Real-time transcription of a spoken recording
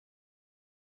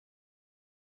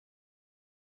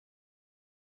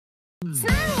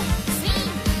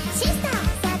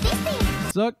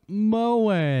Suck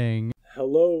mowing.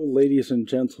 Hello, ladies and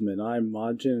gentlemen. I'm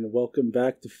Majin, and welcome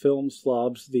back to Film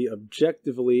Slobs, the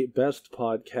objectively best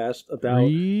podcast about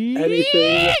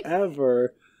anything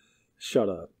ever. Shut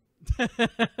up.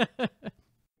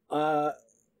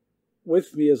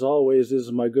 With me, as always,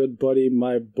 is my good buddy,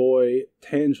 my boy,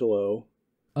 Tangelo.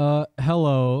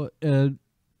 Hello.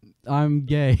 I'm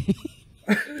gay.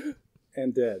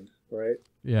 And dead, right?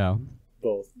 Yeah.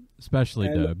 Both. Especially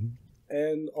dead.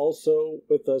 And also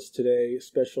with us today,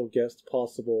 special guest,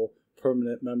 possible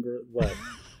permanent member, Lev.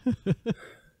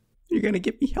 You're gonna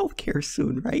get me healthcare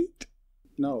soon, right?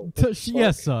 No.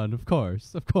 Yes, son. Of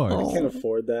course. Of course. I can't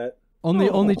afford that.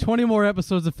 Only 20 more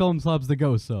episodes of Film Slobs to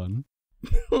go, son.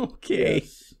 Okay.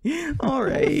 Yes. All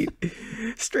right.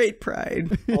 Straight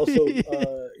pride. Also,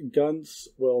 Guns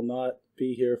will not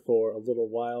be here for a little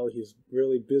while. He's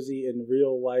really busy in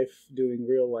real life, doing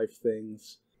real life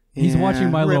things. He's watching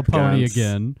My Little Pony Guns.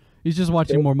 again. He's just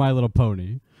watching more My Little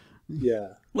Pony.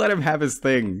 Yeah. Let him have his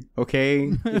thing, okay?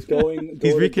 He's going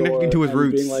He's reconnecting to his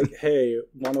roots. Being like, hey,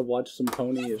 want to watch some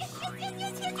ponies?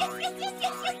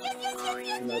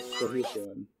 And that's what he's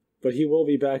doing. But he will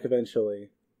be back eventually.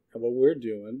 And what we're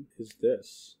doing is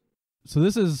this. So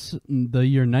this is the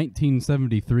year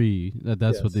 1973.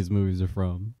 That's Yes. what these movies are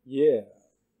from. Yeah.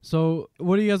 So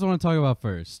what do you guys want to talk about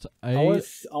first? I want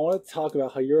to talk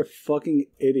about how you're a fucking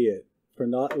idiot for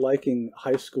not liking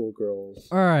high school girls.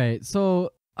 All right.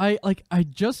 So I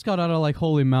just got out of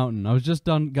Holy Mountain. I was just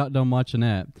got done watching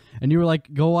that, and you were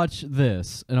like, "Go watch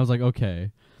this," and I was like,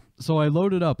 "Okay." So I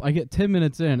loaded up. I get 10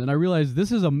 minutes in, and I realize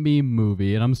this is a meme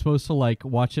movie, and I'm supposed to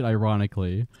watch it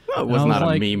ironically. Well, it was not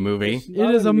a meme movie.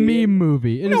 It is a meme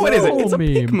movie. No, it isn't. It's a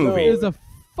pink movie. It's a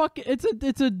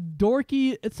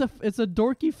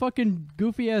dorky fucking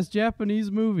goofy ass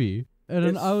Japanese movie. And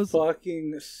It's I was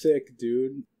fucking sick,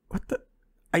 dude. What the?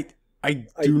 I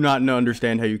do not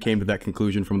understand how you came to that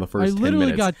conclusion from the first 10 minutes.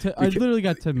 I literally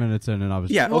got 10 minutes in, and I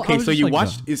was okay. So you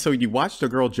watched a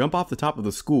girl jump off the top of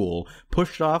the school,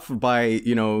 pushed off by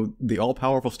the all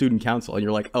powerful student council, and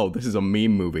you're like, oh, this is a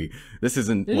meme movie. This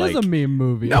isn't. It is a meme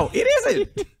movie. No, it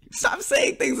isn't. Stop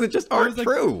saying things that just aren't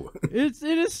true. It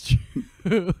is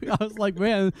true. I was like,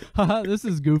 man, haha, this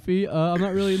is goofy. I'm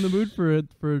not really in the mood for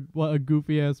a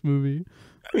goofy ass movie.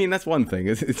 I mean, that's one thing.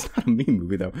 It's not a meme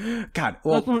movie, though. God,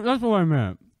 well, that's what I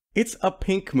meant. It's a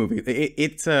pink movie.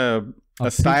 It's a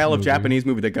style of Japanese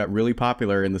movie that got really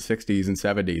popular in the 60s and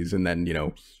 70s and then,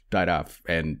 died off.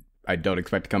 And I don't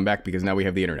expect to come back because now we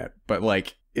have the internet. But,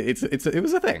 it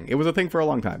was a thing. It was a thing for a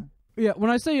long time. Yeah, when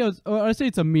I say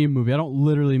it's a meme movie, I don't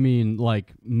literally mean,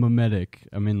 mimetic.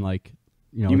 I mean,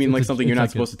 You mean something you're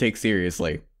not supposed to take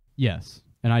seriously? Yes.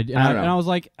 And I was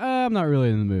like, I'm not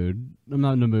really in the mood. I'm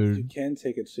not in the mood. You can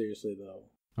take it seriously, though.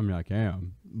 I mean, I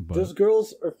can. But... Those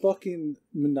girls are fucking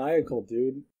maniacal,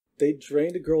 dude. They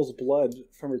drained a girl's blood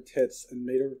from her tits and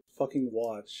made her fucking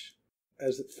watch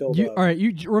as it filled up. All right,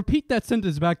 you repeat that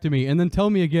sentence back to me, and then tell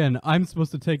me again I'm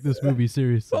supposed to take this movie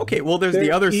seriously. Okay, well, there's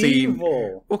the other scene.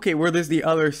 Okay, where there's the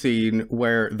other scene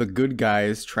where the good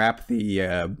guys trap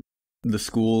the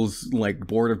school's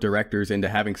board of directors into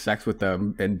having sex with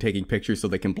them and taking pictures so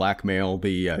they can blackmail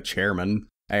the chairman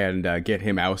and get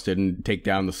him ousted and take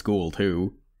down the school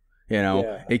too.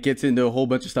 It gets into a whole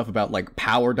bunch of stuff about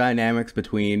power dynamics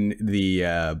between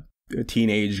the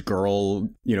teenage girl,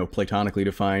 platonically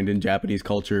defined in Japanese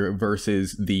culture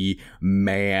versus the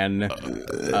man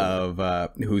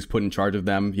of who's put in charge of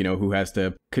them, who has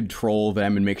to control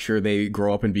them and make sure they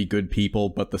grow up and be good people,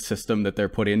 but the system that they're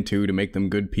put into to make them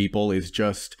good people is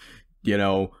just,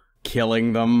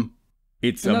 killing them.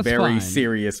 It's a very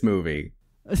serious movie.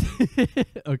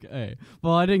 Okay.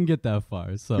 Well, I didn't get that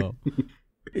far, so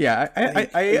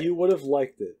yeah, you would have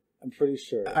liked it. I'm pretty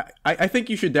sure. I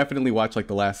think you should definitely watch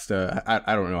the last. I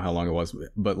don't know how long it was,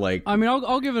 but I mean,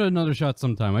 I'll give it another shot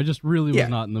sometime. I just really was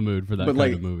not in the mood for that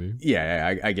kind of movie.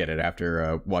 Yeah, I get it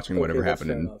after watching whatever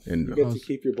happened in. You get to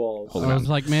keep your balls. I was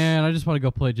like, man, I just want to go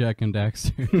play Jack and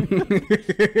Daxter.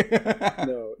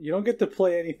 No, you don't get to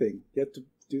play anything. You have to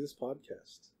do this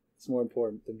podcast. It's more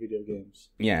important than video games.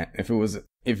 Yeah, if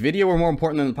video were more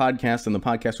important than the podcast, then the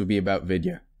podcast would be about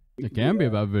video. It can be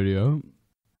about video.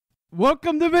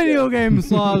 Welcome to Video Game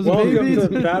Slobs, Welcome to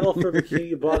Battle for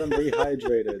Bikini Bottom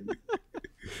Rehydrated.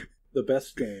 The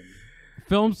best game.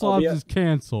 Film Slobs is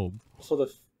canceled. So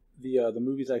the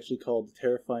movie's actually called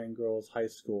Terrifying Girls High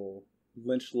School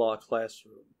Lynch Law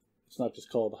Classroom. It's not just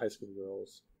called High School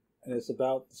Girls. And it's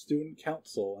about the student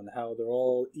council and how they're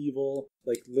all evil.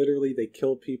 Literally, they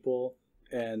kill people.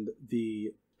 And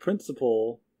the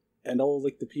principal and all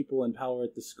the people in power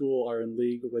at the school are in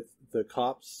league with the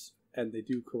cops and they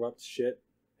do corrupt shit,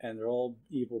 and they're all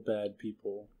evil, bad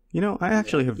people. You know, I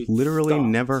actually have literally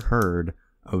never heard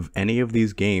of any of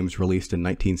these games released in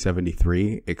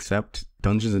 1973 except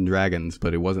Dungeons and Dragons,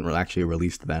 but it wasn't actually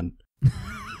released then.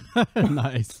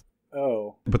 Nice.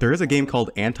 Oh. But there is a game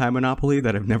called Anti-Monopoly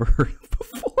that I've never heard of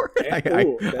before. I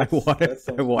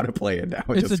want to play it now.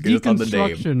 It's a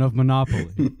deconstruction of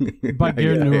Monopoly by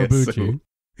Garen Urobuchi.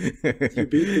 You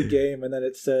beat the game and then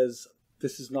it says,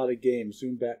 "This is not a game.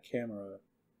 Zoom back camera."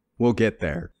 We'll get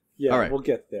there. Yeah, all right. We'll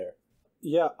get there.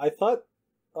 Yeah, I thought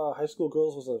High School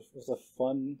Girls was a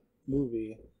fun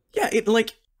movie. Yeah,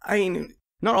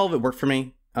 not all of it worked for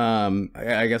me.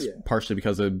 I guess partially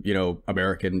because of,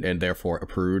 American and therefore a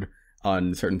prude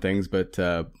on certain things, but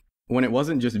when it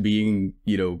wasn't just being,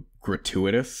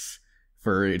 gratuitous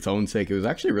for its own sake, it was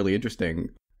actually really interesting,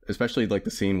 especially like the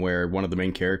scene where one of the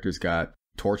main characters got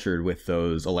tortured with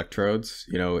those electrodes,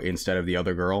 instead of the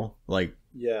other girl. Like,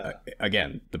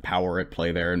 again, the power at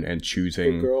play there and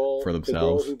choosing for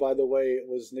themselves. The girl who, by the way,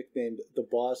 was nicknamed the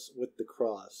Boss with the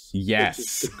Cross. Yes. Which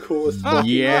is the coolest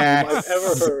fucking name I've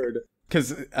ever heard.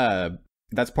 Because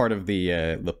that's part of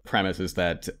the premise, is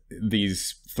that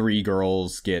these 3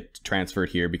 girls get transferred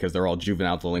here because they're all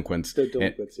juvenile delinquents. They're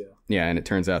delinquents, yeah. Yeah, and it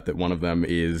turns out that one of them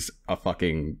is a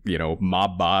fucking,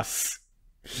 mob boss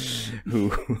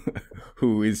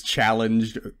who is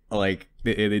challenged. Like,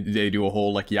 they do a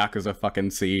whole, like, Yakuza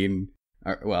fucking scene.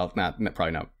 Well,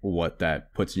 probably not what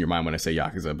that puts in your mind when I say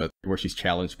Yakuza, but where she's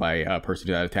challenged by a person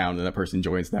who's out of town, and that person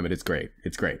joins them, and it's great.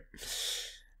 It's great.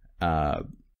 I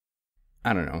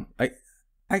don't know.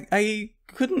 I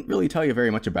couldn't really tell you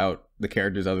very much about the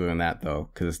characters other than that, though,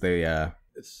 because they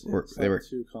were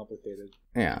too complicated.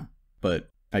 Yeah,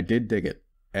 but I did dig it,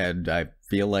 and I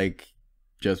feel like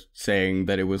just saying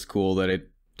that it was cool that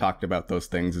it talked about those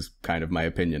things is kind of my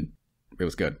opinion. It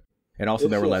was good, and also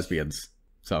there were lesbians.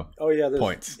 So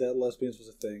points. That lesbians was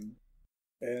a thing,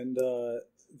 and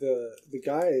the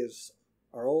guys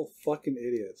are all fucking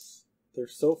idiots. They're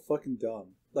so fucking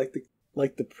dumb.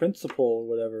 Like the principal or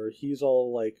whatever, he's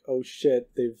all like, "Oh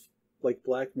shit, they've like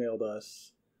blackmailed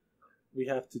us. We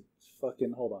have to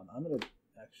fucking hold on. I'm gonna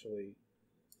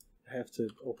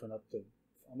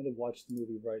watch the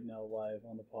movie right now live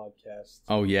on the podcast."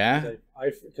 Oh yeah,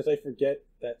 because I forget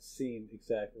that scene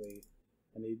exactly.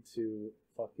 I need to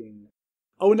fucking.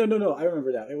 Oh no! I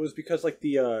remember now. It was because like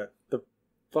the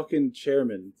fucking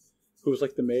chairman, who was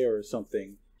like the mayor or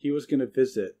something, he was gonna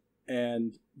visit.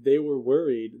 And they were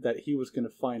worried that he was going to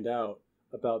find out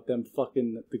about them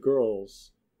fucking the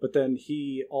girls. But then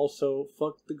he also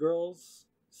fucked the girls.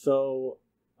 So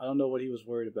I don't know what he was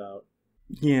worried about.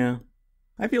 Yeah.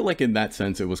 I feel like in that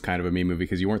sense it was kind of a me movie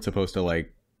because you weren't supposed to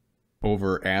like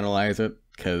overanalyze it.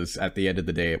 Because at the end of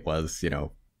the day it was,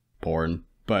 porn.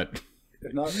 But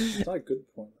it's not a good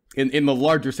porn. In the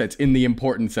larger sense, in the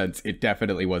important sense, it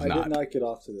definitely was not. I did not get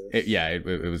off to this.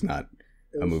 It was not.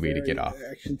 A movie to get off.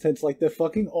 Action tense, like the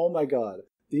fucking, oh my god,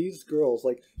 these girls,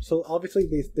 like, so obviously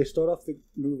they start off the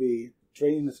movie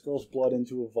draining this girl's blood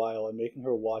into a vial and making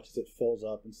her watch as it fills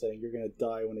up and saying, "You're gonna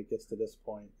die when it gets to this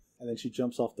point," and then she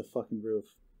jumps off the fucking roof.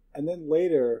 And then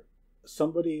later,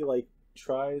 somebody like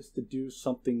tries to do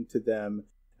something to them,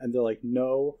 and they're like,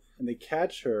 "No," and they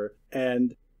catch her,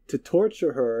 and to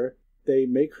torture her, they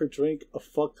make her drink a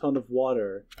fuck ton of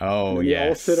water. Oh,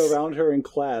 yes. They all sit around her in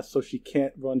class so she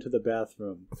can't run to the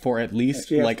bathroom. For at least,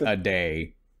 like, a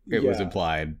day, it was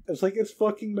implied. It's like, it's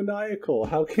fucking maniacal.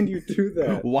 How can you do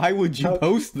that? Why would you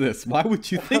post this? Why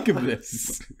would you think of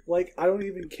this? Like, I don't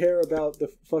even care about the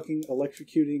fucking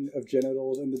electrocuting of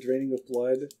genitals and the draining of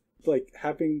blood. Like,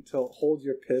 having to hold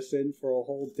your piss in for a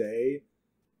whole day,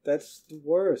 that's the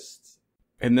worst.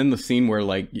 And then the scene where,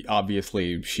 like,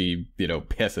 obviously she,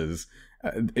 pisses.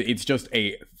 It's just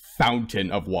a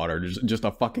fountain of water. Just a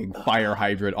fucking fire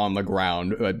hydrant on the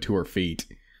ground to her feet.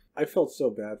 I felt so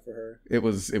bad for her. It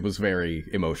was very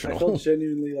emotional. I felt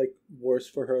genuinely, like, worse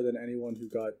for her than anyone who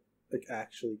got, like,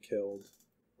 actually killed.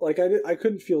 Like, I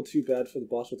couldn't feel too bad for the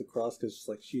Boss with the Cross because,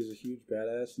 like, she's a huge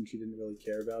badass and she didn't really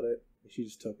care about it. She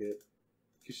just took it.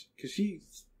 Because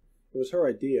it was her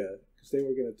idea. Because they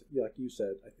were going to, like you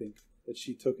said, I think, that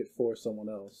she took it for someone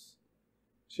else.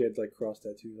 She had like cross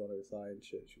tattoos on her thigh and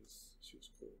shit. She was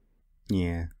cool.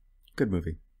 Yeah, good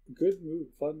movie. Good movie,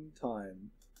 fun time.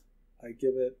 I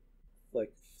give it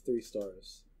like 3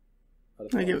 stars.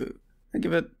 I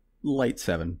give it light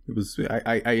 7. It was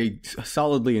I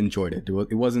solidly enjoyed it.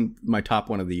 It wasn't my top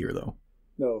one of the year though.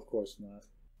 No, of course not.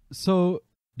 So,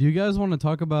 do you guys want to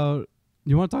talk about?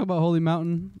 You want to talk about Holy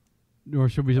Mountain, or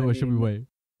should we wait?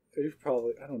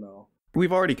 Probably, I don't know.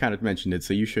 We've already kind of mentioned it,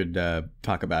 so you should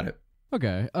talk about it.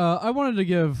 Okay. I wanted to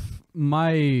give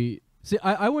my See,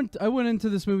 I went into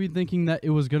this movie thinking that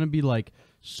it was gonna be like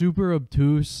super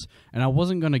obtuse and I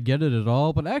wasn't gonna get it at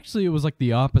all, but actually it was like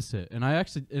the opposite. And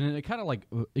it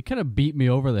kind of beat me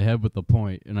over the head with the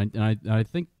point. And I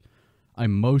think I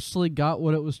mostly got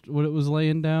what it was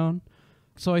laying down.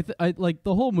 So I like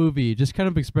the whole movie just kind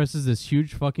of expresses this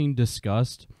huge fucking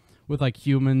disgust with like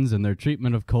humans and their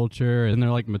treatment of culture and their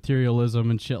like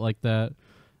materialism and shit like that.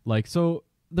 Like, so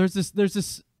there's this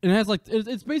and it has like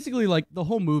it's basically like the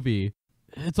whole movie.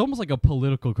 It's almost like a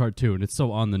political cartoon. It's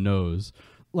so on the nose.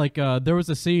 Like there was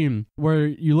a scene where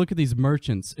you look at these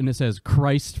merchants and it says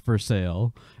Christ for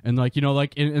sale, and like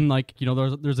like like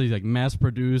there's these like mass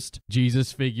produced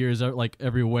Jesus figures like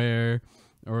everywhere,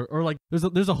 or like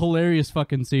there's a hilarious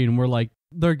fucking scene where like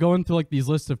they're going through like these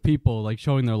lists of people like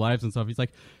showing their lives and stuff.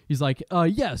 He's like,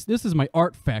 yes, this is my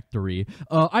art factory.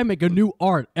 I make a new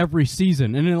art every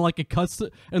season, and then like it cuts to,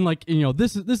 and like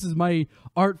this is my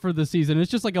art for the season.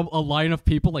 It's just like a line of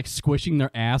people like squishing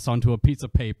their ass onto a piece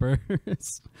of paper,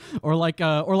 or like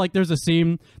there's a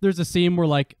scene where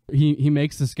like he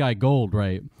makes this guy gold,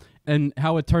 right? And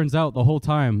how it turns out the whole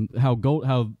time how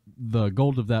the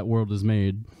gold of that world is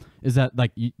made is that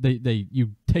like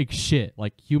you take shit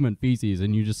like human feces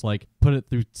and you just like put it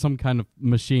through some kind of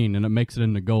machine and it makes it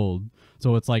into gold.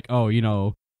 So it's like,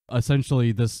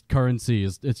 essentially this currency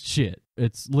it's shit.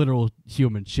 It's literal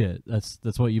human shit.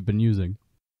 That's what you've been using.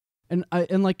 And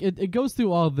it goes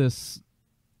through all this.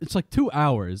 It's like 2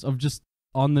 hours of just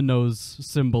on the nose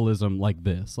symbolism like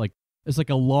this. Like it's like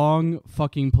a long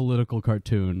fucking political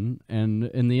cartoon, and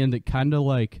in the end it kind of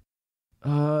like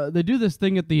they do this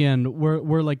thing at the end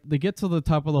where like they get to the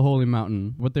top of the holy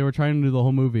mountain, what they were trying to do the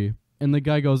whole movie, and the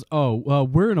guy goes,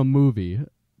 we're in a movie,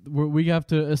 we have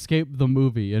to escape the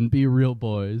movie and be real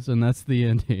boys, and that's the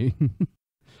ending.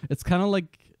 It's kind of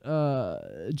like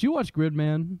did you watch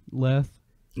Gridman, Leth?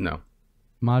 No.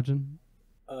 No. Majin?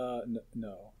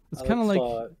 It's kind of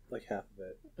like half of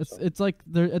it. It's like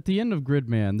there at the end of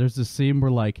Gridman there's this scene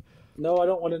where like, no, I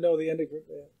don't want to know the end of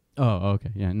Gridman. Oh, okay.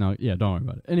 Yeah, no, yeah, don't worry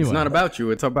about it. Anyway. It's not about you.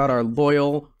 It's about our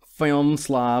loyal Film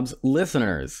Slobs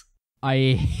listeners.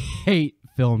 I hate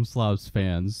Film Slobs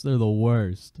fans. They're the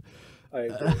worst. I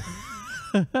agree.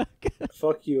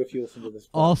 Fuck you if you listen to this podcast.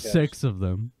 All 6 of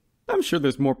them. I'm sure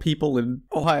there's more people in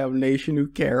Ohio Nation who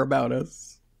care about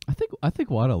us. I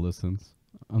think Wada listens.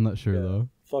 I'm not sure, though.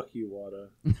 Fuck you, Wada.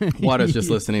 Wada's just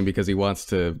listening because he wants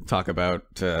to talk about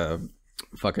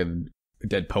fucking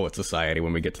Dead Poet Society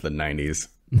when we get to the 90s.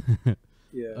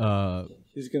 Yeah.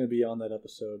 He's going to be on that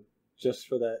episode just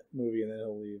for that movie, and then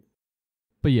he'll leave.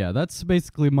 But yeah, that's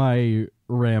basically my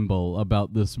ramble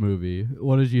about this movie.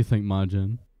 What did you think,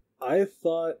 Majin? I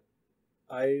thought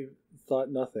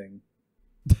nothing.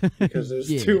 Because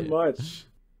there's too much.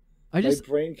 My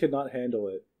brain could not handle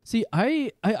it. See,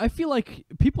 I feel like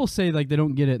people say like they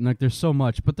don't get it and like there's so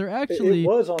much, but they're actually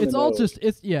it's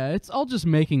all just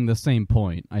making the same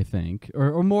point, I think,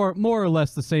 or more or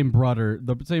less the same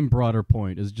broader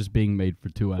point is just being made for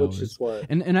 2 hours. Which is what?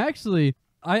 And actually,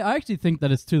 I actually think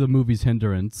that it's to the movie's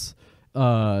hindrance,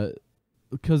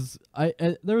 because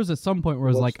there was at some point where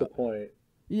it was What's the point?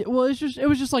 Yeah, well, it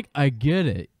was just like I get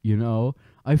it,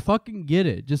 I fucking get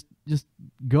it. Just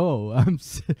go.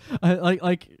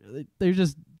 Like they're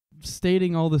just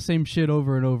stating all the same shit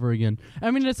over and over again. I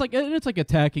mean, it's like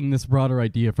attacking this broader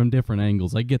idea from different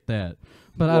angles. I get that,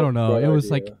 but I don't know. It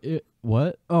was idea? Like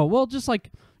what? Oh, well, just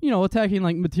like attacking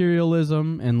like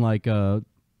materialism and like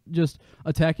just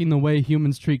attacking the way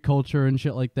humans treat culture and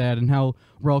shit like that, and how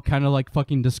we're all kind of like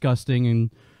fucking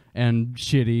disgusting and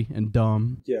shitty and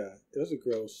dumb. Yeah, it was a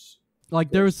gross. Like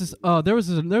there was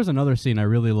another scene I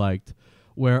really liked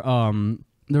where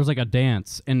there was like a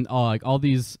dance and like all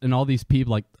these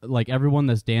people like everyone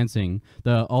that's dancing,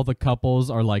 all the couples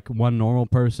are like one normal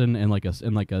person and like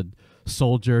a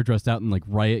soldier dressed out in like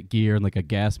riot gear and like a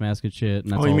gas mask and shit.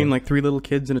 And that's you mean like 3 little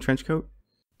kids in a trench coat?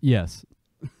 Yes.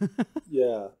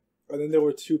 Yeah, and then there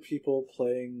were 2 people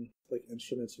playing like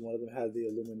instruments, and one of them had the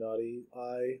Illuminati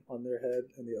eye on their head,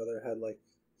 and the other had like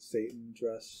Satan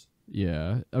dress.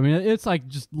 Yeah, I mean it's like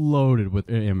just loaded with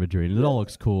imagery, and it all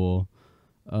looks cool.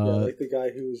 Like the guy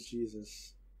who was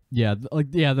Jesus. Yeah,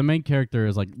 the main character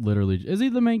is like literally. Is he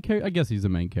the main character? I guess he's the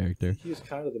main character. He's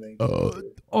kind of the main character.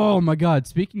 Oh my god!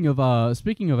 Speaking of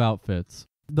outfits,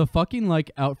 the fucking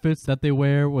like outfits that they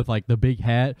wear with like the big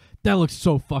hat, that looks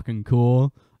so fucking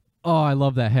cool. Oh, I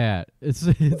love that hat. It's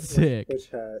sick. Which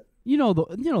hat?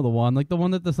 The one, like the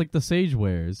one that like the sage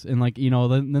wears, and like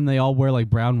then they all wear like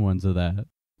brown ones of that.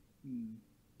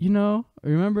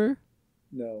 Remember?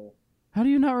 No. How do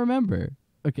you not remember?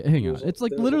 Okay, hang on. It's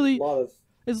like literally,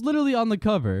 it's literally on the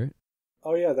cover.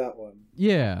 Oh yeah, that one.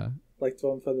 Yeah. like the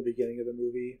one from the beginning of the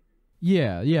movie.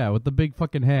 Yeah, with the big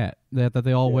fucking hat that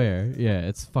they all wear. Yeah,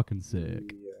 it's fucking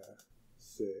sick. Yeah,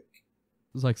 sick.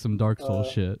 It's like some Dark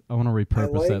Souls shit. I want to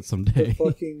repurpose that someday.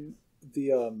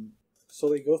 So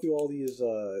they go through all these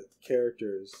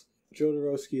characters.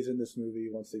 Jodorowsky's in this movie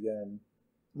once again.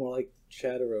 More like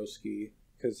Jodorowsky,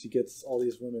 because he gets all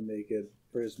these women naked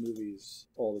for his movies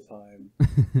all the time.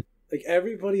 Like,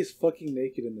 everybody's fucking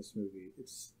naked in this movie.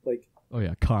 It's like... Oh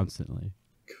yeah, constantly.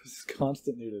 It's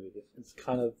constant nudity. It's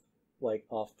kind of, like,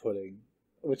 off-putting.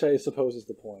 Which I suppose is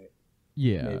the point.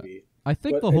 Yeah. Maybe. I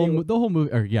think the whole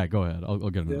movie... Or, yeah, go ahead. I'll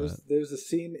get into that. There's a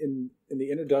scene in the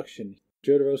introduction.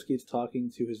 Jodorowsky's talking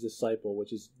to his disciple,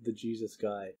 which is the Jesus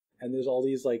guy. And there's all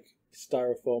these, like,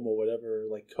 styrofoam or whatever,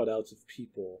 like, cutouts of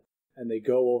people. And they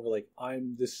go over, like,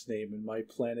 I'm this name, and my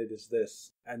planet is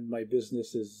this, and my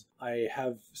business is, I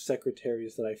have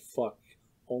secretaries that I fuck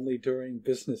only during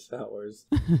business hours.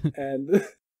 and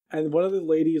one of the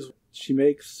ladies, she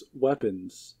makes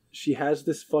weapons. She has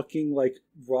this fucking, like,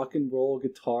 rock and roll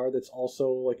guitar that's also,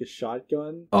 like, a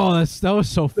shotgun. Oh, that was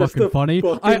so fucking funny.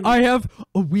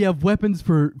 We have weapons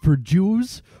for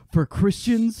Jews, for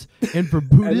Christians, and for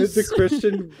Buddhists. And the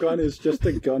Christian gun is just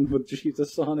a gun with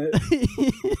Jesus on it.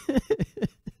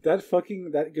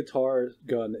 That guitar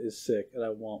gun is sick, and I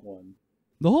want one.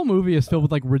 The whole movie is filled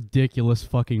with, like, ridiculous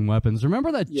fucking weapons.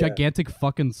 Remember that gigantic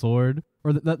fucking sword?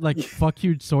 Or that like, fuck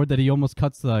huge sword that he almost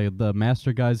cuts the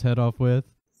master guy's head off with?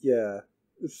 Yeah,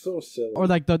 it's so silly. Or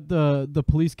like the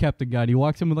police captain guy, and he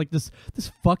walks in with like this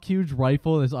fuck huge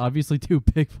rifle that's obviously too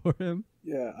big for him.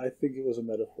 Yeah, I think it was a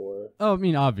metaphor. Oh, I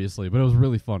mean, obviously, but it was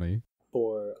really funny.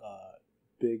 For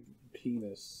big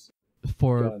penis.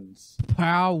 For guns.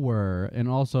 Power, and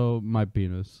also my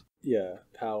penis. Yeah,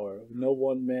 power. No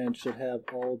one man should have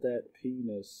all that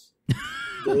penis.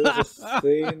 There was a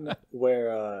scene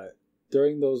where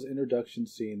during those introduction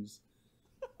scenes,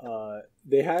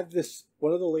 they have this,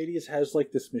 one of the ladies has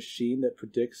like this machine that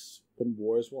predicts when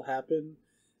wars will happen,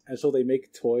 and so they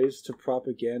make toys to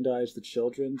propagandize the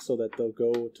children so that they'll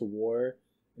go to war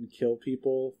and kill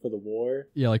people for the war.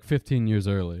 Yeah, like 15 years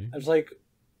early. I was like,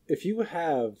 if you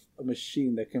have a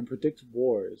machine that can predict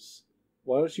wars,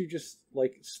 why don't you just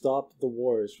like stop the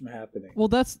wars from happening? Well,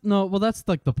 that's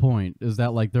like the point, is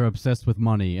that like they're obsessed with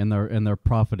money and they're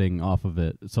profiting off of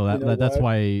it. So that's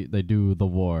why they do the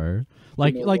war.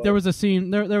 Like there was a scene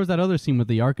there was that other scene with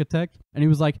the architect, and he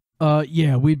was like,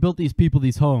 yeah, we built these people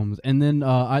these homes, and then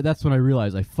that's when I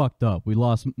realized I fucked up. We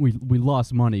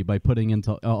lost money by putting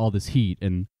into all this heat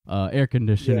and air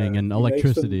conditioning and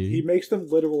electricity. He makes them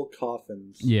literal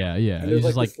coffins. Yeah. And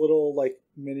there's like this little like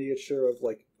miniature of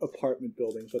like apartment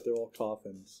buildings, but they're all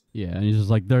coffins. Yeah, and he's just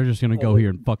like, they're just gonna go here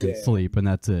and fucking sleep, and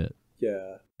that's it.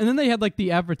 Yeah. And then they had like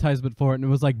the advertisement for it, and it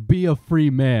was like, be a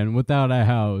free man without a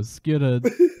house, get a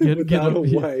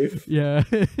wife. Yeah.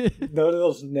 None of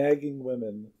those nagging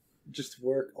women. Just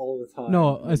work all the time.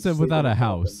 No, I said without a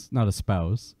house, not a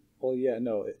spouse. Well, yeah,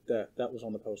 no, that was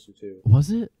on the poster too. Was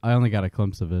it? I only got a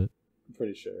glimpse of it. I'm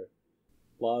pretty sure.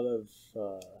 A lot of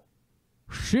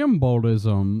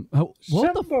symbolism.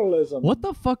 Symbolism. What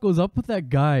the fuck was up with that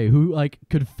guy who like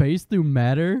could phase through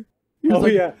matter?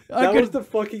 Yeah, that was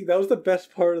the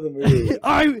best part of the movie.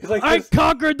 I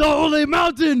conquered the holy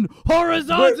mountain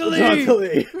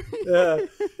horizontally. Yeah,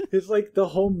 it's like the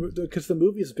whole because the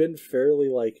movie's been fairly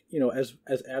like, you know, as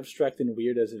abstract and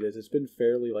weird as it is, it's been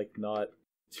fairly like not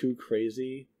too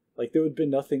crazy. Like there would have been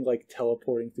nothing like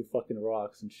teleporting through fucking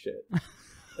rocks and shit.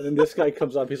 And then this guy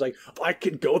comes up, he's like, I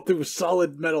can go through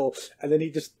solid metal, and then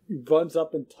he just runs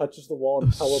up and touches the wall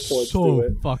and teleports through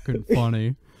it. So fucking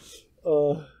funny.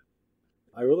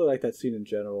 I really like that scene in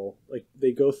general. Like,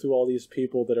 they go through all these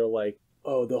people that are like,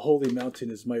 oh, the holy mountain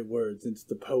is my words, and it's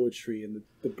the poetry, and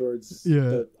the birds.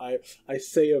 Yeah. I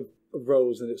say a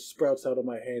rose, and it sprouts out of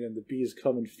my hand, and the bees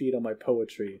come and feed on my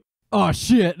poetry. Oh,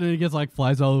 shit! And he gets, like,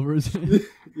 flies all over his head.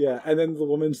 Yeah, and then the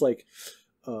woman's like,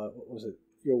 what was it?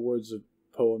 Your words or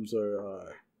poems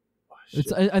are...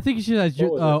 I think she said,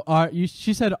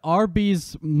 she said, our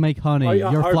bees make honey,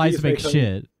 your flies make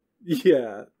shit.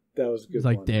 Yeah. That was a good. It's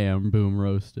like, damn, boom,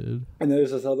 roasted. And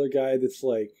there's this other guy that's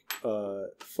like,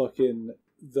 fucking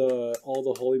all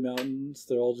the holy mountains,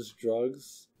 they're all just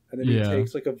drugs. And then he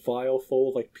takes like a vial full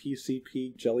of like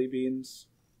PCP jelly beans.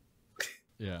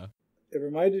 Yeah. It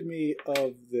reminded me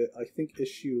of I think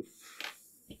issue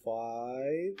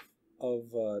 5 of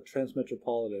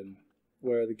Transmetropolitan,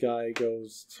 where the guy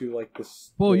goes to like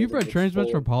this. Whoa, you've read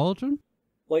Transmetropolitan?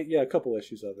 Like, yeah, a couple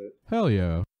issues of it. Hell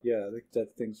yeah. Yeah,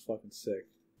 that thing's fucking sick.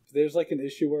 There's like an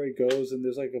issue where he goes and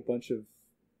there's like a bunch of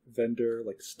vendor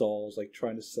like stalls like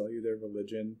trying to sell you their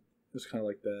religion. It's kind of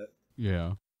like that.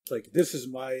 Yeah. Like, this is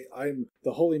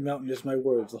the holy mountain is my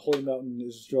words, the holy mountain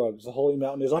is drugs, the holy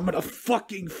mountain is, I'm gonna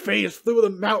fucking phase through the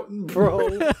mountain, bro.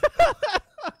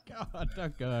 God,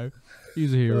 that guy.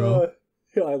 He's a hero.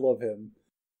 I love him.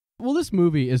 Well, this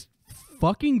movie is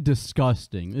fucking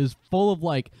disgusting. It is full of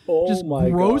like just my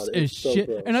gross God, as so shit.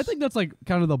 gross. And I think that's like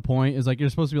kind of the point is like you're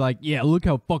supposed to be like, yeah, look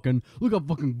how fucking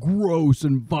gross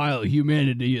and vile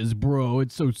humanity is, bro.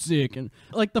 It's so sick. And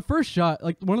like the first shot,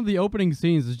 like one of the opening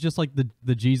scenes is just like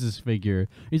the Jesus figure.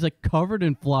 He's like covered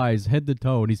in flies head to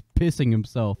toe and he's pissing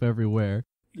himself everywhere.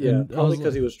 Yeah, and probably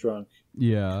because he was drunk.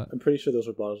 Yeah. I'm pretty sure those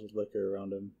were bottles of liquor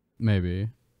around him. Maybe.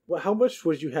 Well, how much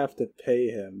would you have to pay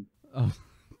him?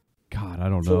 God, I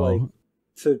don't know.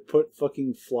 To put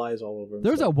fucking flies all over him.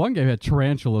 There's that one guy who had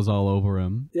tarantulas all over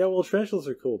him. Yeah, well, tarantulas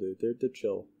are cool, dude. They're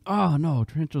chill. Oh no,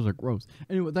 tarantulas are gross.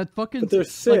 Anyway, that fucking. But they're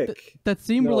sick. Like that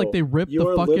scene where like they rip the fucking. You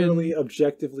are literally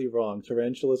objectively wrong.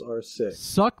 Tarantulas are sick.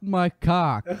 Suck my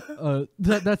cock.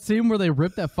 That scene where they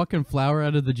rip that fucking flower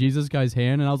out of the Jesus guy's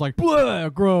hand, and I was like, blah,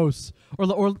 gross. Or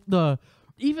the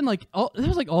even like all there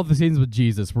was like all the scenes with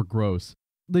Jesus were gross.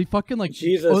 They fucking like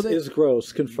Jesus is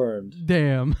gross, confirmed.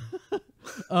 Damn.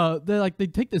 They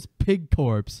take this pig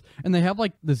corpse and they have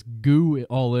like this goo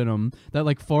all in them that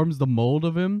like forms the mold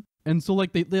of him, and so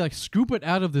like they like scoop it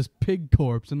out of this pig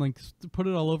corpse and like put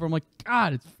it all over. I'm like,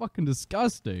 God, it's fucking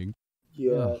disgusting.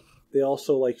 Yeah. Ugh. They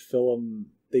also like fill him.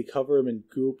 They cover him in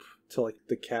goop to like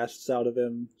the casts out of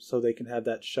him, so they can have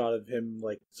that shot of him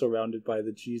like surrounded by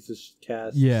the Jesus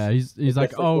casts. Yeah, he's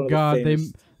like, oh God,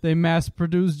 they mass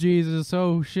produced Jesus.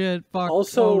 Oh shit, fuck.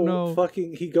 Also, oh, no.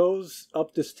 fucking, he goes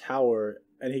up this tower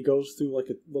and he goes through like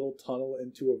a little tunnel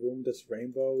into a room that's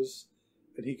rainbows,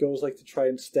 and he goes like to try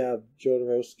and stab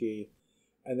Jodorowsky,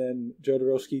 and then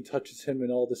Jodorowsky touches him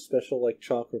in all the special like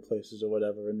chakra places or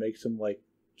whatever and makes him like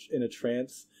in a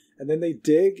trance, and then they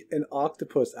dig an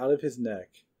octopus out of his neck.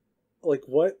 Like,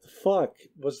 what the fuck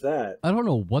was that? I don't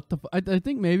know what the I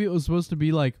think maybe it was supposed to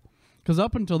be like, because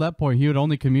up until that point he would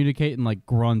only communicate in like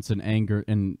grunts and anger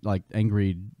and like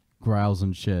angry growls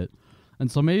and shit,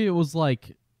 and so maybe it was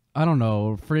like, I don't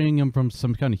know, freeing him from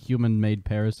some kind of human-made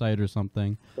parasite or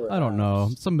something. Perhaps. I don't know,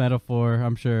 some metaphor,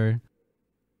 I'm sure.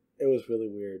 It was really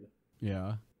weird.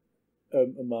 Yeah.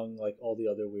 Among like all the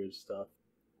other weird stuff.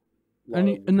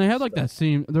 And they had like that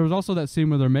scene. There was also that scene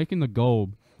where they're making the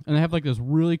gold, and they have like this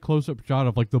really close-up shot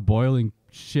of like the boiling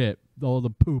shit, all the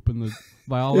poop and the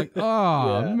vial. Like,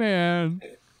 oh yeah. Man,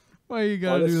 why you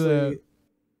gotta do that?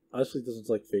 Honestly, it doesn't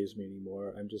like faze me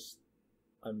anymore.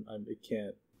 It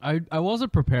can't. I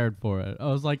wasn't prepared for it. I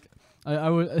was like, I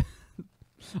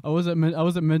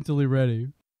wasn't mentally ready.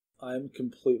 I'm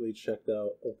completely checked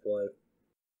out of life.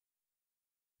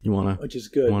 You wanna, which is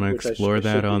good. Wanna explore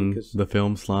that on the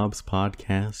Film Slobs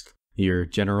podcast? Your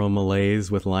general malaise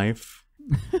with life.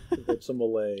 It's a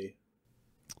Malay.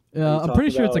 Yeah, I'm pretty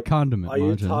sure it's a condiment. Are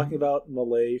you talking about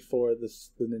Malay for the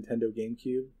Nintendo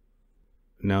GameCube?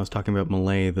 No, I was talking about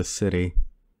Malay, the city.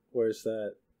 Where's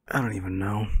that? I don't even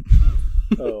know.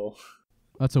 Oh.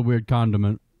 That's a weird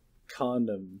condiment.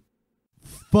 Condom.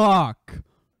 Fuck.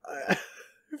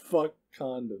 Fuck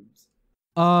condoms.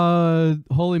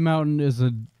 Holy Mountain is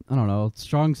I don't know,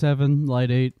 strong 7,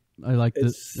 light 8. I liked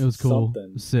it. It was cool.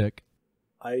 Something. Sick.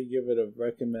 I give it a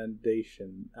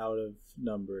recommendation out of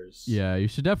numbers. Yeah, you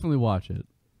should definitely watch it.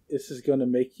 This is going to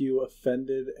make you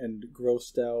offended and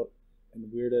grossed out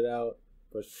and weirded out,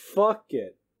 but fuck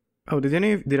it. Oh, did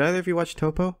either of you watch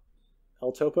Topo?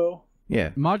 El Topo? Yeah.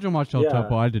 Majin watched El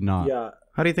Topo, I did not. Yeah.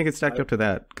 How do you think it stacked up to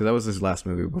that? Because that was his last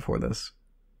movie before this.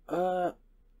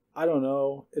 I don't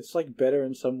know. It's like better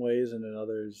in some ways and in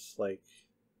others like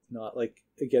not. Like,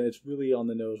 again, it's really on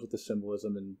the nose with the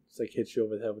symbolism and it's like hits you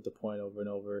over the head with the point over and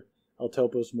over. El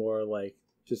Topo's more like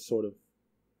just sort of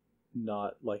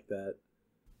not like that.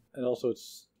 And also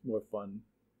it's more fun.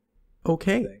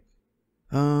 Okay.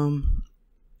 All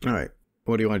right.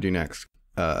 What do you want to do next?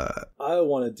 I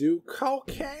want to do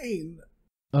cocaine.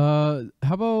 How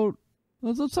about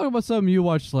let's talk about something you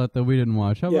watched, Slet, that we didn't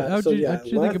watch. How'd you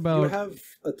think about? You have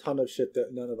a ton of shit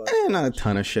that none of us. Not a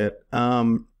ton of shit.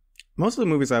 Most of the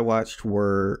movies I watched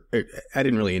were. I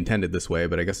didn't really intend it this way,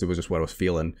 but I guess it was just what I was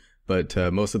feeling. But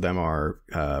most of them are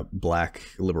black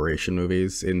liberation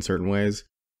movies in certain ways.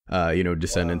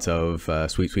 Descendants of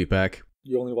Sweet Sweetback.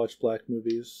 You only watch black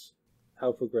movies?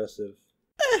 How progressive?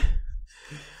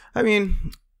 I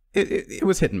mean, it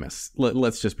was hit and miss.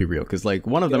 Let's just be real, because like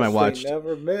one of them I watched.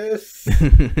 Never miss. God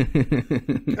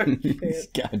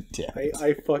damn it!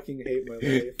 I fucking hate my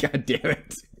life. God damn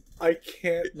it! I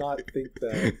can't not think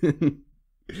that.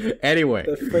 Anyway,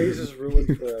 the phrase is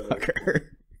ruined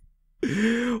forever.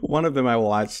 One of them I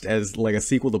watched as like a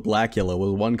sequel to Blackula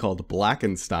was one called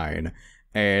Blackenstein,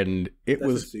 and That's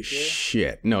was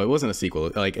shit. No, it wasn't a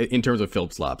sequel. Like in terms of film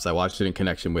slobs, I watched it in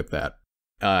connection with that.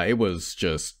 It was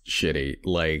just shitty.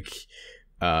 Like,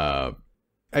 I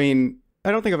mean,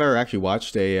 I don't think I've ever actually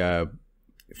watched a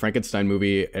Frankenstein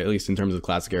movie, at least in terms of the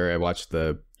classic era. I watched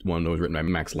the one that was written by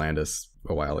Max Landis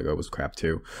a while ago. It was crap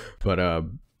too, but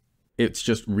it's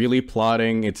just really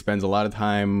plotting. It spends a lot of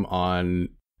time on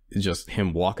just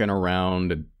him walking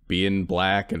around and being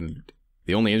black, and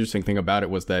the only interesting thing about it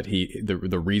was that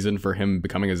the reason for him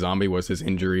becoming a zombie was his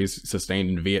injuries sustained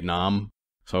in Vietnam.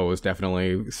 So it was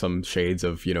definitely some shades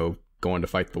of, you know, going to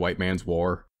fight the white man's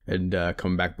war and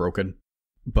coming back broken.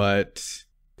 But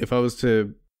if I was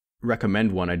to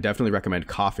recommend one, I'd definitely recommend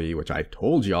Coffy, which I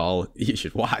told y'all you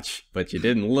should watch, but you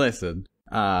didn't listen.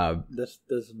 This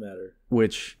doesn't matter.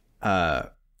 Which,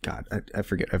 God, I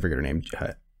forget her name.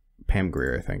 Pam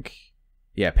Grier, I think.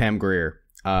 Yeah, Pam Grier.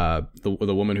 The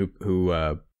woman who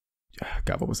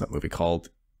God, what was that movie called?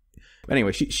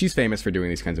 Anyway, she's famous for doing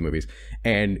these kinds of movies,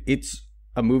 and it's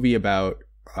a movie about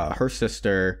her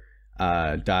sister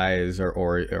dies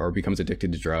or becomes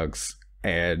addicted to drugs,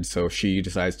 and so she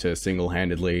decides to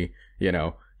single-handedly, you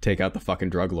know, take out the fucking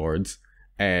drug lords.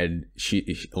 And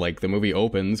she like, the movie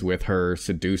opens with her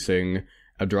seducing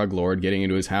a drug lord, getting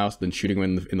into his house, then shooting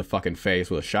him in the fucking face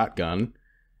with a shotgun,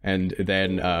 and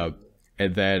then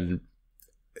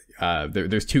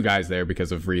there's two guys there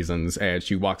because of reasons, and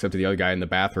she walks up to the other guy in the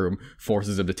bathroom,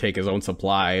 forces him to take his own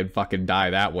supply and fucking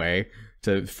die that way,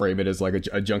 to frame it as like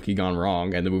a junkie gone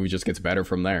wrong, and the movie just gets better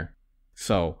from there.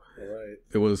 So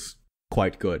It was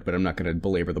quite good, but I'm not going to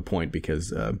belabor the point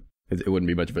because it wouldn't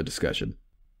be much of a discussion.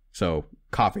 So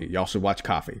Coffy, y'all should watch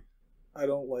Coffy. I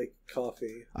don't like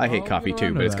coffee. I hate coffee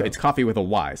too, but it's Coffy with a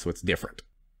Y, so it's different.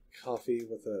 Coffee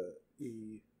with a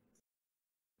E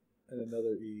and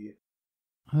another E.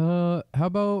 How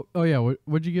about? Oh yeah,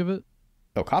 what'd you give it?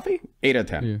 Oh, Coffy? 8 out of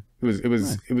 10. Yeah. It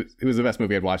was the best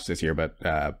movie I'd watched this year, but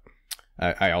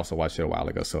I also watched it a while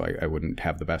ago, so I wouldn't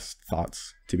have the best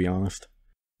thoughts, to be honest.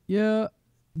 Yeah,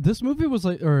 this movie was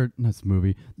like, or not this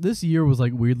movie. This year was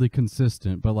like weirdly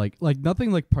consistent, but like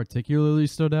nothing like particularly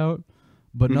stood out.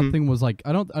 But nothing was like,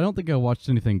 I don't think I watched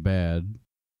anything bad.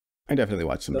 I definitely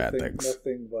watched some bad things.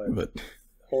 Nothing but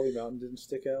Holy Mountain didn't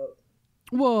stick out.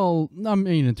 Well, I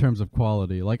mean, in terms of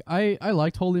quality, like I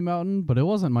liked Holy Mountain, but it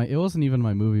wasn't even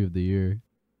my movie of the year.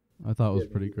 I thought it was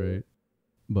pretty great,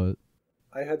 but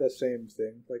I had that same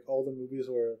thing. Like, all the movies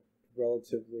were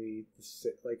relatively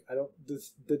like,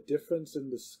 the difference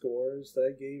in the scores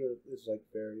that I gave is like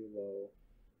very low,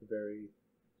 very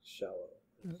shallow.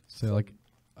 So like,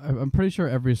 I'm pretty sure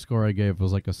every score I gave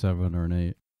was like a 7 or an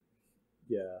 8.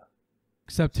 Yeah.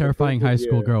 Except Terrifying High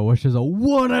School Girl, which is a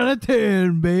 1 out of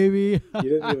 10, baby. You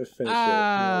didn't even finish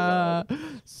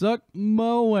it. Suck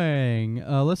my wang.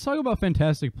 Let's talk about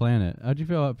Fantastic Planet. How'd you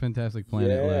feel about Fantastic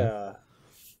Planet? Yeah.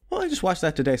 Well, I just watched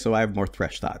that today, so I have more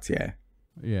fresh thoughts. Yeah.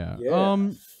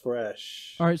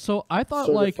 Fresh. All right, so I thought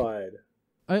certified.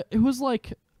 it was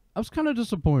like, I was kind of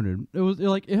disappointed.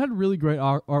 It had really great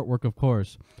artwork, of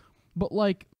course, but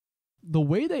like the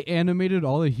way they animated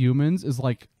all the humans is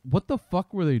like, what the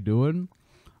fuck were they doing?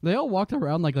 They all walked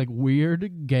around like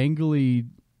weird, gangly,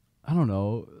 I don't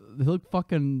know. They look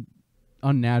fucking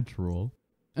unnatural.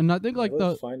 And I think like it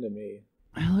was fine to me.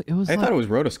 It was. I thought it was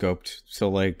rotoscoped, so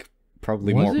like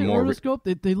probably was more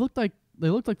rotoscoped. They looked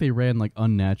like they ran like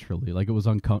unnaturally. Like it was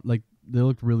like they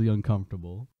looked really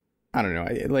uncomfortable. I don't know.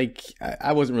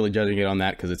 I wasn't really judging it on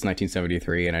that because it's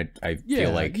 1973, and I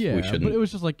feel like we shouldn't. But it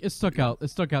was just like, it stuck out. It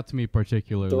stuck out to me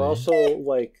particularly. They're also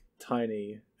like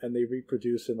tiny, and they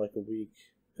reproduce in like a week,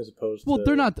 as opposed to. Well,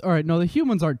 they're not. All right, no, the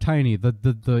humans aren't tiny.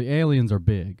 The aliens are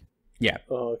big. Yeah.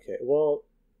 Oh, okay. Well,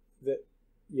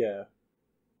 yeah.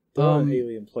 They're on an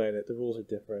alien planet. The rules are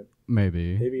different.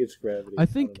 Maybe it's gravity. I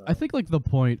think like the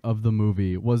point of the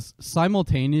movie was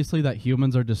simultaneously that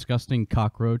humans are disgusting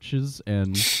cockroaches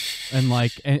and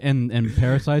and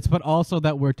parasites, but also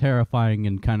that we're terrifying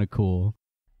and kind of cool.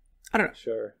 I don't know.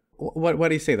 Sure. Why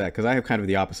do you say that? Because I have kind of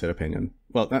the opposite opinion.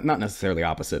 Well, not necessarily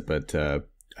opposite, but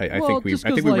I think we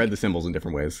read the symbols in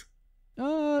different ways.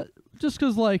 Just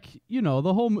because, like, you know,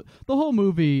 the whole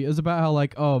movie is about how,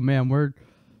 like, oh man, we're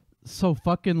so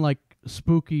fucking like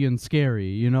spooky and scary,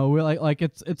 you know. We're like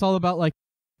it's all about, like,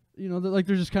 you know, like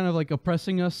they're just kind of like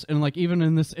oppressing us, and like even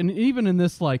in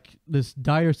this like this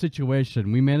dire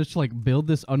situation, we managed to like build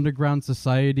this underground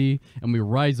society, and we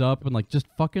rise up and like just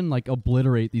fucking like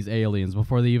obliterate these aliens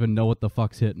before they even know what the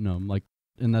fuck's hitting them, like,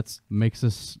 and that's makes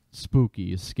us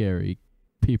spooky, scary,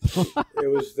 people.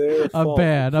 It was their fault.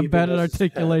 I'm bad at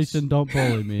articulation. Don't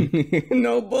bully me.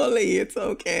 No bully. It's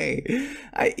okay.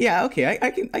 I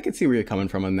can see where you're coming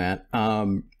from on that.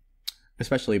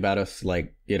 Especially about us,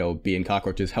 like, you know, being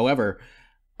cockroaches. However,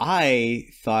 I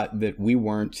thought that we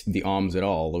weren't the Oms at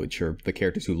all, which are the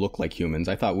characters who look like humans.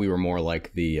 I thought we were more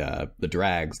like the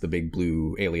Drags, the big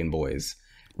blue alien boys.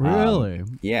 Really?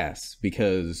 Yes,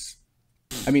 because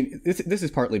I mean, this is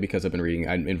partly because I've been reading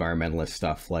environmentalist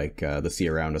stuff like The Sea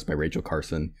Around Us by Rachel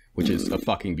Carson, which is a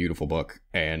fucking beautiful book,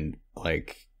 and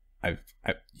like I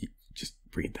just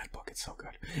read that book. It's so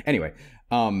good. Anyway,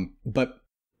 but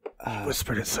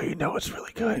whispered it so you know it's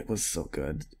really good. It was so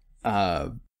good.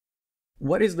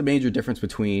 What is the major difference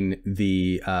between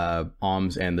the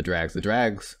Oms and the Drags? The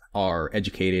Drags are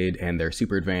educated and they're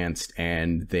super advanced,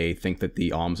 and they think that the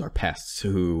Oms are pests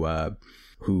who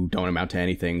don't amount to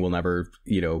anything, will never,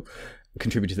 you know,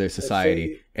 contribute to their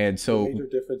society. And so the major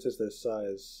difference is their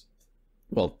size.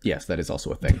 Well, yes, that is also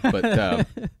a thing. But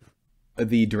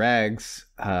the Drags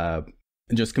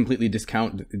just completely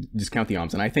discount the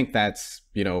Oms, and I think that's,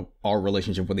 you know, our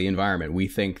relationship with the environment. We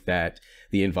think that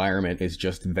the environment is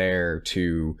just there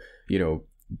to, you know,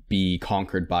 be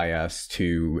conquered by us,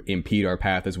 to impede our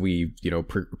path as we, you know,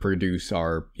 produce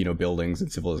our, you know, buildings and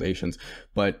civilizations.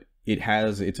 But it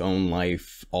has its own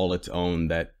life, all its own,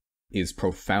 that is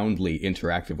profoundly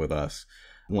interactive with us.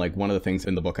 Like one of the things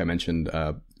in the book I mentioned,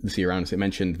 The Sea Around Us, it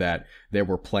mentioned that there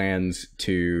were plans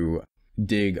to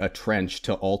dig a trench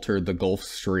to alter the Gulf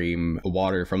Stream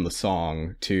water from the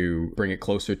Song to bring it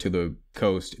closer to the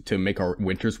coast to make our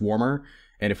winters warmer.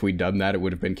 And if we'd done that, it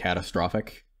would have been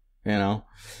catastrophic, you know?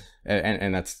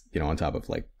 And that's, you know, on top of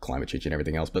like climate change and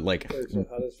everything else. But like, wait, so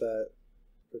how does that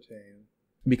pertain?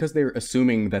 Because they're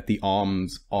assuming that the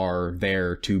Oms are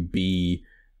there to be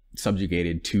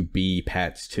subjugated, to be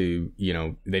pets, to, you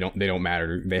know, they don't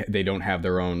matter. They don't have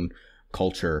their own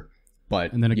culture.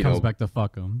 But and then it comes back to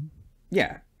fuck them.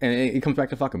 Yeah, and it comes back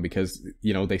to fuck them because,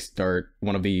 you know,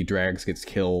 one of the Drags gets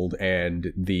killed,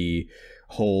 and the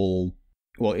whole,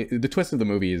 well, the twist of the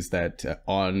movie is that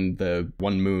on the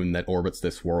one moon that orbits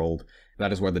this world,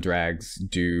 that is where the Drags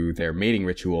do their mating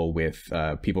ritual with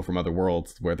people from other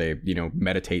worlds, where they, you know,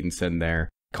 meditate and send their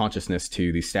consciousness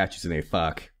to these statues and they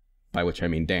fuck, by which I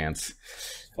mean dance.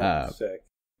 Sick.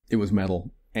 It was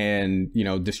metal. And, you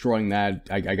know, destroying that,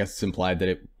 I guess it's implied that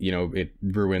it, you know, it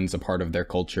ruins a part of their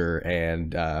culture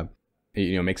and,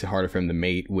 you know, makes it harder for them to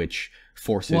mate, which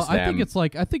forces them. I think it's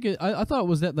like, I thought it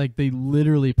was that, like, they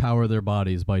literally power their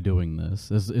bodies by doing this,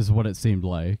 is what it seemed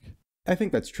like. I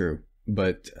think that's true.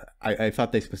 But I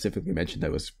thought they specifically mentioned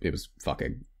that it was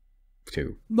fucking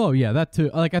too. Oh, yeah, that too.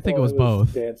 Like, I think it was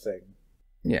both. Dancing.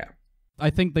 Yeah. I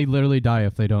think they literally die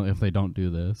if they don't do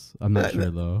this. I'm not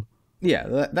sure, though.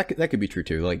 Yeah, that could be true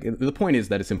too. Like, the point is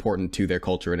that it's important to their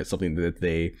culture and it's something that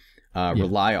they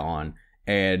rely on,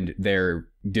 and their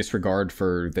disregard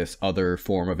for this other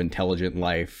form of intelligent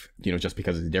life, you know, just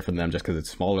because it's different than them, just because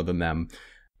it's smaller than them,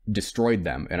 destroyed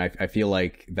them. And I feel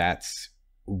like that's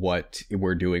what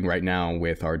we're doing right now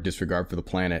with our disregard for the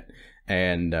planet.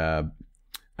 And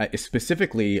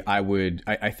specifically,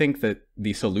 I think that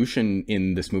the solution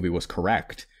in this movie was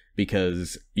correct.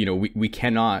 Because, you know, we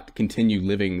cannot continue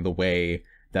living the way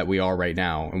that we are right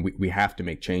now. And we have to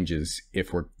make changes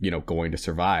if we're, you know, going to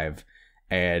survive.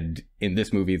 And in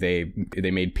this movie, they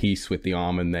made peace with the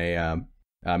Om, and they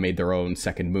made their own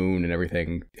second moon and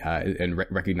everything, and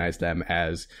recognized them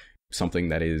as something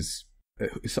that is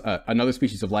another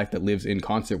species of life that lives in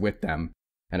concert with them.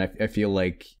 And I feel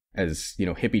like, as, you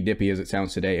know, hippy-dippy as it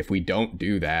sounds today, if we don't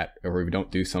do that, or if we don't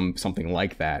do something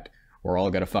like that, we're all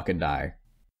gonna fucking die.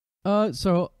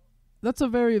 So that's a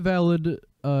very valid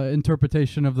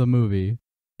interpretation of the movie,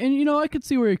 and, you know, I could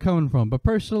see where you're coming from. But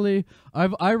personally,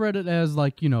 I read it as,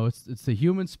 like, you know, it's the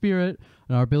human spirit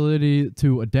and our ability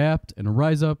to adapt and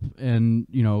rise up and,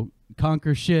 you know,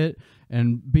 conquer shit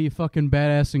and be fucking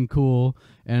badass and cool,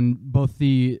 and both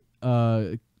the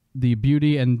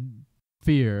beauty and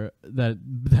fear that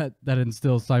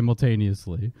instills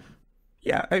simultaneously.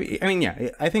 Yeah, I mean, yeah,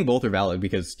 I think both are valid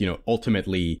because, you know,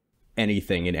 ultimately,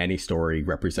 anything in any story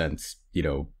represents, you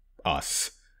know,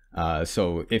 us.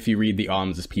 So if you read the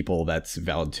Oms as people, that's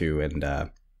valid too. And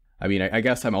I mean, I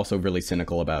guess I'm also really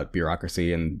cynical about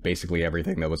bureaucracy, and basically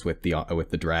everything that was with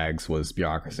the Drags was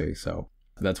bureaucracy. So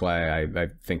that's why I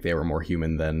think they were more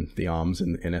human than the Oms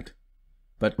in it.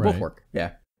 But both work,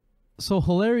 yeah. So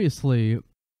hilariously,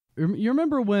 you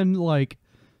remember when, like,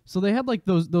 so they had, like,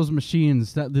 those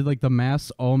machines that did, like, the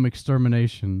mass Om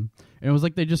extermination. And it was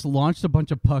like they just launched a bunch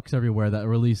of pucks everywhere that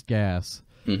released gas.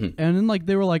 Mm-hmm. And then like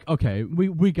they were like, okay,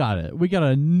 we got it. We got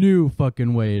a new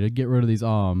fucking way to get rid of these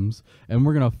alms, and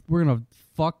we're gonna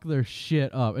fuck their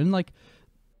shit up. And like,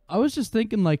 I was just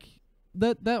thinking like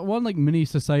that one like mini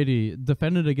society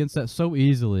defended against that so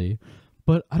easily,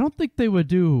 but I don't think they would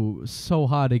do so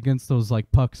hot against those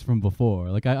like pucks from before.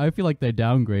 Like I feel like they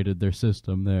downgraded their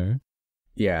system there.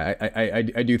 Yeah,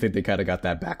 I do think they kind of got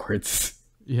that backwards.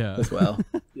 Yeah, as well.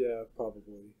 Yeah,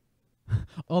 probably.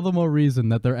 All the more reason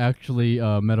that they're actually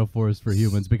metaphors for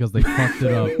humans because they fucked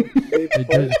it up. They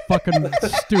did fucking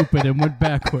stupid and went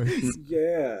backwards.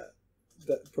 Yeah,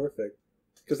 perfect.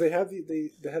 Because they have they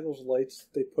have those lights.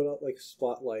 They put out like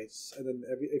spotlights, and then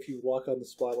if you walk on the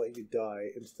spotlight, you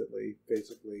die instantly,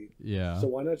 basically. Yeah. So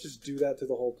why not just do that to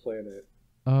the whole planet?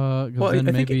 Well, then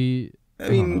maybe. I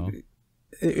mean,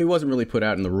 it wasn't really put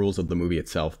out in the rules of the movie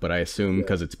itself, but I assume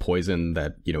because it's poison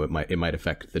that it might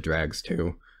affect the drags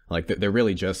too. Like they're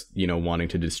really just wanting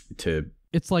to.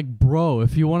 It's like, bro,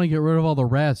 if you want to get rid of all the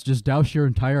rats, just douse your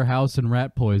entire house in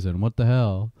rat poison. What the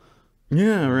hell?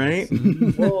 Yeah, right.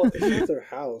 Well, it's not their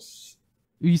house.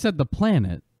 You said the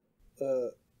planet.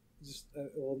 Well,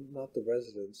 not the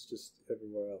residents, just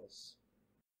everywhere else.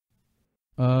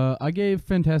 I gave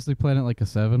Fantastic Planet like a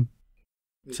 7.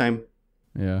 Same.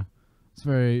 Yeah, it's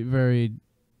very, very,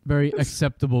 very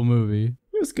acceptable movie.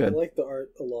 It was good. I like the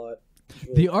art a lot.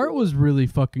 The art was really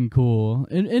fucking cool.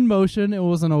 In motion, it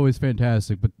wasn't always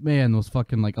fantastic, but man, those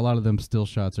fucking like a lot of them still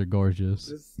shots are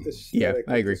gorgeous. Yeah,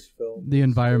 I agree. The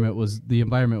environment was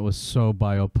so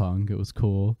biopunk. It was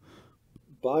cool.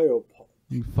 Biopunk.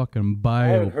 Fucking biopunk. I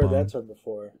haven't heard that term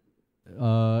before.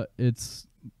 It's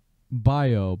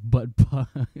bio, but punk.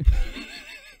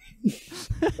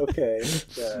 Okay.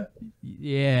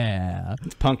 Yeah.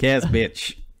 Punk ass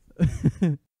bitch.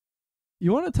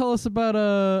 You want to tell us about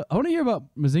I want to hear about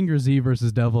Mazinger Z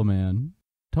versus Devilman.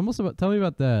 Tell me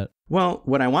about that. Well,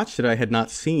 when I watched it, I had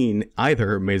not seen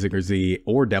either Mazinger Z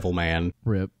or Devilman.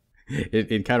 Rip.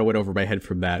 It kind of went over my head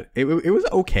from that. It was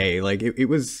okay. Like it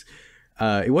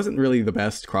wasn't really the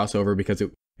best crossover because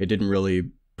it didn't really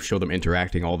show them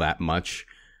interacting all that much.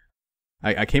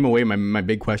 I came away, my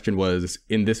big question was,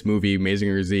 in this movie,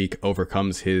 Mazinger Z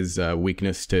overcomes his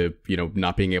weakness to,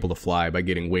 not being able to fly by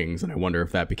getting wings, and I wonder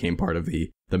if that became part of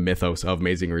the mythos of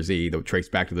Mazinger Z that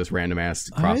traced back to this random-ass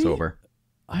crossover.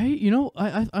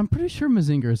 I'm pretty sure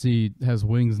Mazinger Z has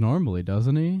wings normally,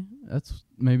 doesn't he? That's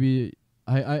maybe...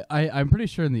 I'm pretty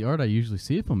sure in the art I usually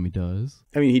see it when he does.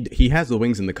 I mean, he has the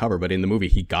wings in the cover, but in the movie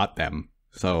he got them,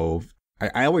 so...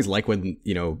 I always like when,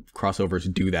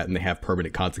 crossovers do that and they have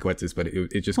permanent consequences, but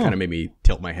it just kind of made me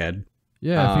tilt my head.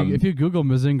 Yeah, if you Google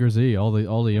Mazinger Z, all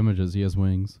the images, he has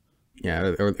wings.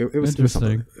 Yeah, it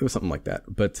was something like that.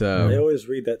 But I always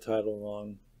read that title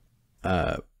wrong.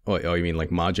 Oh, you mean like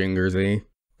Mazinger Z?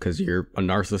 Because you're a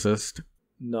narcissist?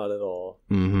 Not at all.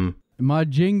 Mm-hmm.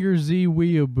 Mazinger Z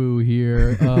weeaboo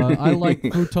here. I like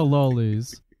fruta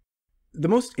lolis. The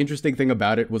most interesting thing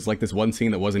about it was like this one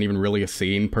scene that wasn't even really a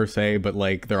scene per se, but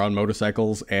like they're on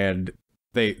motorcycles and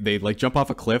they like jump off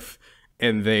a cliff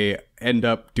and they end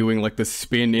up doing like this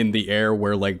spin in the air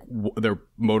where like their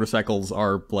motorcycles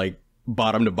are like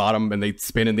bottom to bottom and they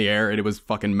spin in the air and it was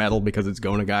fucking metal because it's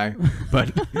Gona Guy.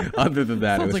 But other than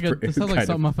that, it sounds like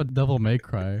something off of Devil May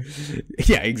Cry.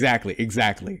 Yeah,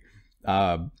 exactly.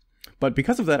 But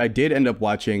because of that, I did end up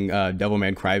watching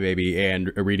Devilman Crybaby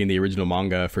and reading the original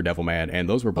manga for Devilman, and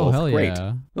those were both great.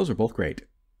 Yeah. Those were both great.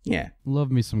 Yeah.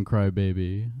 Love me some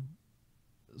Crybaby.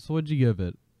 So what'd you give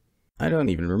it? I don't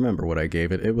even remember what I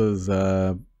gave it. It was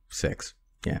 6.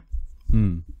 Yeah.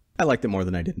 I liked it more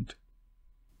than I didn't.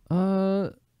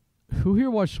 Who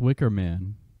here watched Wicker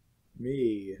Man?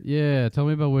 Me. Yeah, tell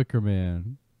me about Wicker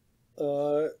Man.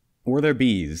 Were there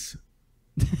bees?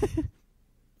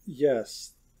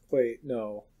 Yes. Wait,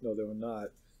 no, they were not.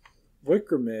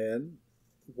 Wicker Man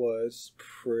was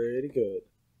pretty good.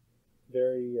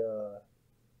 Very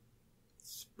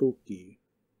spooky.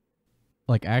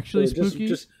 Like actually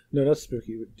spooky? No, not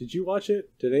spooky. Did you watch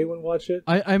it? Did anyone watch it?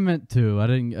 I meant to. I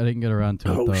didn't get around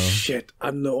to it though. Oh shit!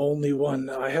 I'm the only one.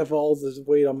 I have all this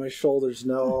weight on my shoulders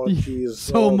now. Oh jeez.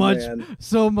 so much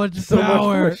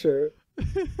power. Much pressure.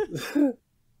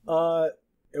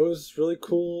 It was a really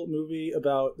cool movie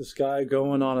about this guy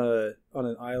going on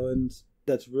an island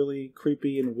that's really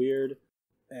creepy and weird,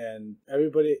 and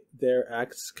everybody there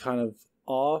acts kind of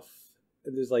off.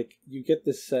 And there's like, you get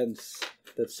this sense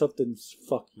that something's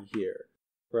fucky here,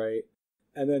 right?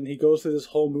 And then he goes through this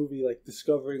whole movie like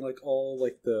discovering like all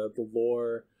like the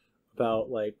lore about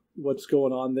like what's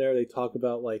going on there. They talk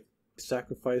about like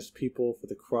sacrifice people for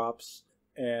the crops,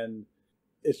 and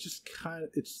it's just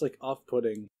it's like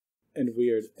off-putting and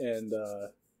weird, and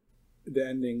the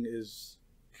ending is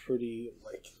pretty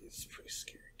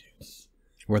scary, dudes.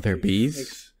 Were there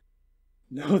bees?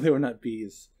 No, they were not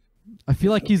bees. I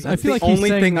feel like he's. I feel like the he's only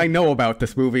saying, thing I know about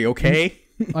this movie. Okay.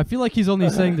 I feel like he's only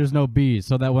saying there's no bees,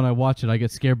 so that when I watch it, I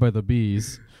get scared by the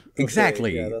bees.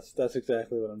 Exactly. Okay, yeah, that's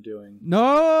exactly what I'm doing.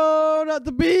 No, not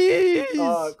the bees.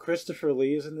 Christopher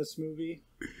Lee is in this movie.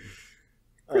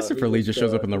 Christopher Lee just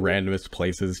shows up in the randomest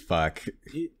places. Fuck.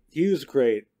 He was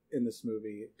great in this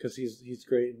movie because he's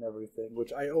great in everything.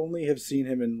 Which I only have seen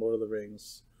him in Lord of the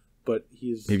Rings, but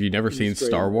he's. Have you never seen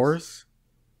Star Wars?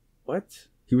 What?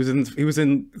 He was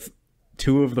in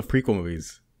 2 of the prequel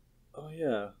movies. Oh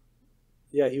yeah,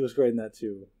 yeah, he was great in that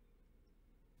too.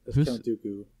 As Count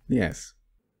Dooku. Yes.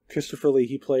 Christopher Lee,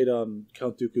 he played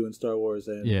Count Dooku in Star Wars,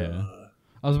 and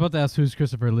I was about to ask who's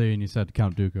Christopher Lee, and you said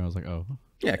Count Dooku. I was like, oh,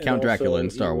 yeah, Count Dracula in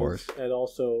Star Wars, and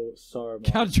also Saruman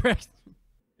Count Dracula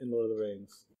in Lord of the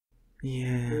Rings.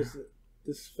 Yeah,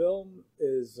 this film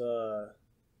is I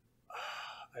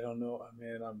don't know,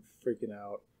 man. I'm freaking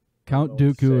out. Count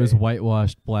Dooku is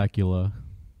whitewashed Blackula.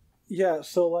 Yeah,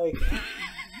 so like,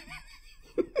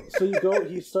 so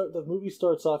the movie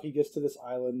starts off. He gets to this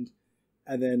island.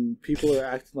 And then people are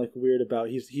acting like weird about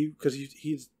because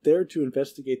he's there to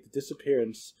investigate the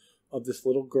disappearance of this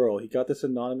little girl. He got this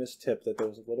anonymous tip that there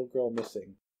was a little girl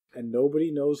missing, and nobody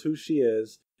knows who she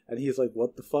is. And he's like,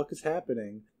 "What the fuck is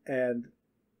happening?" And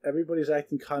everybody's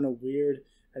acting kind of weird.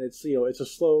 And it's it's a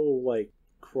slow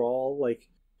crawl.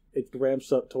 It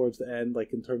ramps up towards the end,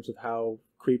 in terms of how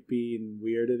creepy and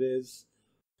weird it is.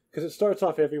 Because it starts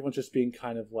off everyone's just being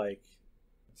kind of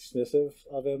dismissive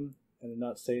of him. And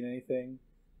not saying anything,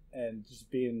 and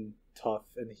just being tough,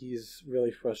 and he's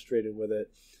really frustrated with it.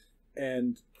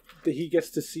 And he gets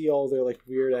to see all their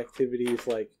weird activities.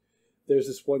 There's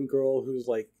this one girl who's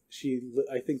I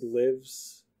think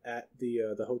lives at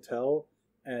the hotel,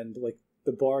 and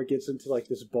the bar gets into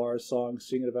this bar song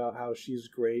singing about how she's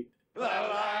great because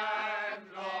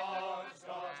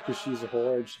she's a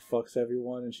whore and she fucks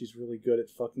everyone, and she's really good at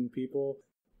fucking people.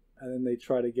 And then they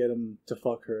try to get him to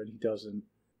fuck her, and he doesn't.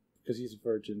 Because he's a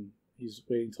virgin. He's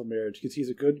waiting till marriage. Because he's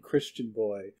a good Christian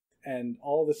boy. And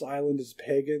all this island is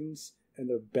pagans, and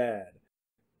they're bad.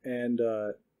 And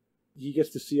he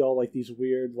gets to see all these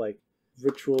weird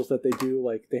rituals that they do.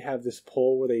 They have this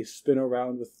pole where they spin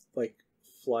around with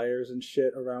flyers and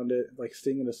shit around it,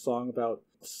 singing a song about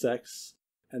sex.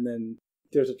 And then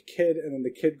there's a kid, and then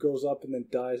the kid grows up and then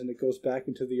dies, and it goes back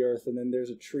into the earth. And then there's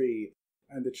a tree,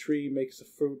 and the tree makes a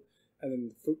fruit. And then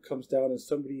the fruit comes down, and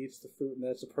somebody eats the fruit, and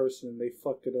that's a person, and they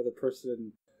fuck another person,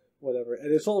 and whatever.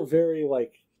 And it's all very,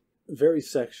 very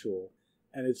sexual,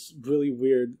 and it's really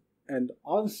weird. And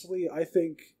honestly, I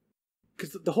think,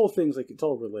 because the whole thing's, it's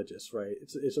all religious, right?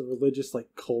 It's a religious,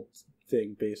 cult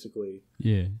thing, basically.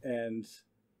 Yeah. And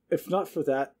if not for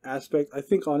that aspect, I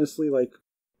think, honestly,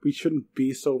 we shouldn't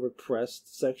be so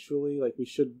repressed sexually. We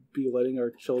should be letting our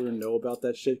children know about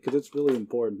that shit, because it's really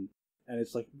important. And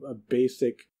it's, a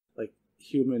basic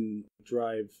human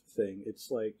drive thing.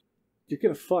 It's you're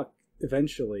gonna fuck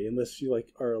eventually, unless you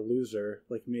are a loser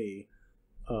like me.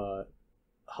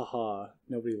 Haha,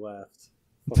 nobody laughed.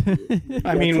 Fuck you.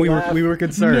 I mean, we were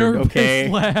concerned. Okay.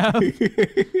 But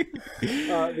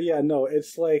yeah, no,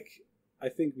 it's I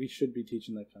think we should be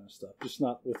teaching that kind of stuff, just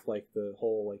not with the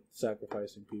whole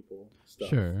sacrificing people stuff.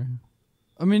 Sure.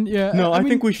 I mean, yeah. No, I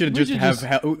think we should just have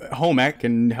home ec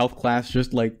and health class.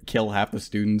 Just kill half the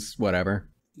students, whatever.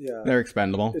 Yeah, they're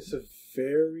expendable. It's a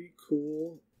very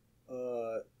cool,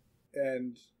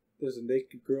 and there's a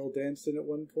naked girl dancing at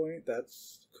one point.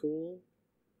 That's cool,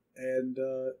 and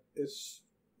it's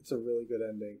a really good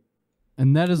ending.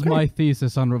 And that is my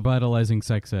thesis on revitalizing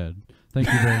sex ed. Thank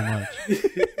you very much.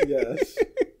 Yes.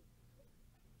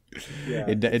 Yeah.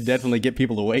 It definitely get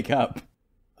people to wake up.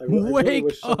 I really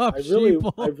wish one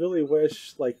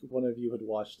of you had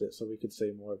watched it so we could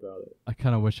say more about it. I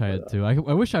kind of wish I had too. I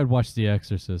wish I'd watched The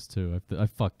Exorcist too. I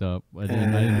fucked up.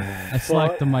 I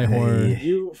slacked on my horror.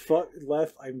 You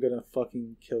left. I'm gonna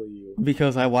fucking kill you.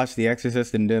 Because I watched The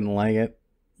Exorcist and didn't like it.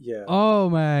 Yeah. Oh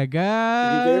my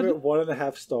god. You gave it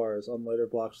 1.5 stars on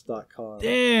Letterboxd.com.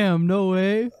 Damn. No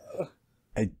way.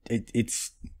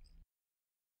 It's.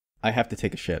 I have to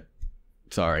take a shit.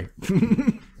 Sorry.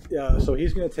 Yeah, so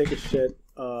he's gonna take a shit.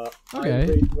 Okay. I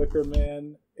rate Wicker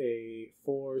Man a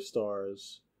 4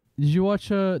 stars. Did you watch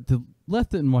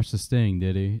Left didn't watch The Sting,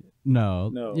 did he?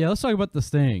 No. Yeah, let's talk about The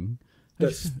Sting.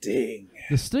 The Sting.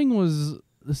 The Sting was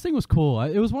cool.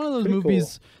 It was one of those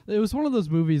movies. Cool. It was one of those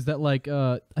movies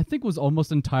that I think was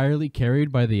almost entirely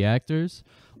carried by the actors.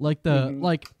 It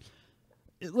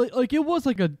was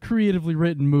a creatively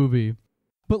written movie,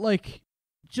 but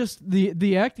just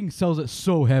the acting sells it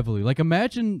so heavily. Like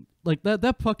imagine like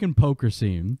that fucking poker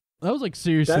scene. That was like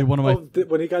seriously one of my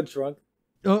when he got drunk.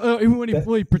 When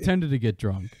he pretended to get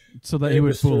drunk so that he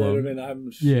would fool him. And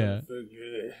I'm yeah.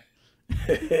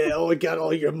 Oh, we got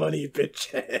all your money,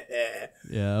 bitch.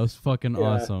 Yeah, that was fucking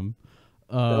awesome.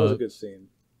 That was a good scene.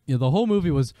 Yeah, the whole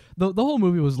movie was the whole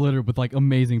movie was littered with like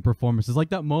amazing performances. Like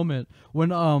that moment when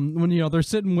they're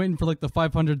sitting waiting for like the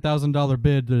 $500,000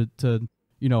 bid to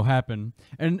happen,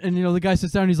 and the guy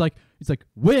sits down and he's like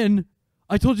win.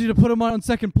 I told you to put him on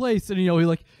second place, and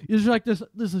there's like this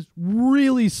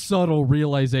really subtle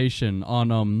realization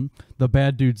on the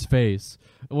bad dude's face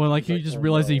when like he just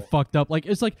realized he fucked up. Like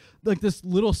it's like this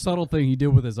little subtle thing he did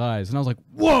with his eyes, and I was like,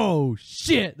 whoa,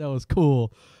 shit, that was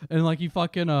cool. And like he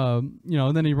fucking and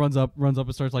then he runs up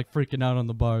and starts like freaking out on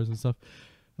the bars and stuff.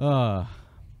 I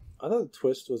thought the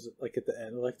twist was like at the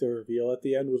end, like the reveal at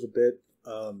the end was a bit.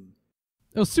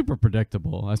 It was super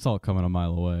predictable. I saw it coming a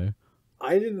mile away.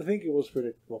 I didn't think it was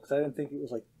predictable because I didn't think it was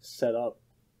like set up.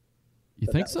 You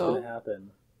think so? Was gonna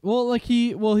happen. Well, like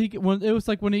when it was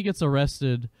like when he gets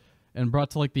arrested and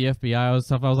brought to like the FBI and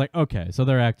stuff. I was like, okay, so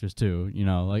they're actors too,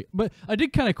 But I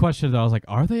did kind of question it. I was like,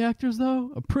 are they actors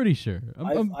though? I'm pretty sure.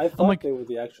 I thought they were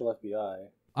the actual FBI.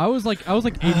 I was like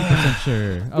 80%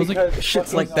 sure. I was like,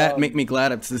 shits like that make me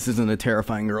glad this isn't a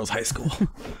terrifying girls' high school.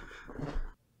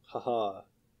 Haha,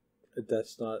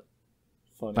 that's not.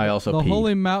 Funny. I also the peed.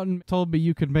 Holy Mountain told me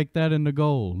you could make that into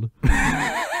gold.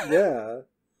 Yeah,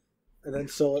 and then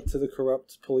sell it to the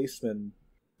corrupt policeman.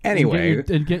 Anyway,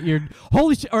 and get your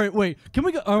holy shit. All right, wait. Can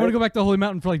we go? I want to go back to Holy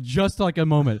Mountain for like just like a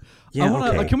moment. Yeah,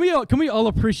 okay. Can we all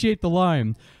appreciate the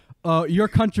line? Your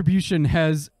contribution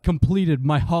has completed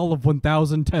my haul of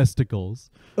 1,000 testicles.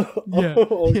 Yeah,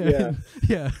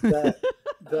 yeah.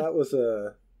 That was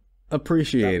a.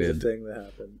 Appreciated. That was a thing that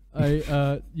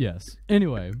happened. Yes.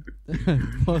 Anyway.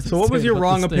 So what was your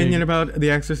wrong opinion about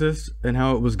The Exorcist and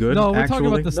how it was good? No, we're talking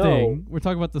about the Sting. No. We're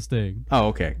talking about the Sting. Oh,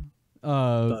 okay.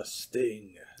 The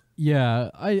Sting.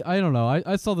 Yeah, I don't know.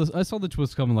 I saw the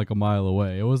twist coming like a mile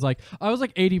away. It was like I was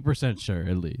like 80% sure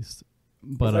at least.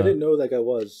 But I didn't know like I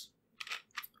was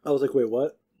like, wait,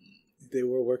 what? They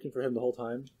were working for him the whole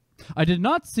time? I did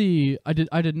not see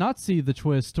the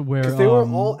twist where they were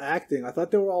all acting. I thought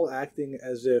they were all acting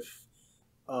as if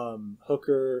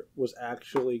Hooker was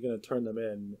actually going to turn them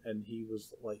in, and he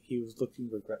was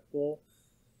looking regretful.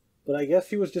 But I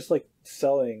guess he was just like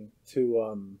selling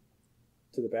to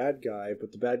the bad guy,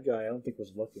 but the bad guy I don't think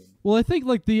was looking. Well, I think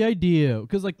like the idea,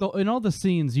 because like in all the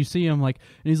scenes you see him like,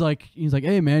 and he's like,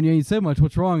 hey man, you ain't said much.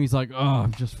 What's wrong? He's like, oh,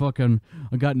 I'm just fucking,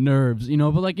 I got nerves,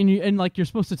 But like, and like you're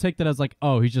supposed to take that as like,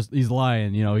 oh, he's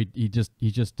lying,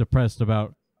 he's just depressed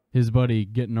about his buddy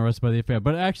getting arrested by the FBI.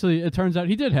 But actually, it turns out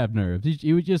he did have nerves.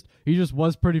 He just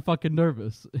was pretty fucking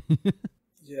nervous.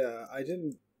 Yeah, I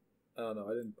don't know,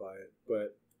 I didn't buy it,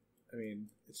 but I mean,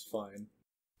 it's fine.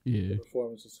 Yeah, the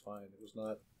performance was fine. It was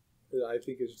not. I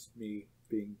think it's just me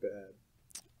being bad.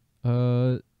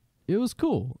 It was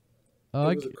cool. It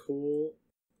was cool.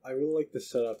 I really like the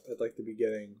setup at like the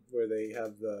beginning where they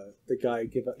have the guy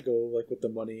go like with the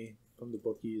money from the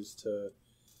bookies to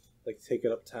like take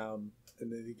it uptown,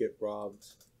 and then he get robbed.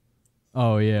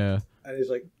 Oh yeah. And I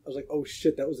was like, oh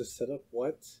shit, that was a setup.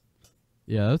 What?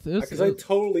 Yeah, because I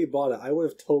totally bought it. I would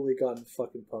have totally gotten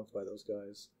fucking punked by those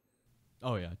guys.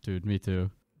 Oh yeah, dude, me too.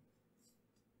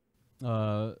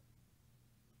 What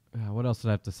else did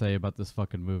I have to say about this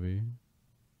fucking movie?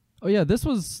 Oh yeah, this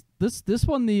won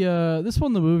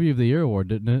the movie of the year award,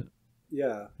 didn't it?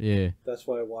 Yeah. Yeah. That's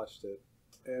why I watched it,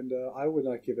 and I would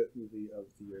not give it movie of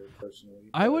the year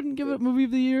personally. I wouldn't give it movie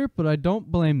of the year, but I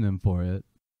don't blame them for it.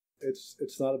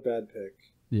 It's not a bad pick.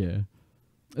 Yeah.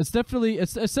 It's definitely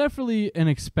an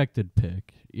expected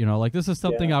pick. Like this is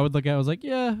something I would look at. I was like,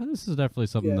 yeah, this is definitely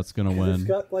something that's gonna win. It's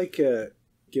got like a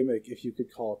gimmick, if you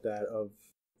could call it that, of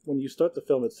when you start the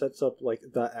film, it sets up like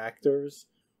the actors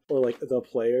or like the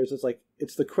players. It's like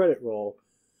it's the credit roll,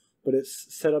 but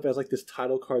it's set up as like this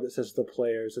title card that says the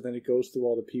players, and then it goes through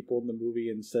all the people in the movie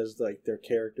and says like their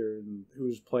character and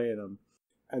who's playing them,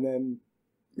 and then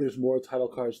there's more title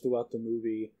cards throughout the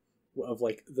movie of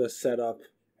like the setup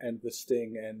and the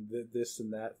Sting and this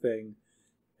and that thing,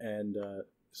 and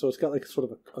so it's got like sort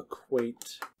of a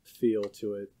quaint feel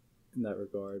to it in that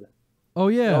regard. Oh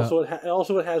yeah. And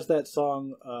also it has that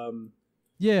song.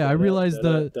 Yeah, I realized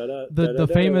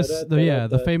the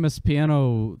famous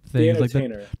piano thing. The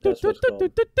Entertainer. That's what it's called.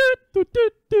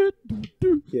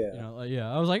 Yeah. Yeah.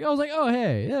 I was like, oh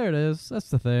hey, there it is. That's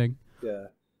the thing. Yeah.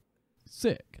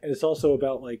 Sick. And it's also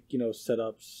about like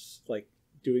setups, like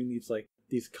doing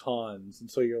these cons,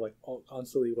 and so you're like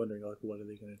constantly wondering like, what are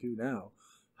they going to do now?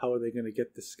 how are they going to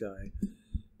get this guy?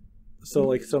 So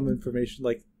like some information,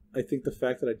 like I think the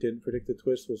fact that I didn't predict the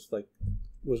twist was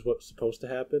what's supposed to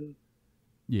happen.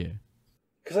 Yeah.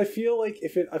 Because I feel like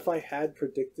if I had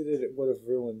predicted it, it would have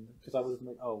ruined. Because I would have been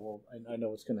like, oh well, I know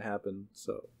what's going to happen.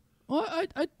 So. Well,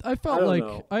 I felt like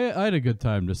I had a good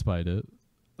time despite it.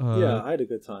 Yeah, I had a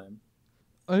good time.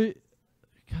 God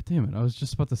damn it! I was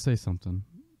just about to say something.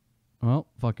 Well,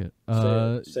 fuck it.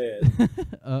 Say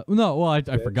it. No, well, I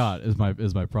forgot. Is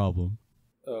my problem.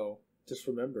 Oh, just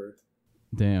remember.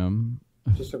 Damn.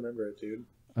 Just remember it, dude.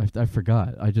 I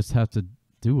forgot. I just have to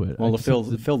do it. Well,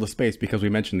 to fill the space, because we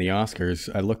mentioned the Oscars,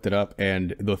 I looked it up,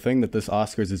 and the thing that this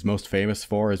Oscars is most famous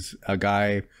for is a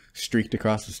guy streaked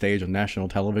across the stage on national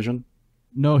television.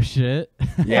 No shit.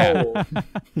 Yeah. Oh.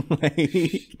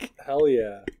 Like, hell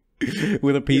yeah.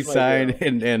 With a peace sign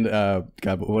and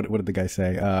God, what did the guy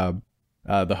say?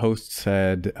 The host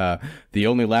said, "The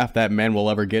only laugh that man will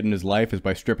ever get in his life is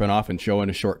by stripping off and showing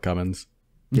his shortcomings."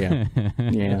 Yeah,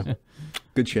 yeah,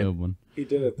 good shit. Good one. He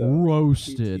did it though.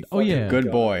 Roasted. Oh yeah,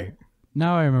 good boy.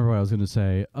 Now I remember what I was gonna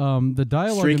say. The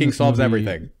dialogue. Streaking solves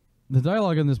everything. The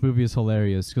dialogue in this movie is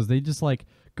hilarious because they just like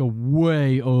go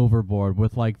way overboard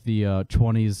with like the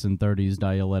 20s and 30s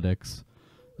dialectics.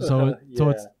 So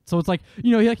so it's like,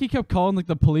 you know, he kept calling like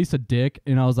the police a dick,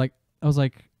 and I was like,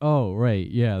 oh right,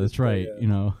 yeah, that's right, yeah. You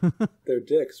know. They're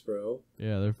dicks, bro.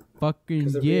 Yeah, they're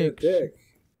fucking they're dicks. Dick.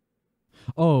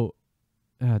 Oh,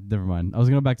 never mind. I was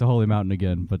gonna go back to Holy Mountain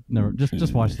again, but never.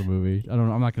 Just watch the movie.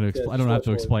 I'm not gonna. I don't have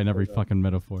to explain every fucking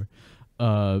metaphor.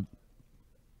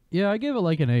 Yeah, I gave it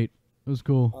like an 8. It was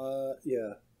cool.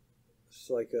 Yeah. It's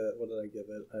like what did I give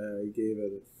it? I gave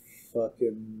it a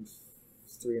fucking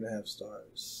 3.5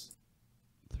 stars.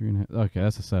 3.5. Okay,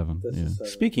 that's a 7. That's yeah. a 7.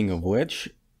 Speaking of which,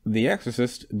 The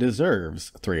Exorcist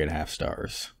deserves 3.5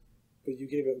 stars. But you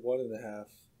gave it 1.5.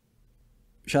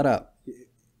 Shut up.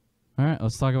 All right,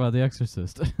 let's talk about The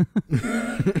Exorcist.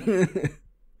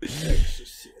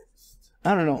 Exorcist.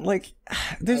 I don't know, like,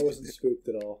 I there's. wasn't spooked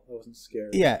at all. I wasn't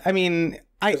scared. Yeah, I mean,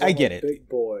 I get it. Big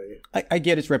boy. I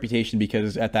get its reputation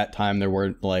because at that time there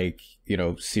weren't, like, you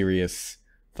know, serious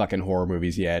fucking horror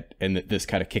movies yet, and this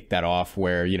kind of kicked that off.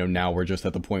 Where, you know, now we're just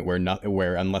at the point where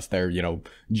where unless they're, you know,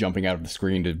 jumping out of the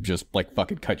screen to just like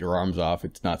fucking cut your arms off,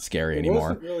 it's not scary anymore. There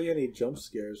wasn't really any jump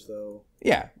scares though.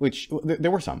 Yeah, which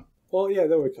there were some. Well, yeah,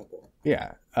 there were a couple.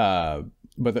 Yeah,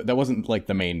 but that wasn't like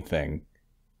the main thing,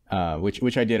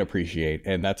 which I did appreciate,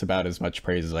 and that's about as much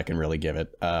praise as I can really give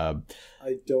it. I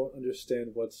don't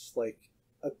understand what's like.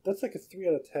 That's like a 3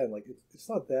 out of 10. Like it's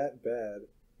not that bad.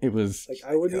 It was like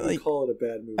I wouldn't even call it a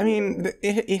bad movie. I mean,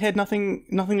 it had nothing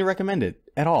to recommend it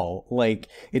at all. Like,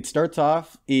 it starts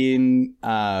off in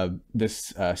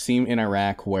this scene in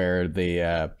Iraq where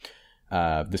the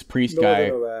this priest guy.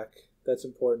 Northern Iraq. That's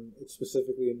important. It's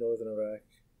specifically in Northern Iraq.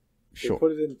 Sure. They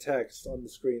put it in text on the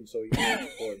screen so you know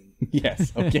it's important.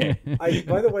 Yes. Okay.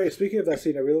 By the way, speaking of that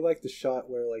scene, I really like the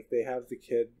shot where like they have the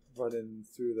kid running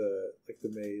through the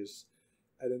maze.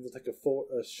 And then there's like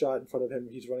a shot in front of him.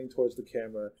 He's running towards the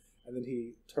camera, and then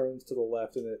he turns to the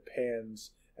left, and it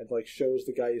pans and like shows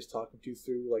the guy he's talking to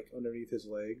through like underneath his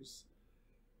legs,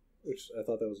 which I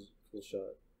thought that was a cool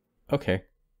shot. Okay,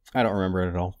 I don't remember it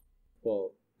at all.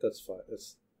 Well, that's fine.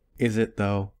 Is it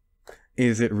though?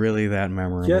 Is it really that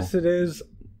memorable? Yes, it is.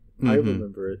 Mm-hmm. I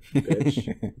remember it,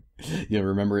 bitch. You'll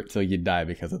remember it till you die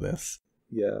because of this.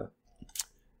 Yeah.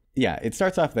 Yeah, it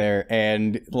starts off there,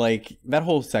 and like that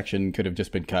whole section could have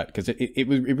just been cut because it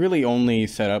really only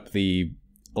set up the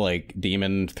like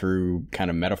demon through kind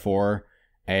of metaphor,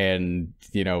 and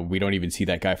you know, we don't even see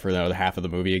that guy for another half of the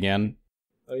movie again.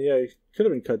 Oh yeah, it could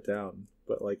have been cut down,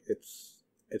 but like it's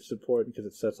important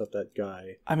because it sets up that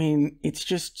guy. I mean, it's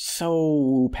just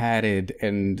so padded,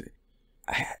 and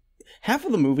half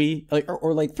of the movie, like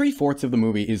or like 3/4 of the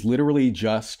movie, is literally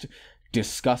just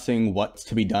discussing what's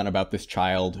to be done about this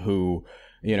child who,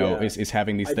 you know, is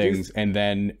having these things, and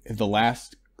then the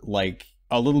last, like,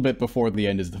 a little bit before the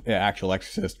end is the actual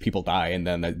Exorcist, people die, and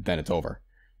then it's over,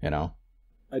 you know?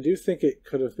 I do think it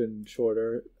could have been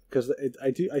shorter, because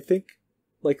I think,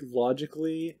 like,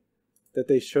 logically, that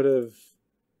they should have,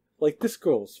 like, this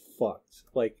girl's fucked.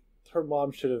 Like, her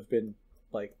mom should have been,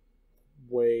 like,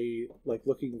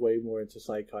 looking way more into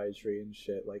psychiatry and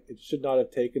shit. Like, it should not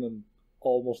have taken them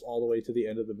almost all the way to the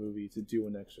end of the movie to do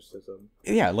an exorcism.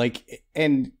 Yeah, like,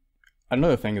 and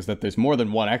another thing is that there's more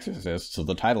than one exorcist, so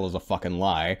the title is a fucking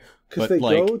lie. Because they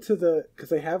go to because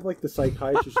they have, like, the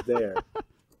psychiatrist there.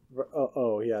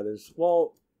 Oh, yeah, there's,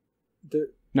 well...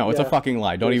 No, it's a fucking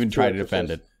lie. Don't even try to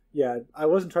defend it. Yeah, I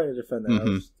wasn't trying to defend that.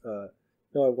 Mm-hmm.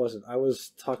 No, I wasn't. I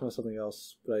was talking about something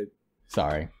else, but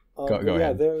Sorry. Go yeah,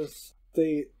 ahead. There's...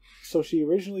 So she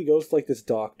originally goes to like this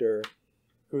doctor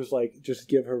who's like, just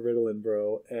give her Ritalin,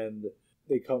 bro, and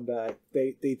they come back.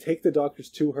 They take the doctors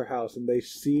to her house and they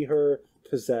see her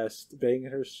possessed,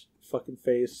 banging her fucking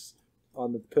face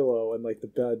on the pillow and like the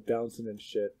bed bouncing and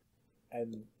shit,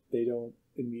 and they don't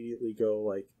immediately go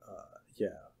like, yeah,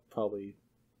 probably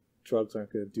drugs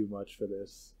aren't going to do much for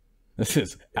this. This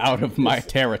is out of my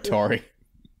territory.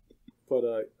 But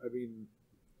I mean,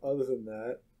 other than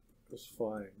that, it was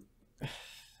fine.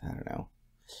 I don't know.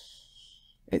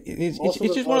 It's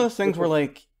just one of those things where,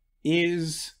 like,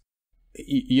 is,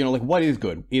 you know, like, what is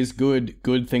good? Is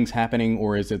good things happening,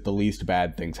 or is it the least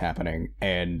bad things happening?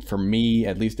 And for me,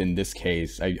 at least in this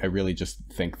case, I really just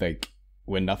think, like,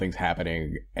 when nothing's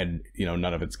happening and, you know,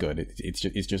 none of it's good,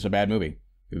 it's just a bad movie.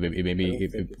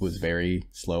 It was very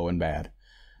slow and bad.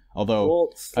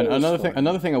 Although,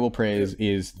 another thing I will praise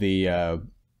is the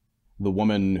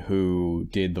woman who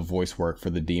did the voice work for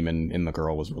the demon in The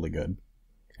Girl was really good.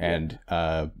 And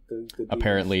the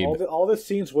apparently all the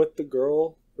scenes with the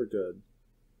girl were good.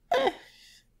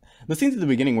 The scenes at the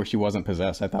beginning where she wasn't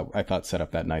possessed, I thought set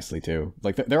up that nicely too.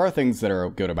 Like there are things that are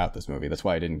good about this movie. That's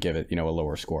why I didn't give it, you know, a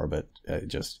lower score. But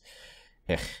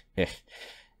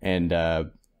And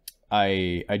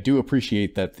I do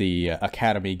appreciate that the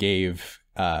Academy gave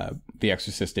The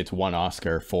Exorcist its one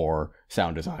Oscar for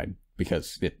sound design,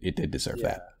 because it did deserve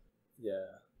that.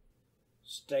 Yeah.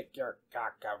 Stick your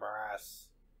cock up our ass.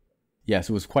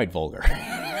 Yes, it was quite vulgar.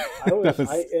 That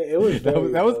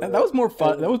was more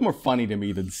fun. That was more funny to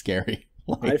me than scary.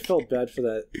 Like, I felt bad for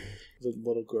the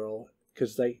little girl,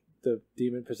 because like the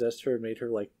demon possessed her and made her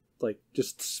like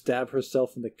just stab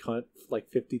herself in the cunt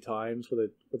like 50 times with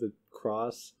a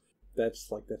cross. That's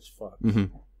fucked.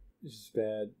 Mm-hmm. This is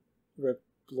bad. Rip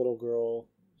little girl.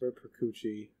 Rip her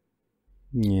coochie.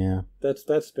 Yeah. That's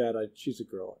bad. She's a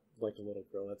girl, like a little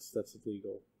girl. That's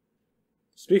illegal.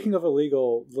 Speaking of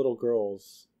illegal little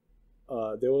girls,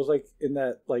 there was like in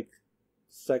that like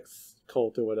sex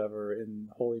cult or whatever in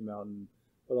Holy Mountain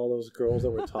with all those girls that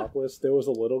were topless. There was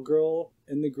a little girl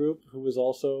in the group who was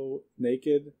also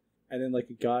naked, and then like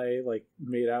a guy like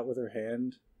made out with her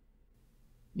hand.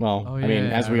 Well, I mean,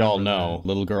 as we all know,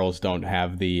 little girls don't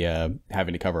have the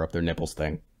having to cover up their nipples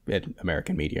thing in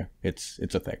American media. It's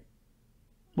a thing.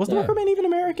 Was the Wicker Man even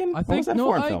American? I think was that a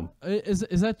foreign film?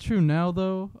 Is that true now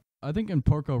though? I think in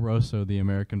Porco Rosso, the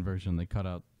American version, they cut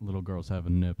out little girls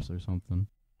having nips or something.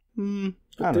 I don't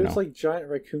know. There's like giant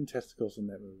raccoon testicles in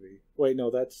that movie. Wait, no,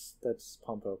 that's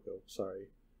Pompoko. Sorry.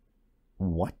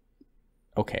 What?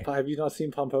 Okay. Have you not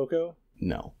seen Pompoko?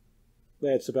 No.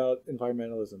 Yeah, it's about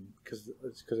environmentalism because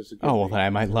it's a good well, then I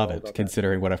might love it,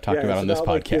 considering what I've talked about on this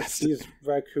podcast. Like, these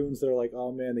raccoons that are like,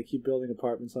 oh man, they keep building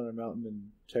apartments on a mountain and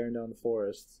tearing down the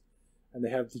forests, and they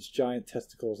have these giant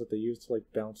testicles that they use to like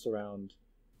bounce around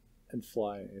and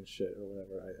fly and shit or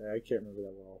whatever. I can't remember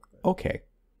that well. Okay.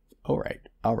 All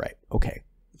right. Okay.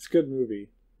 It's a good movie.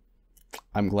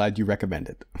 I'm glad you recommend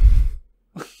it.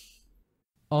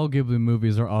 All Ghibli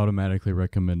movies are automatically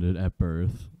recommended at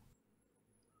birth.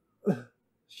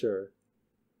 Sure.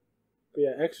 But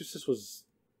yeah, Exorcist was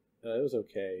it was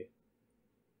okay.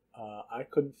 I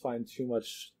couldn't find too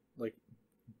much like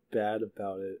bad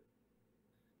about it.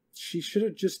 She should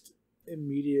have just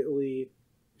immediately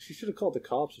she should have called the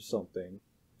cops or something.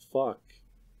 Fuck.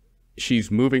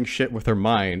 She's moving shit with her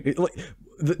mind.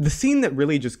 The scene that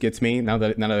really just gets me, now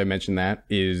that I mention that,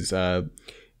 is the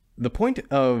point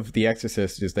of The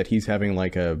Exorcist is that he's having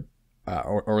like a,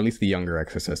 or at least the younger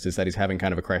Exorcist, is that he's having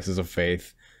kind of a crisis of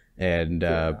faith, and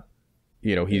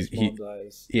you know he's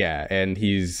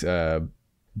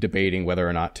debating whether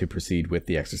or not to proceed with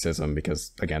the exorcism,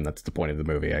 because again that's the point of the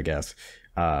movie, I guess.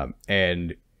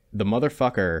 And the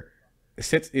motherfucker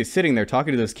is sitting there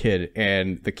talking to this kid,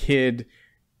 and the kid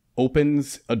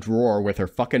opens a drawer with her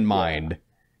fucking mind,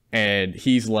 and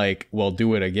he's like, well,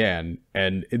 do it again.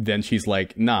 And then she's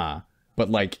like, nah, but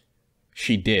like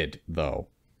she did though.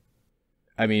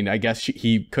 I mean, I guess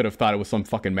he could have thought it was some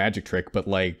fucking magic trick, but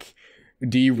like,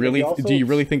 do you really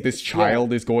think this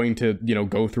child is going to, you know,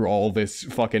 go through all this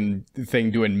fucking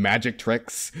thing doing magic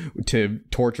tricks to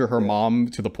torture her mom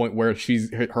to the point where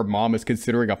her mom is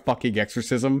considering a fucking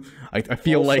exorcism? I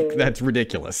feel also, like that's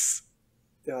ridiculous.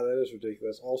 Yeah, that is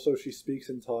ridiculous. Also, she speaks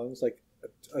in tongues, like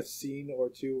a scene or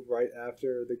two right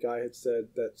after the guy had said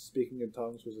that speaking in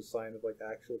tongues was a sign of like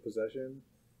actual possession.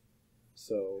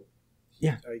 So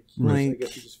yeah, I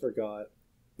guess he just forgot.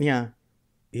 Yeah,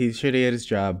 he's shitty at his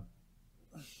job.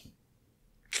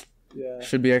 Yeah,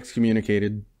 should be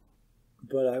excommunicated.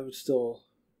 But I would still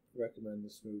recommend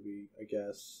this movie, I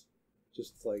guess,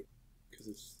 just like because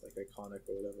it's like iconic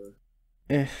or whatever.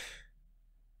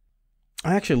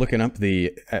 I'm actually looking up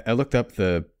I looked up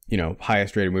the,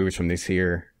 highest rated movies from this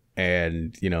year,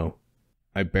 and,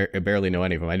 I barely know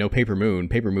any of them. I know Paper Moon.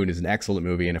 Paper Moon is an excellent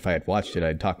movie, and if I had watched it,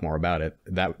 I'd talk more about it.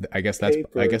 I guess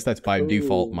that's by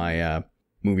default my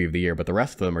movie of the year, but the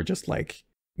rest of them are just like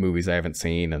movies I haven't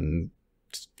seen and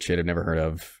shit I've never heard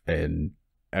of. And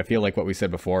I feel like what we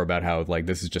said before about how like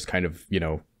this is just kind of,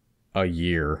 a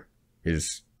year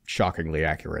is shockingly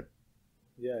accurate.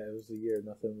 Yeah, it was a year.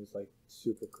 Nothing was like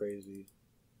super crazy,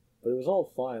 but it was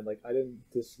all fine. Like I didn't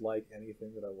dislike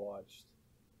anything that I watched,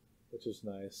 which is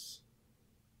nice.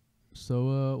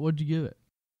 So, what'd you give it?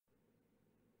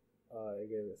 I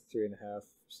gave it 3.5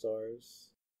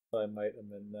 stars. I might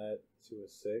amend that to a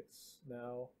 6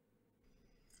 now.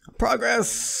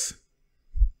 Progress.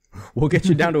 We'll get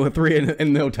you down to a 3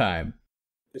 in no time.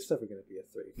 It's never gonna be a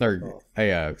 3. Or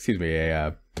a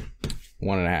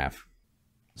 1.5.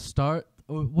 Star.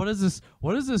 What is this?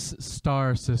 What does this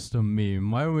star system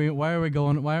mean? Why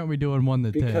aren't we doing 1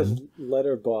 to 10? Because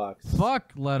Letterboxd.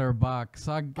 Fuck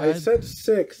Letterboxd. I said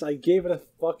 6. I gave it a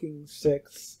fucking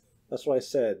 6. That's what I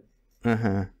said.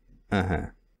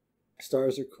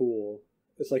 Stars are cool.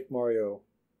 It's like Mario.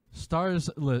 Stars.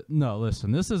 No,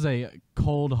 listen. This is a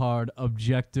cold, hard,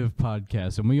 objective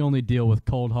podcast, and we only deal with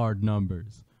cold, hard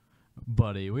numbers,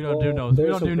 buddy. We don't do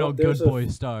no good boy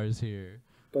stars here.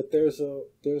 But there's a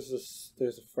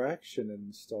fraction in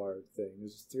the star thing.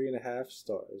 There's 3.5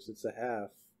 stars. It's a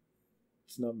half.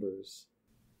 It's numbers.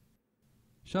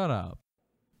 Shut up.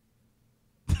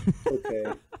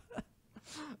 Okay.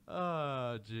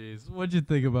 Oh, jeez. What'd you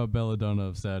think about Belladonna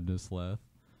of Sadness, Leth?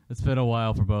 It's been a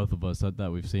while for both of us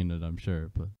that we've seen it, I'm sure.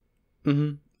 But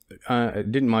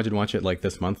didn't Majid watch it like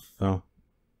this month though?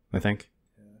 I think.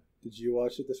 Yeah. Did you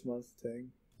watch it this month, Ting?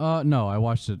 No, I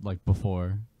watched it like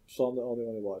before. So I'm the only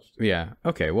one who watched it. Yeah.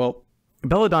 Okay. Well,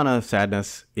 Belladonna of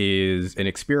Sadness is an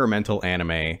experimental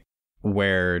anime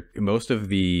where most of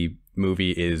the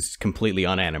movie is completely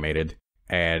unanimated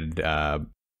and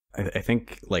I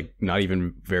think like not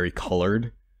even very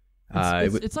colored.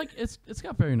 It's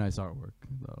got very nice artwork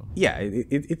though. Yeah,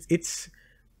 it's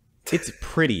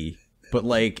pretty, but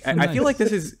like I feel like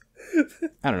this is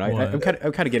I don't know. I'm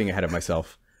kind of getting ahead of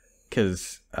myself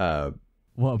because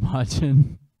what,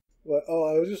 Machin? What? Oh,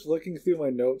 I was just looking through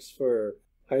my notes for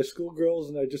high school girls,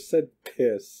 and I just said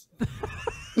piss.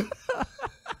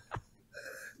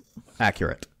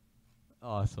 Accurate.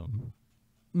 Awesome.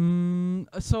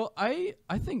 So I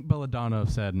think Belladonna of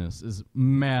Sadness is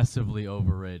massively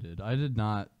overrated. I did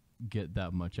not get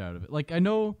that much out of it. Like I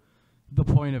know the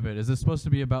point of it is it's supposed to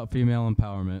be about female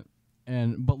empowerment,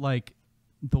 but like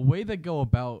the way they go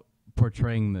about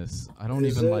portraying this, I don't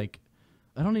even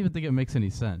think it makes any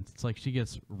sense. It's like she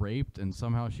gets raped and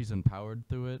somehow she's empowered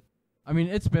through it. I mean,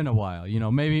 it's been a while,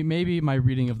 maybe my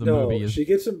reading of the movie is... she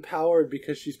gets empowered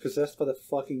because she's possessed by the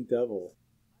fucking devil.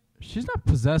 She's not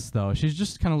possessed, though. She's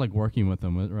just kind of like working with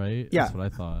them, right? Yeah. That's what I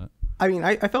thought. I mean,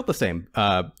 I felt the same,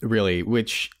 really,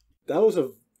 which... That was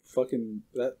a fucking...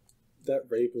 That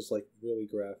rape was, like, really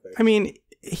graphic. I mean,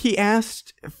 he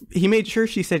made sure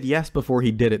she said yes before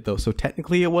he did it, though, so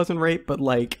technically it wasn't rape, but,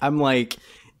 like, I'm like...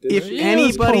 If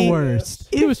anybody,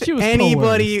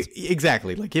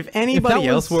 exactly, like if anybody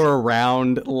else were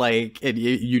around, like, and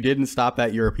you didn't stop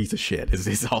that, you're a piece of shit.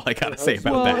 Is all I gotta say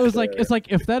about that. Well, it's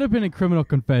like if that had been a criminal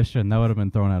confession, that would have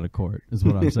been thrown out of court. Is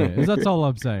what I'm saying. That's all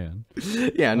I'm saying.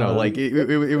 Yeah, no, like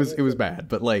it was bad,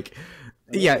 but like,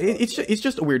 yeah, it's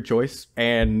just a weird choice,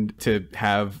 and to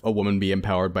have a woman be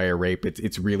empowered by a rape,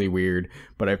 it's really weird.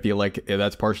 But I feel like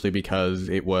that's partially because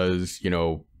it was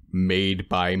made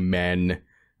by men.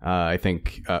 I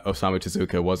think Osamu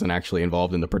Tezuka wasn't actually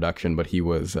involved in the production, but he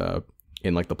was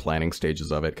in like the planning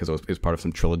stages of it because it was part of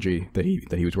some trilogy that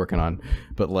he was working on.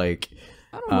 But like,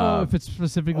 I don't know if it's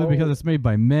specifically because it's made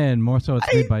by men. More so,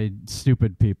 it's made by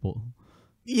stupid people.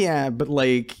 Yeah, but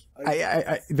like,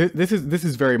 this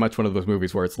is very much one of those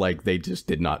movies where it's like they just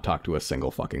did not talk to a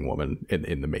single fucking woman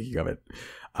in the making of it.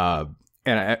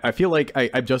 And I feel like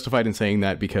I'm justified in saying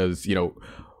that because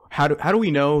How do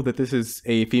we know that this is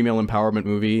a female empowerment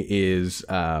movie? It's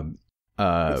the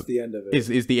end of it.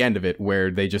 Is the end of it where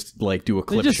they just like do a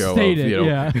clip show of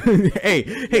yeah.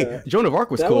 hey, Joan of Arc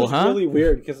was cool, huh? That was really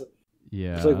weird because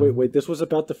it's like wait, this was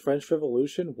about the French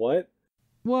Revolution? What?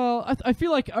 Well, I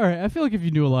feel like if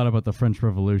you knew a lot about the French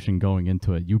Revolution going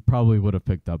into it, you probably would have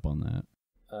picked up on that.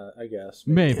 I guess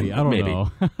maybe I don't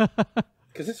know.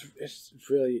 Because it's a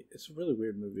really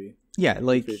weird movie. Yeah,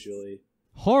 like visually.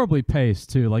 Horribly paced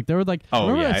too. Like there were like I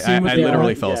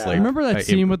literally fell asleep. Remember that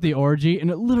scene with the orgy, and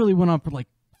it literally went on for like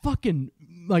fucking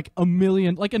like a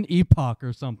million, like an epoch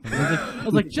or something. I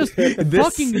was like just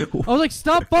fucking. I was like,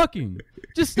 stop fucking.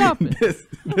 Just stop it.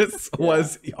 This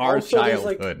was our Also,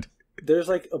 childhood. There's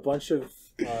like a bunch of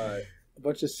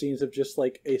scenes of just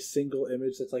like a single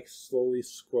image that's like slowly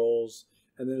scrolls,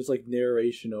 and then there's like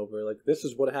narration over like this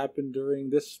is what happened during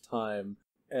this time,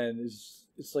 and it's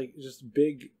like just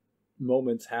big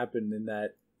moments happen in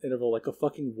that interval. Like a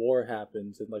fucking war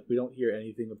happens, and like we don't hear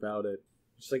anything about it.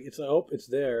 It's like it's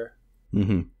there.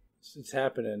 Mm-hmm. It's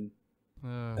happening.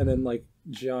 And then like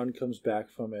John comes back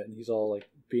from it, and he's all like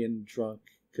being drunk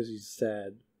because he's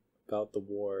sad about the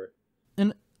war.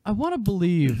 And I want to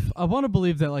believe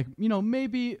that, like, you know,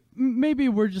 maybe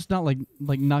we're just not like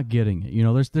not getting it. You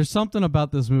know, there's something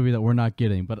about this movie that we're not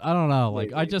getting. But I don't know.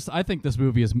 Like, I think this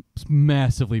movie is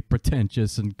massively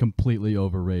pretentious and completely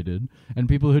overrated. And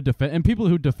people who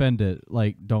defend it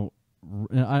like don't.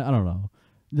 I don't know.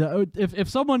 If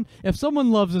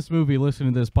someone loves this movie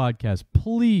listening to this podcast,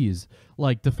 please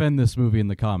like defend this movie in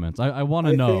the comments. I want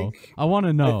to know. I want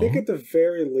to know. I think at the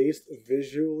very least,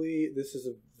 visually, this is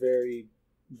a very,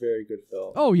 very good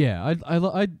film. Oh yeah,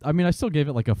 I mean I still gave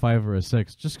it like a 5 or a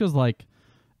 6 just because like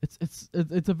it's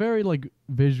a very like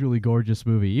visually gorgeous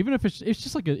movie. Even if it's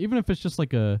just like a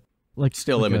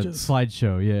still like images a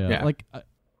slideshow. Yeah. Like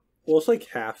well, it's like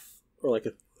half or like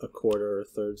a quarter or a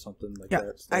third, something like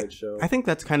that slideshow. I think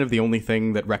that's kind of the only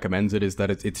thing that recommends it, is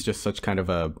that it's just such kind of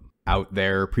a out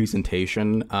there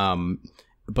presentation.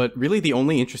 But really the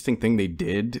only interesting thing they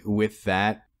did with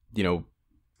that, you know,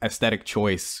 aesthetic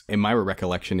choice, in my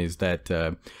recollection, is that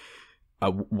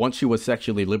once she was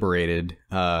sexually liberated,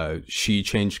 she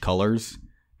changed colors.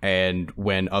 And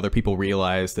when other people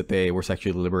realized that they were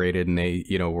sexually liberated and they,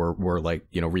 you know, were like,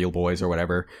 you know, real boys or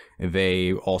whatever,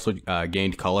 they also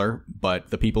gained color.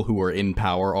 But the people who were in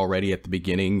power already at the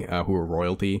beginning, who were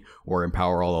royalty, were in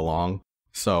power all along.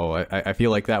 So I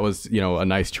feel like that was, you know, a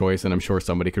nice choice. And I'm sure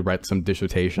somebody could write some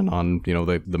dissertation on, you know,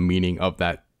 the meaning of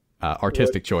that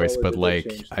artistic choice. But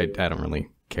like, I don't really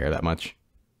care that much.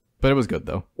 But it was good,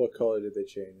 though. What color did they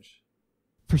change?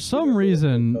 For some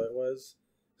reason... What color it was?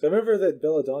 I remember that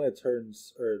Belladonna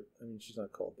turns, or I mean, she's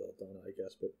not called Belladonna, I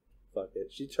guess, but fuck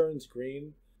it. She turns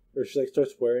green, or she like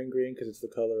starts wearing green because it's the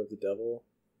color of the devil.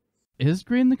 Is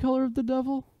green the color of the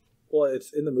devil? Well,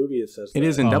 it's in the movie. It says it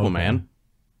is in Devilman.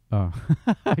 Oh,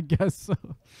 I guess so.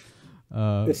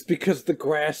 It's because the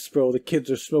grass, bro. The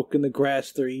kids are smoking the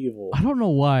grass. They're evil. I don't know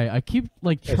why. I keep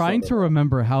like trying to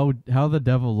remember how the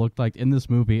devil looked like in this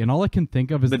movie, and all I can think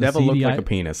of is the devil CDI... looked like a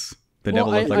penis. The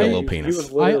devil looked like a little penis.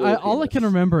 All I can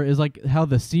remember is like how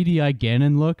the CDI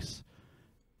Ganon looks,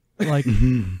 like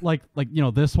like you know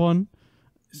this one.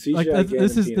 CGI like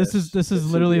this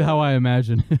is literally how I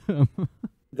imagine him.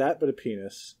 That, but a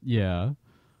penis. Yeah.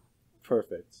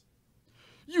 Perfect.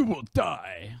 You will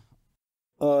die.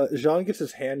 Jean gets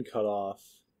his hand cut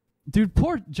off. Dude,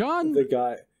 poor John. The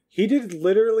guy. He did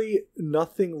literally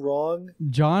nothing wrong.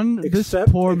 John, this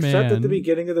poor man. Except at the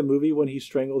beginning of the movie when he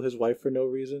strangled his wife for no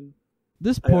reason.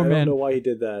 This poor man. I don't know why he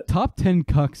did that. Top 10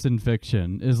 cucks in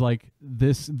fiction is like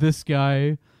this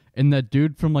guy and that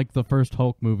dude from like the first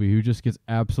Hulk movie who just gets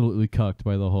absolutely cucked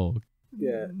by the Hulk.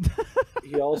 Yeah. I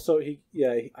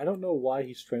don't know why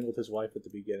he strangled his wife at the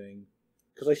beginning.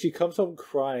 Because like she comes home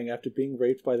crying after being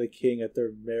raped by the king at their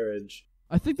marriage.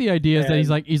 I think the idea is that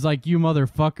he's like you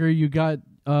motherfucker, you got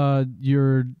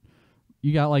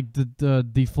like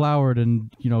deflowered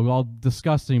and, you know, all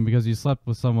disgusting because you slept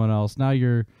with someone else. Now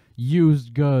you're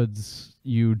used goods,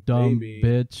 you dumb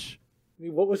bitch. I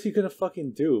mean, what was he gonna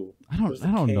fucking do? I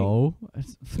don't know.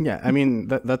 Yeah, I mean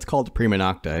that's called prima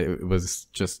nocta. It was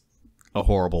just a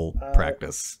horrible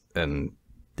practice, and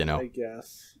you know. I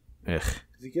guess. Ugh.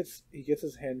 He gets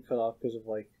his hand cut off because of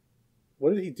like,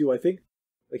 what did he do? I think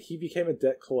like he became a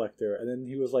debt collector, and then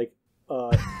he was like,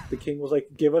 the king was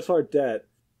like, give us our debt,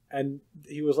 and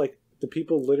he was like, the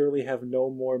people literally have no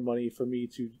more money for me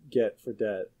to get for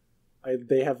debt.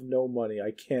 They have no money. I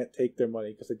can't take their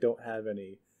money because I don't have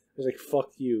any. He's like,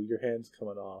 fuck you, your hand's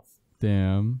coming off.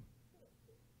 Damn.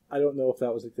 I don't know if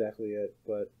that was exactly it,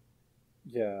 but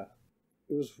yeah,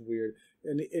 it was weird.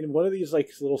 And in one of these like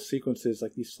little sequences,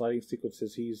 like these sliding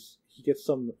sequences, he gets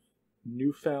some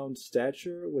newfound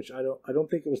stature, which I don't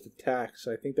think it was the tax.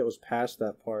 I think that was past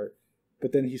that part.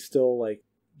 But then he's still like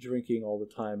drinking all the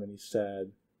time and he's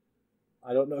sad.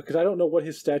 I don't know, because I don't know what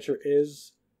his stature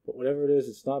is, but whatever it is,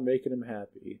 it's not making him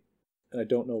happy. And I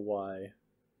don't know why.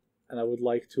 And I would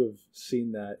like to have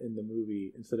seen that in the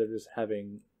movie instead of just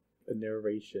having a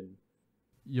narration.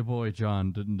 Your boy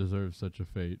John didn't deserve such a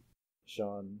fate.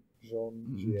 Sean, the audio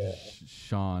engineer.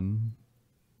 Sean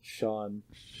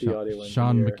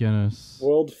McGinnis.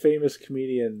 World famous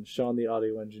comedian, Sean the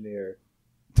audio engineer.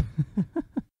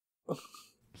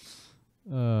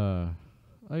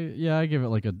 I give it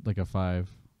like a 5.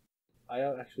 I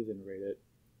actually didn't rate it,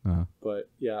 Uh-huh. but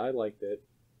yeah, I liked it.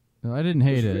 No, I didn't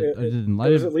hate it. I didn't like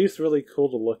it. Was at least really cool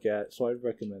to look at, so I'd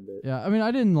recommend it. Yeah, I mean, I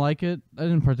didn't like it. I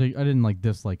didn't like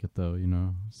dislike it though. You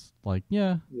know, it's like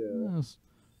it's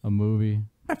a movie.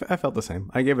 I felt the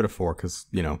same. I gave it a 4 because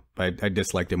I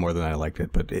disliked it more than I liked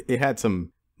it, but it had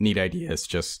some neat ideas.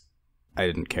 Just I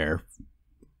didn't care.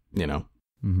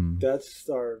 Mm-hmm. That's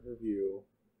our review.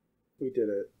 We did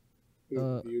it. We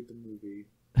reviewed the movie.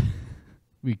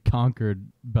 We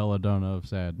conquered Belladonna of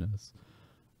Sadness.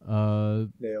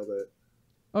 Nailed it.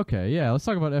 Okay, yeah, let's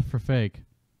talk about F for Fake.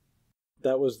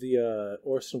 That was the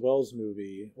Orson Welles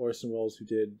movie. Orson Welles who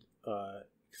did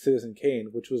Citizen Kane,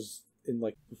 which was in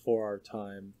before our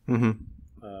time.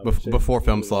 Mm-hmm. Before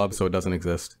Film Slobs, so it doesn't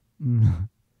exist.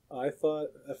 I thought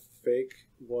F for Fake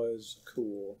was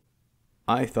cool.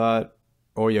 I thought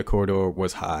Oya Corridor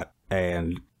was hot,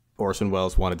 and Orson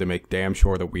Welles wanted to make damn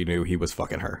sure that we knew he was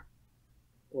fucking her.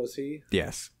 Was he?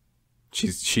 Yes.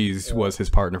 She's was his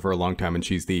partner for a long time, and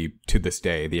she's to this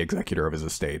day, the executor of his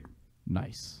estate.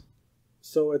 Nice.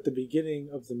 So at the beginning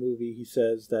of the movie, he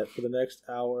says that for the next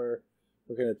hour,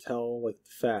 we're going to tell the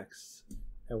facts,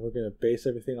 and we're going to base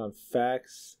everything on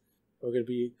facts. We're going to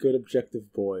be good,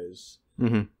 objective boys.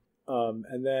 Mm-hmm.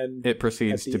 And then it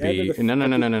proceeds to be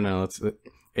no.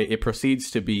 It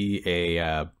proceeds to be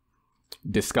a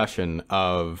discussion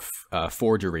of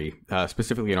forgery,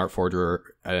 specifically an art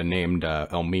forger named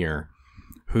Elmire,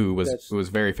 who was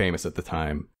very famous at the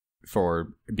time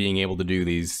for being able to do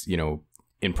these,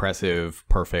 impressive,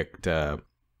 perfect,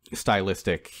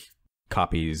 stylistic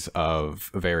copies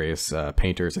of various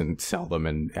painters and sell them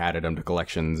and added them to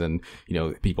collections, and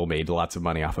people made lots of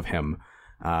money off of him.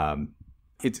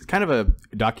 It's kind of a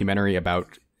documentary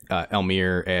about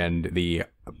Elmire and the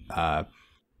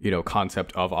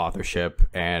concept of authorship.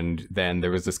 And then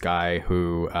there was this guy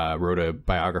who wrote a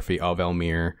biography of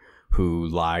Elmire who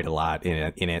lied a lot in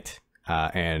it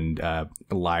and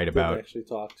lied about. Didn't actually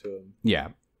talk to him. Yeah,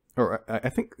 or I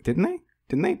think didn't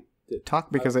they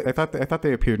talk, because I thought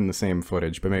they appeared in the same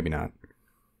footage, but maybe not.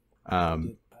 I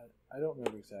don't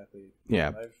remember exactly. Yeah,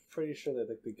 I'm pretty sure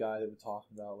that the guy that we're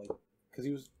talking about,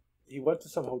 because he went to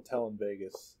some hotel in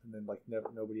Vegas, and then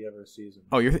nobody ever sees him.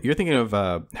 Oh, you're thinking of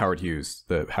Howard Hughes,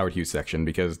 the Howard Hughes section,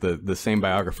 because the same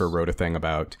biographer wrote a thing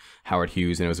about Howard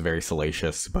Hughes, and it was very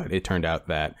salacious, but it turned out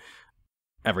that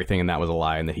everything in that was a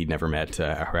lie, and that he'd never met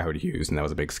Howard Hughes, and that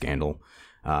was a big scandal.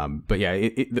 But yeah,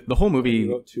 the whole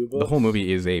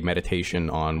movie is a meditation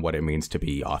on what it means to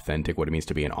be authentic, what it means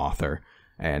to be an author,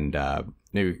 and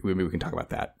maybe we can talk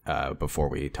about that before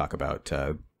we talk about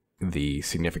the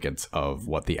significance of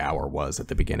what the hour was at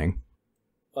the beginning.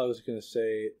 I was going to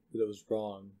say that it was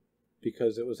wrong,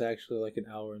 because it was actually an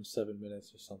hour and 7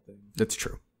 minutes or something. That's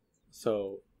true.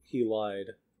 So he lied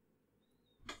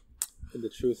in the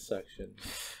truth section.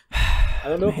 I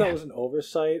don't know if that was an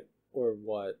oversight or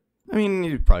what. I mean,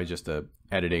 it's probably just a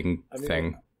editing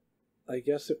thing. I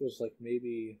guess it was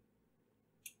maybe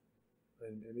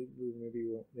we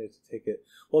weren't meant to take it.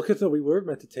 Well, because we were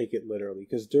meant to take it literally.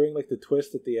 Because during the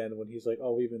twist at the end, when he's like,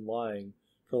 "Oh, we've been lying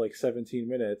for 17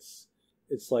 minutes,"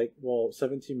 it's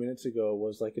 17 minutes ago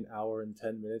was an hour and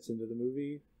 10 minutes into the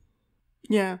movie.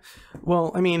 Yeah.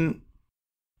 Well, I mean,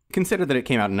 consider that it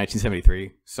came out in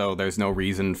 1973, so there's no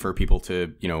reason for people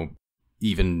to,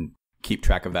 even keep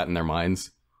track of that in their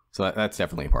minds. So that's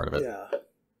definitely a part of it. Yeah.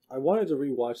 I wanted to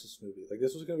rewatch this movie.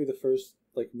 This was going to be the first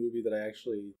movie that I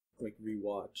actually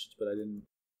rewatched, but I didn't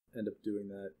end up doing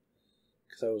that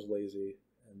because I was lazy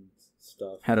and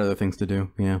stuff. Had other things to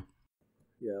do. Yeah.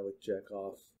 Yeah, jack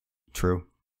off. True.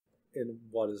 In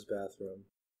Wada's bathroom.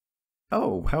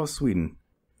 Oh, how's Sweden?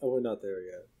 Oh, we're not there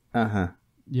yet. Uh-huh.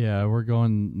 Yeah, we're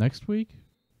going next week.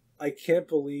 I can't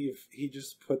believe he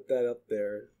just put that up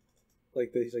there.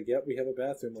 He's like, "Yep, we have a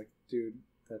bathroom." Dude,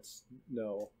 that's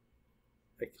no.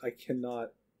 I cannot.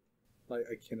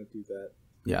 I cannot do that.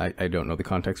 Yeah, I don't know the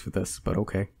context for this, but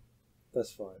okay.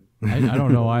 That's fine. I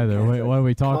don't know either. Wait, what are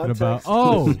we talking about?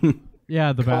 Oh,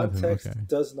 yeah, the bathroom. Context Okay.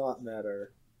 does not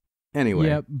matter. Anyway.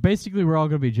 Yeah, basically we're all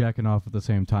going to be jacking off at the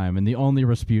same time, and the only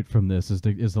dispute from this is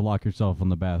to lock yourself in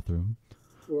the bathroom.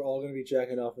 We're all going to be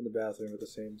jacking off in the bathroom at the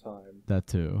same time. That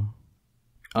too.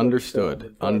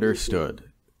 Understood.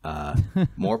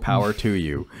 More power to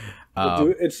you.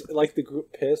 It's like the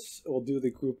group piss. We'll do the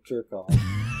group jerk off.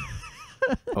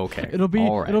 Okay. It'll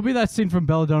be that scene from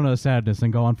Belladonna of Sadness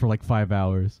and go on for 5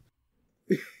 hours.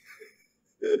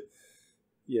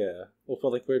 Yeah. We'll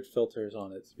put weird filters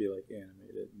on it to be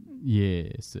animated.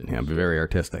 Yes. Yeah, be very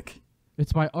artistic.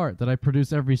 It's my art that I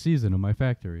produce every season in my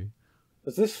factory.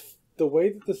 Is this the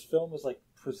way that this film is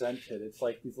presented. It's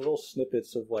like these little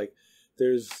snippets of like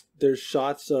there's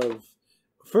shots of,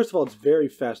 first of all, it's very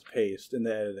fast paced in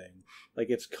the editing. Like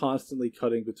it's constantly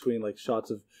cutting between like shots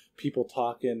of people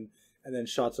talking and then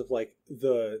shots of like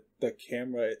the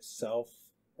camera itself,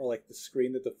 or like the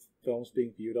screen that the film's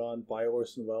being viewed on by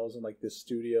Orson Welles in like this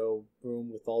studio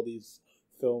room with all these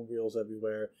film reels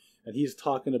everywhere, and he's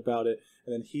talking about it,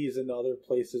 and then he's in other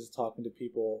places talking to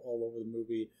people all over the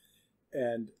movie,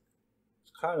 and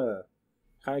it's kind of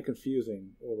confusing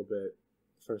a little bit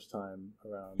first time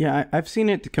around. Yeah, I've seen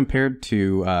it compared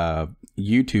to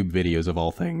YouTube videos of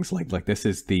all things. Like this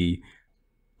is the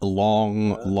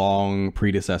long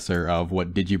predecessor of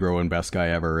what Digibro and Best Guy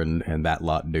Ever and that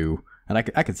lot do, and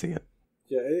I could see it.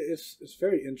 Yeah, it's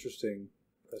very interesting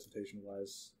presentation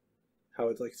wise, how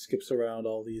it like skips around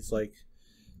all these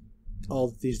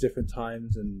different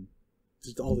times and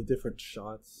just all the different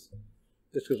shots.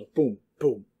 Just goes like, boom,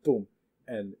 boom, boom,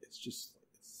 and it's just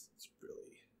it's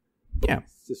really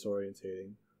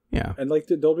disorientating. Yeah, and like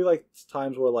there'll be like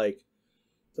times where like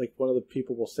one of the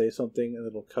people will say something and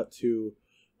it'll cut to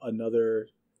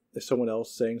someone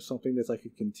else saying something that's like a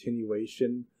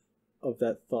continuation of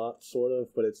that thought, sort of,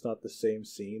 but it's not the same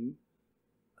scene.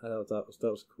 I thought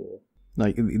that was cool.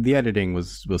 Like the editing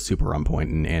was super on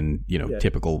point and you know,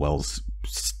 typical Welles,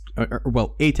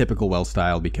 atypical Welles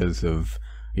style because of,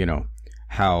 you know,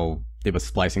 how it was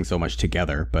splicing so much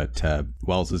together. But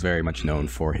Welles is very much known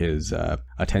for his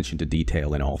attention to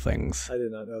detail in all things. I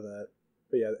did not know that,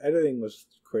 but yeah, the editing was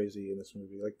crazy in this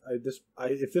movie. Like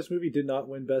if this movie did not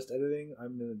win Best Editing,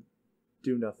 I'm gonna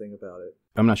do nothing about it.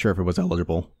 I'm not sure if it was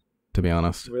eligible, to be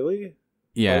honest. Really?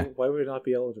 Yeah. Why would it not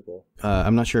be eligible?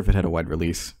 I'm not sure if it had a wide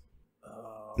release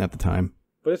at the time.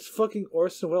 But it's fucking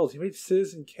Orson Welles. He made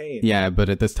Citizen Kane. Yeah, but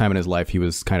at this time in his life, he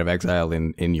was kind of exiled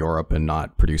in Europe and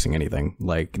not producing anything.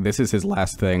 Like, this is his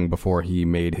last thing before he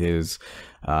made his,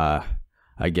 I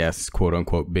guess,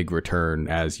 quote-unquote, big return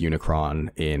as Unicron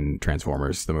in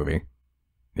Transformers, the movie.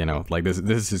 You know, like, this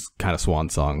is his kind of swan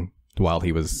song while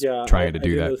he was trying to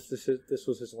do that. This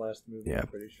was his last movie, I'm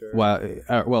pretty sure.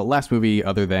 Well, last movie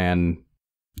other than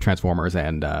Transformers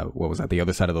and, what was that, The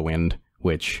Other Side of the Wind,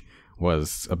 which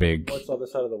was a big... What's The Other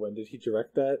Side of the Wind? Did he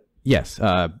direct that? Yes,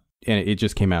 and it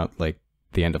just came out, like,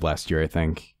 the end of last year, I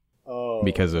think. Oh.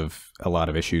 Because of a lot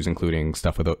of issues, including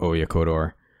stuff with Ohaiyo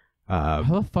Kodor. How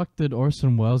the fuck did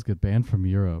Orson Welles get banned from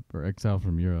Europe or exiled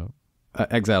from Europe?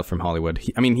 Exiled from Hollywood.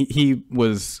 He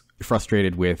was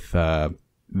frustrated with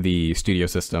the studio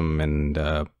system and,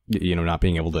 you know, not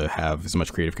being able to have as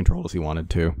much creative control as he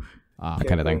wanted to. That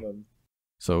kind of thing.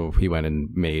 So he went and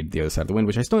made The Other Side of the Wind,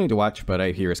 which I still need to watch, but I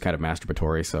hear is kind of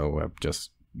masturbatory, so I've just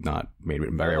not made it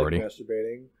a priority. I like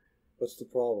masturbating. What's the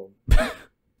problem?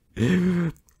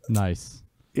 Nice.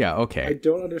 Yeah, okay. I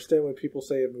don't understand when people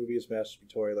say a movie is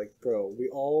masturbatory. Like, bro, we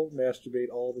all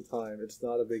masturbate all the time. It's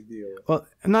not a big deal. Well,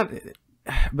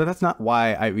 but that's not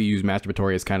why I use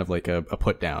masturbatory as kind of like a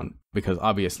put down, because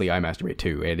obviously I masturbate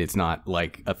too, and it's not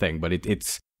like a thing, but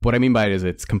it's what I mean by it is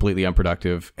it's completely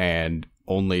unproductive and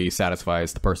only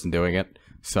satisfies the person doing it.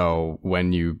 So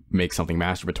when you make something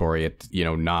masturbatory, it's, you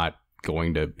know, not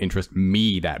going to interest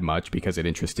me that much because it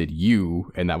interested you,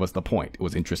 and that was the point. It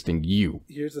was interesting you.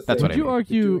 Here's the thing. That's what I mean. Would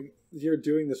you argue you're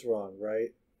doing this wrong, right?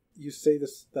 You say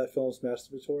that film's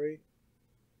masturbatory,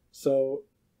 so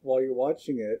while you're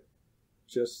watching it,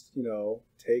 just, you know,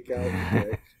 take out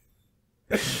the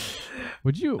dick.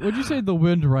 Would you say The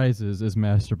Wind Rises is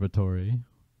masturbatory?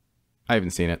 I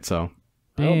haven't seen it, so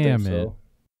damn it.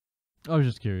 I was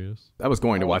just curious. I was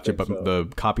going to watch it, but so. The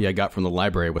copy I got from the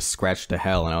library was scratched to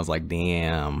hell, and I was like,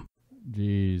 damn.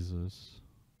 Jesus.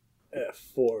 F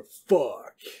for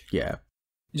fuck. Yeah.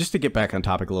 Just to get back on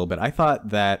topic a little bit, I thought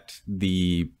that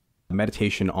the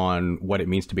meditation on what it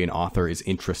means to be an author is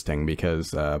interesting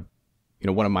because, you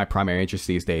know, one of my primary interests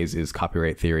these days is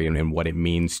copyright theory and what it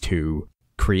means to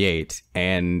create.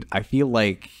 And I feel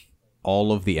like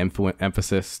all of the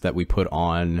emphasis that we put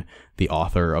on the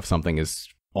author of something is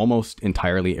almost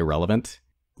entirely irrelevant.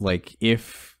 Like,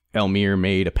 if Elmire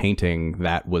made a painting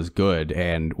that was good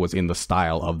and was in the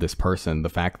style of this person, the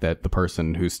fact that the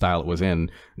person whose style it was in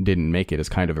didn't make it is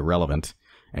kind of irrelevant.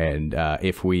 And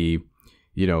if we,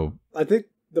 you know... I think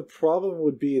the problem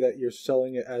would be that you're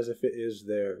selling it as if it is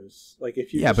theirs. Like,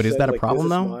 if you but is that a like, problem,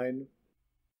 though? Mine,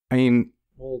 I mean...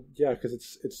 Well, yeah, because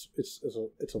it's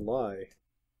a lie.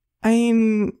 I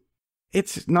mean,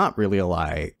 it's not really a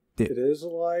lie. It is a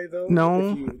lie, though?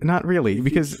 No, not really,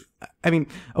 because, I mean,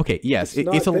 okay, yes,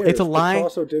 it's a lie.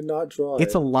 Picasso did not draw it.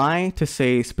 It's a lie to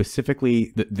say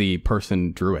specifically that the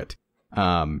person drew it.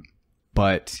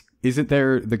 But isn't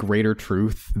there the greater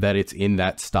truth that it's in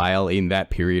that style, in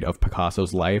that period of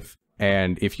Picasso's life?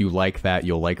 and if you like that,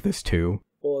 you'll like this too.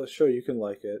 Well, sure, you can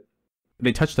like it.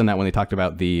 They touched on that when they talked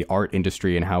about the art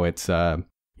industry and how it's,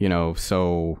 you know,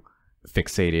 so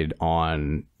fixated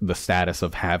on the status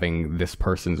of having this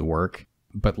person's work.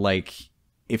 But, like,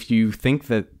 if you think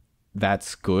that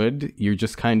that's good, you're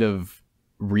just kind of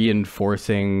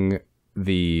reinforcing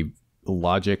the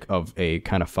logic of a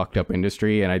kind of fucked up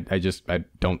industry, and I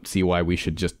don't see why we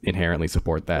should just inherently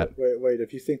support that. Wait,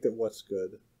 if you think that what's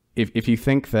good? If you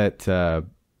think that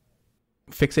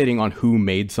fixating on who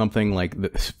made something, like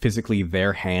physically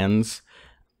their hands,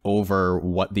 over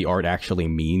what the art actually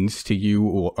means to you,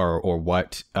 or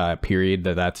what period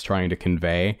that's trying to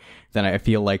convey, then I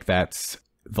feel like that's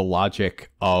the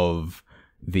logic of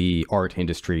the art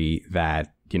industry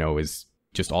that, you know, is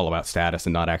just all about status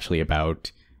and not actually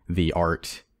about the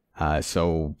art.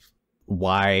 So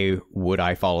why would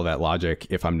I follow that logic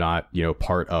if I'm not, you know,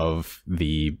 part of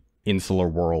the insular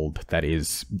world that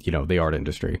is, you know, the art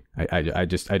industry? I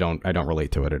don't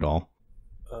relate to it at all.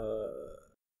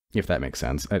 If that makes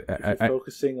sense.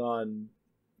 Focusing on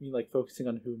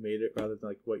who made it rather than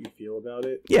like what you feel about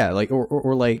it. Yeah, like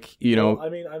or like, you know. I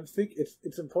mean, I think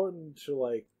it's important to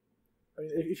like. I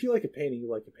mean, if you like a painting,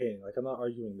 you like a painting. Like, I'm not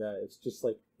arguing that. It's just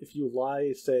like, if you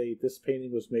say this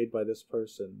painting was made by this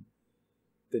person,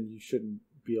 then you shouldn't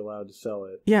be allowed to sell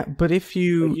it. Yeah, but if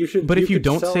you, like if you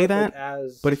don't say that,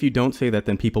 but if you don't say that,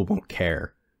 then people won't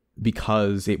care,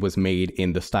 because it was made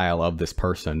in the style of this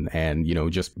person, and, you know,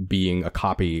 just being a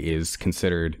copy is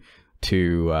considered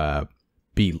to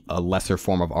be a lesser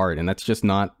form of art, and that's just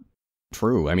not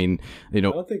true. I mean, you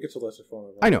know, I don't think it's a lesser form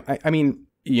of art. I know. I mean,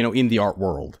 you know, in the art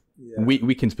world, yeah,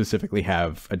 we can specifically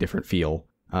have a different feel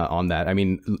on that. I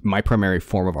mean, my primary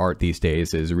form of art these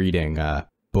days is reading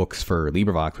books for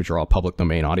LibriVox, which are all public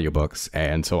domain audiobooks,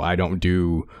 and so I don't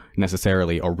do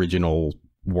necessarily original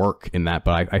work in that,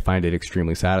 but I find it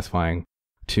extremely satisfying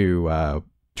to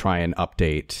try and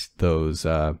update those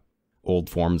old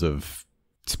forms of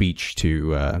speech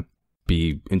to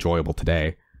be enjoyable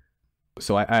today.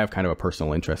 So I have kind of a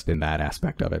personal interest in that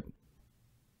aspect of it.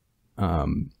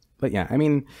 But yeah, I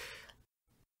mean,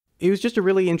 it was just a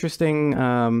really interesting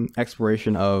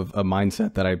exploration of a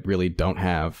mindset that I really don't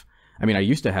have. I mean, I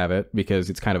used to have it because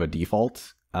it's kind of a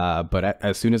default, but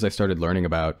as soon as I started learning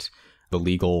about the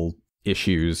legal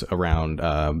issues around,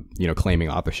 you know,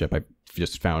 claiming authorship, I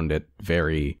just found it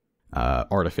very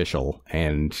artificial.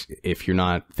 And if you're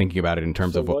not thinking about it in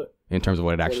terms of what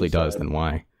it actually does, then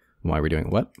why are we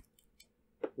doing it?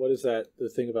 What is that? The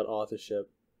thing about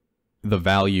authorship? The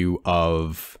value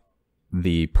of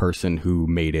the person who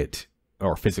made it,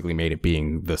 or physically made it,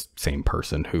 being the same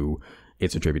person who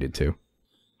it's attributed to.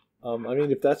 I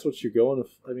mean, if that's what you're going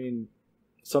with, I mean,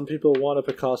 some people want a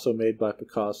Picasso made by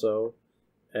Picasso,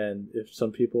 and if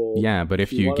some people... Yeah, but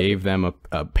if you gave them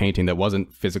a painting that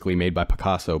wasn't physically made by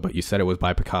Picasso, but you said it was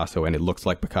by Picasso, and it looks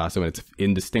like Picasso, and it's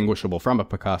indistinguishable from a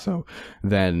Picasso,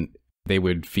 then they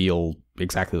would feel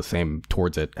exactly the same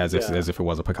towards it as if it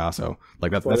was a Picasso.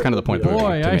 Like, that's kind of the point.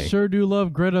 Boy, I sure do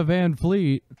love Greta Van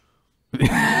Fleet.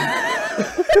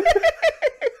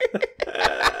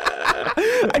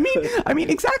 I mean,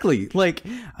 exactly. Like,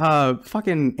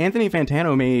 fucking Anthony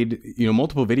Fantano made, you know,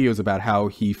 multiple videos about how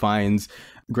he finds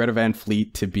Greta Van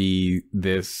Fleet to be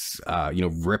this, you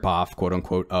know, ripoff, quote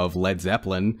unquote, of Led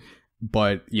Zeppelin.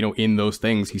 But, you know, in those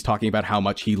things, he's talking about how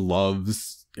much he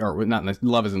loves, or not,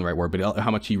 love isn't the right word, but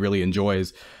how much he really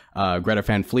enjoys Greta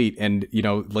Van Fleet. And, you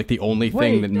know, like, the only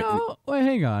thing that... Wait,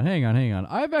 hang on.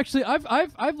 I've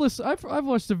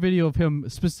watched a video of him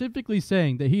specifically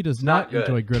saying that he does not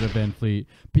enjoy Greta Van Fleet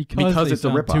because it's a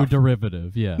ripoff. Too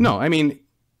derivative. Yeah. No, I mean,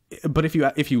 but if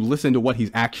you listen to what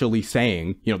he's actually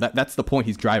saying, you know, that's the point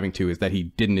he's driving to, is that he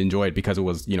didn't enjoy it because it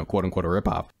was, you know, quote unquote, a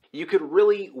ripoff. You could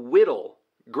really whittle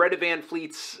Greta Van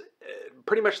Fleet's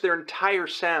pretty much their entire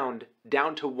sound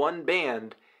down to one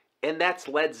band, and that's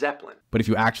Led Zeppelin. But if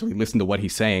you actually listen to what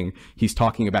he's saying, he's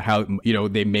talking about how, you know,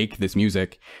 they make this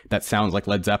music that sounds like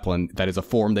Led Zeppelin, that is a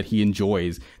form that he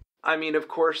enjoys. I mean, of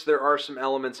course, there are some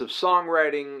elements of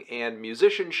songwriting and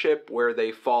musicianship where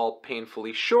they fall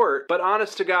painfully short, but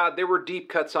honest to God, there were deep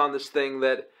cuts on this thing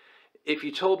that, if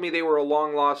you told me they were a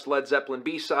long-lost Led Zeppelin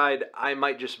B-side, I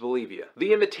might just believe you.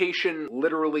 The imitation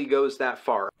literally goes that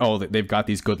far. Oh, they've got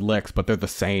these good licks, but they're the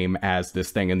same as this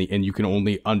thing, and you can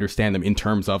only understand them in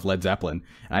terms of Led Zeppelin.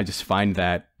 And I just find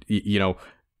that, you know,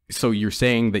 so you're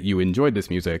saying that you enjoyed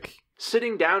this music.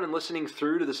 Sitting down and listening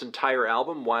through to this entire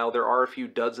album, while there are a few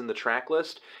duds in the track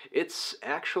list, it's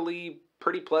actually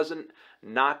pretty pleasant,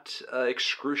 not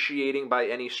excruciating by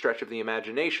any stretch of the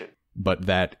imagination. but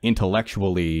that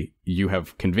intellectually you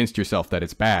have convinced yourself that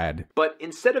it's bad. But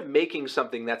instead of making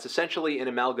something that's essentially an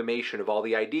amalgamation of all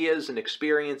the ideas and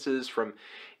experiences from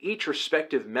each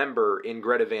respective member in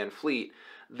Greta Van Fleet,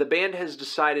 the band has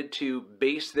decided to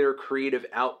base their creative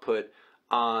output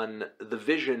on the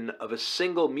vision of a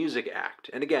single music act.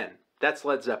 And again, that's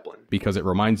Led Zeppelin. Because it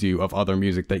reminds you of other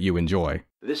music that you enjoy.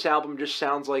 This album just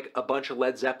sounds like a bunch of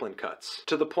Led Zeppelin cuts,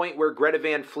 to the point where Greta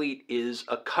Van Fleet is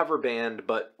a cover band,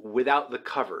 but without the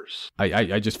covers.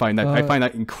 I just find that I find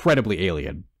that incredibly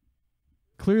alien.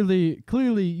 Clearly,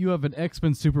 you have an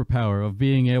X-Men superpower of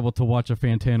being able to watch a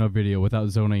Fantano video without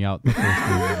zoning out the first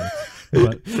 3 minutes.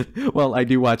 But, well, I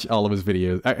do watch all of his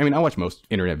videos. I mean, I watch most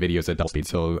internet videos at double speed,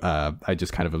 so I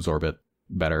just kind of absorb it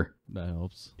better. That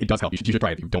helps. It does help. You should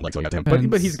try it if you don't like zoning out to him.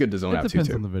 But he's good to zone out to, too. It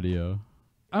depends on the video.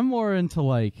 I'm more into,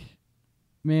 like,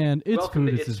 man, It's Welcome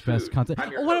Food to is his It's best Food. content.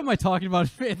 I'm your What host. am I talking about?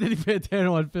 Anthony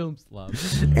Fantano on film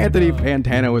slobs. Anthony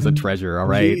Fantano is a treasure, all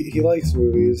right? He likes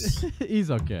movies.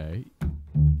 He's okay.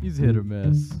 He's hit or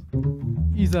miss.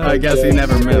 He's I guess he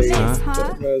never missed, huh?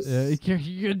 Don't mess- Yeah, you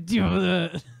can't deal with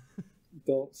it.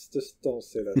 don't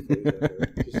say that phrase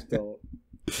ever. Just don't.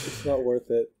 It's not worth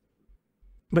it.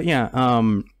 But yeah,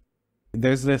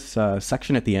 there's this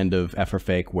section at the end of F for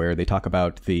Fake where they talk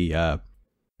about the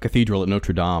cathedral at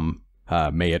Notre Dame,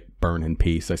 may it burn in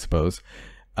peace, I suppose,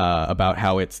 about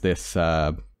how it's this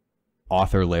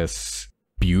authorless,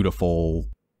 beautiful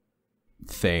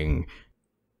thing.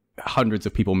 Hundreds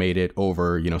of people made it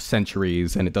over,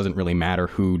 centuries, and it doesn't really matter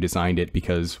who designed it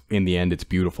because in the end it's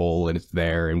beautiful and it's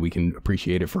there and we can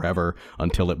appreciate it forever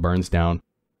until it burns down.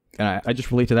 And I just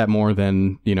relate to that more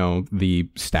than, the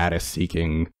status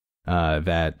seeking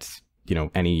that,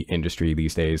 any industry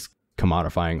these days,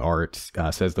 commodifying art,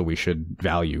 says that we should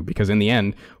value. Because in the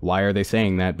end, why are they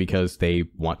saying that? Because they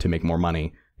want to make more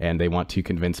money and they want to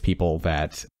convince people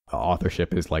that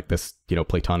authorship is like this,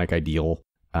 Platonic ideal.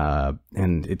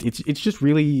 And it's just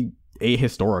really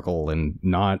ahistorical and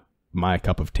not my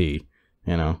cup of tea,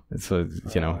 So,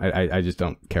 I just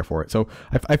don't care for it. So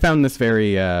I found this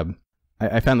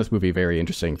I found this movie very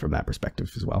interesting from that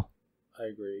perspective as well. I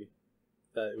agree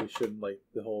that we shouldn't, like,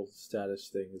 the whole status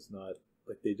thing is not,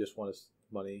 like, they just want us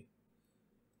money.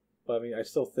 But I mean, I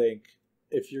still think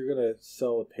if you're gonna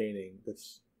sell a painting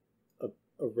that's a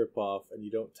ripoff and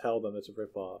you don't tell them it's a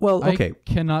ripoff, Well, okay. I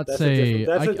cannot that's say.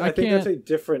 I think that's a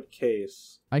different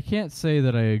case. I can't say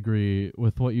that I agree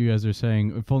with what you guys are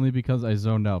saying, if only because I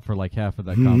zoned out for like half of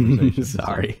that conversation.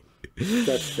 Sorry.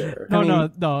 That's fair. No.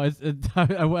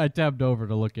 I tabbed over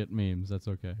to look at memes. That's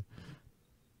okay.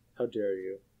 How dare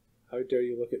you? How dare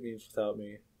you look at memes without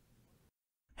me?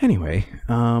 Anyway,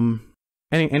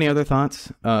 any other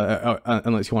thoughts?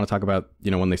 Unless you want to talk about,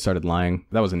 when they started lying.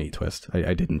 That was a neat twist.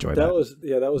 I did enjoy that.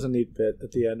 That was a neat bit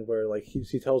at the end where, like,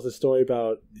 he tells the story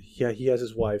about he has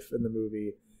his wife in the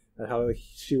movie and how, like,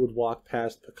 she would walk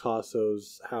past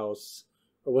Picasso's house.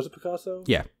 Or was it Picasso?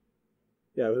 Yeah.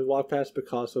 Yeah, we would walk past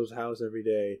Picasso's house every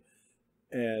day,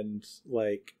 and,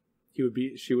 like,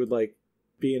 she would, like,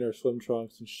 be in her swim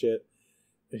trunks and shit,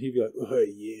 and he'd be like, "Oh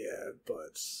yeah,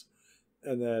 butts,"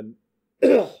 and then,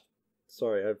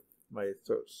 sorry, my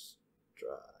throat's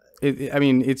dry.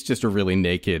 It's just a really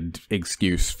naked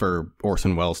excuse for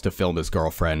Orson Welles to film his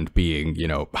girlfriend being,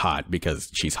 hot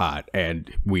because she's hot, and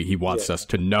he wants us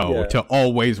to know, to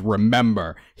always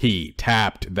remember he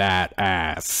tapped that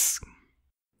ass.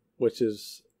 Which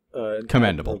is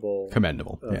commendable.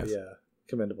 Yes. Yeah,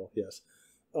 commendable. Yes.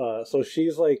 So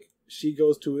she's like, she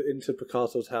goes into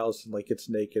Picasso's house and, like, gets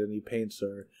naked, and he paints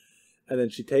her, and then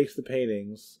she takes the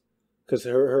paintings because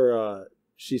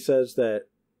she says that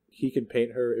he can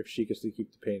paint her if she gets to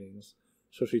keep the paintings.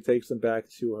 So she takes them back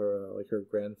to her, like, her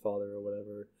grandfather or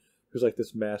whatever, who's like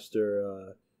this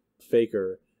master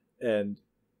faker, and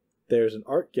there's an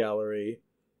art gallery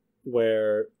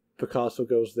where Picasso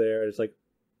goes there, and it's like,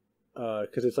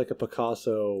 because it's like a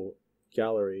Picasso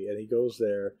gallery, and he goes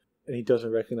there and he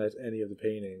doesn't recognize any of the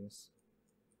paintings,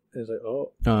 and he's like,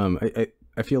 "Oh."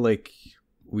 I feel like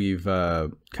we've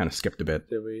kind of skipped a bit.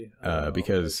 Did we?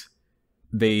 Because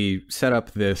they set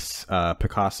up this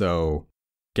Picasso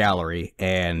gallery,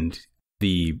 and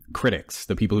the critics,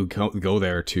 the people who go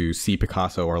there to see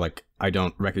Picasso, are like, "I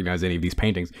don't recognize any of these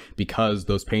paintings," because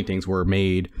those paintings were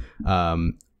made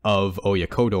of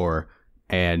Oyakodor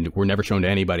and were never shown to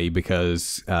anybody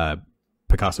because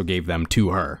Picasso gave them to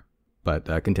her. But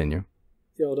continue.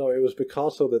 Yeah, no, it was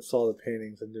Picasso that saw the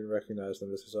paintings and didn't recognize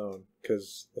them as his own,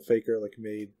 because the faker, like,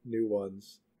 made new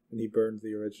ones and he burned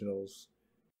the originals.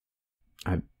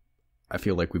 I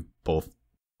feel like both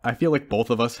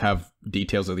of us have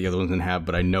details that the other ones didn't have,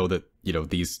 but I know that,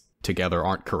 these together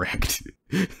aren't correct,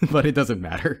 but it doesn't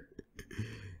matter.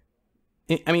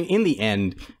 I mean, in the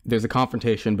end, there's a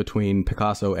confrontation between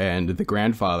Picasso and the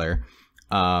grandfather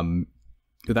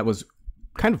that was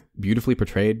kind of beautifully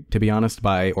portrayed, to be honest,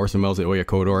 by Orson Welles and Oya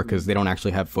Kodor, because they don't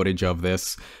actually have footage of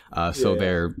this. So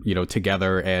they're,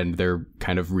 together and they're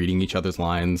kind of reading each other's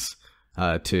lines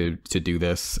to do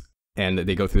this. And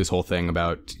they go through this whole thing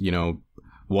about,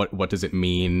 what does it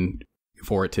mean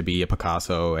for it to be a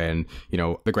Picasso, and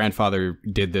the grandfather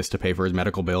did this to pay for his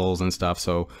medical bills and stuff,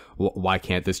 so why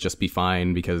can't this just be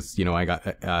fine because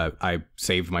I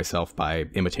saved myself by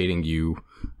imitating you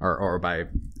or by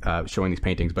showing these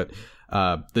paintings. But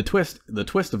the twist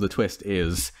of the twist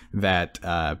is that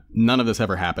none of this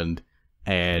ever happened,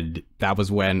 and that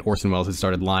was when Orson Welles had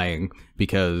started lying,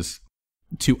 because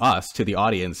to us, to the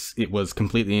audience, it was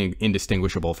completely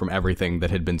indistinguishable from everything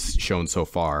that had been shown so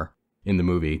far in the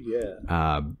movie.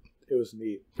 Yeah. It was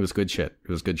neat. It was good shit.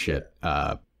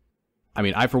 I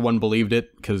mean, I for one believed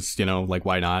it because,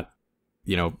 why not?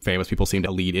 Famous people seem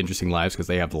to lead interesting lives because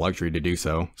they have the luxury to do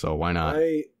so. So why not?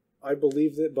 I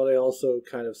believed it, but I also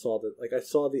kind of saw that, I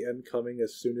saw the end coming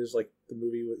as soon as, the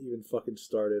movie even fucking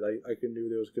started. I knew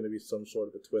there was going to be some sort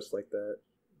of a twist like that.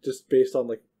 Just based on,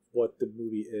 what the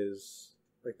movie is.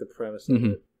 The premise of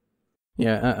it.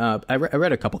 Yeah, I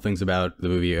read a couple things about the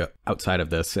movie outside of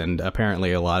this, and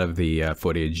apparently a lot of the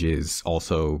footage is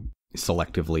also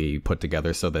selectively put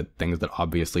together so that things that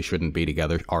obviously shouldn't be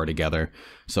together are together.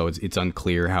 So it's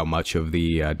unclear how much of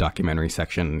the documentary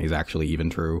section is actually even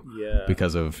true. Yeah.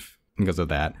 Because of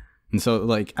that. And so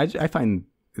I find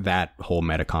that whole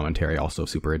meta commentary also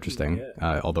super interesting.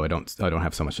 Yeah. Although I don't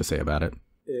have so much to say about it.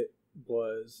 It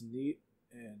was neat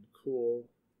and cool,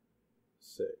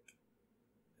 sick.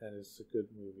 And it's a good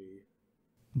movie.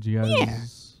 Did you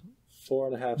guys...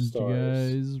 4.5 stars. Did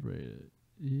you guys rate it?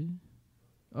 Yeah.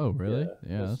 Oh, really?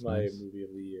 Yeah, that's my nice. movie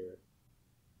of the year.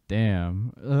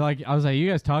 Damn. I was like, you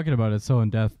guys talking about it so in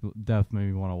depth made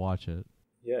me want to watch it.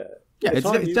 Yeah. Yeah, it's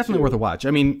definitely worth a watch.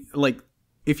 I mean,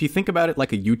 if you think about it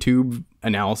like a YouTube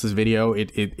analysis video,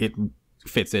 it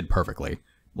fits in perfectly.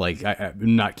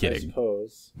 I'm not kidding. I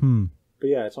suppose. But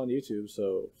yeah, it's on YouTube,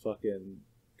 so fucking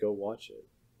go watch it.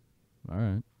 All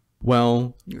right.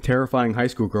 Well, Terrifying High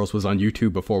School Girls was on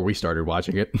YouTube before we started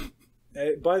watching it.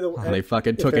 By the way, they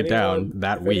fucking took it down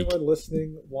that week. If anyone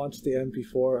listening wants the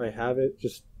MP4, I have it.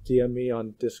 Just DM me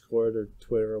on Discord or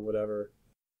Twitter or whatever.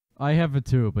 I have it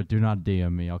too, but do not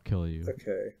DM me. I'll kill you.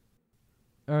 Okay.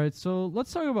 All right, so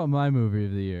let's talk about my movie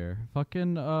of the year.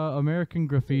 Fucking American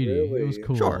Graffiti. Really? It was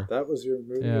cool. Sure. That was your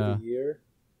movie of the year?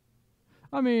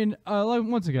 I mean,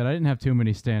 once again, I didn't have too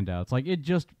many standouts. It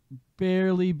just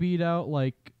barely beat out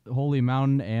Holy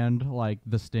Mountain and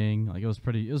The Sting. It was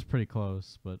pretty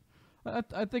close, but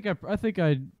I think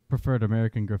I preferred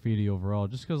American Graffiti overall,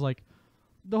 just because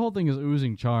the whole thing is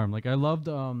oozing charm. I loved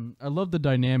the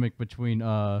dynamic between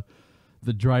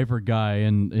the driver guy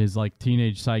and his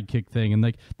teenage sidekick thing,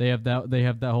 and they have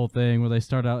that whole thing where they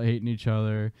start out hating each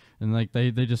other, and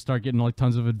they just start getting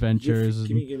tons of adventures.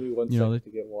 Give me 1 second to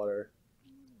get water.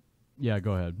 Yeah,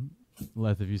 go ahead.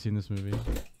 Leth, have you seen this movie?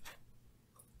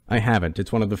 I haven't.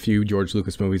 It's one of the few George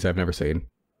Lucas movies I've never seen.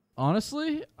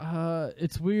 Honestly,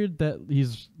 it's weird that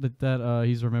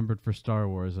he's remembered for Star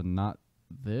Wars and not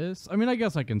this. I mean, I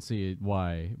guess I can see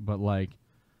why, but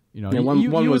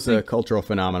one was a cultural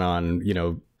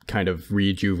phenomenon, kind of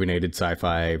rejuvenated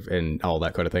sci-fi and all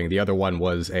that kind of thing. The other one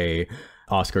was a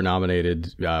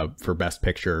Oscar-nominated for Best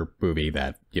Picture movie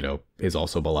that, is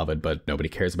also beloved, but nobody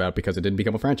cares about because it didn't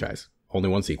become a franchise. Only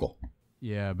one sequel.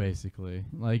 Yeah, basically.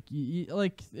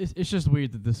 It's just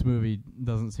weird that this movie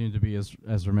doesn't seem to be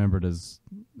as remembered as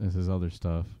his other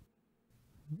stuff.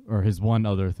 Or his one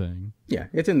other thing. Yeah,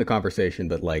 it's in the conversation,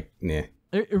 but nah.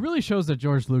 It really shows that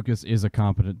George Lucas is a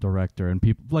competent director, and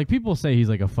people say he's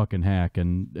a fucking hack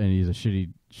and he's a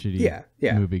shitty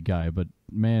movie guy, but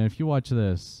man, if you watch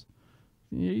this,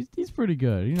 he's pretty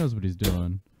good. He knows what he's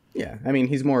doing. Yeah, I mean,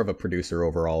 he's more of a producer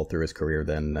overall through his career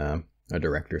than a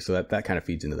director, so that kind of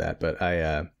feeds into that. But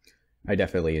I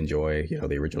definitely enjoy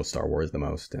the original Star Wars the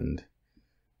most, and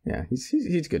yeah,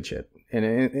 he's good shit.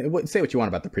 And say what you want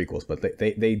about the prequels, but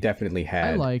they definitely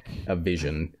had a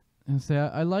vision. And say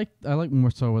I like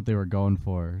more so what they were going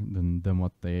for than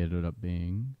what they ended up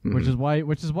being, which is why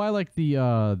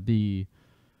the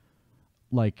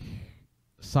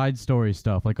side story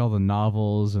stuff, all the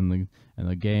novels and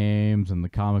the games and the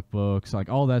comic books,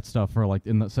 all that stuff for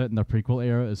set in the prequel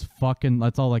era is fucking,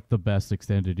 that's all the best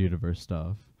extended universe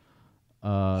stuff.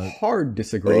 Hard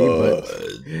disagree, but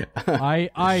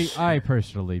I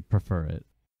personally prefer it.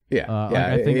 Yeah,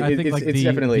 I think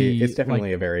it's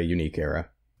definitely a very unique era.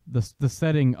 the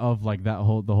setting of like the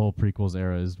whole prequels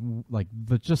era is like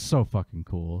just so fucking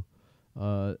cool.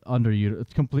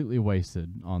 It's completely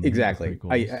wasted on exactly. The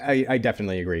prequels. I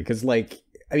definitely agree, because like,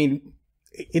 I mean,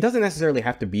 it doesn't necessarily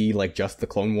have to be like just the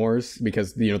Clone Wars,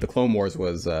 because the Clone Wars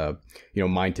was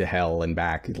Mine to Hell and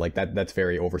back, like that's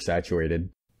very oversaturated.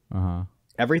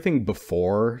 Everything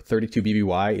before 32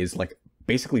 BBY is like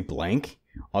basically blank,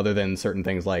 other than certain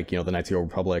things like the Knights of the Old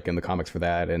Republic and the comics for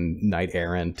that, and Knight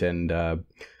Errant and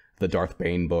the Darth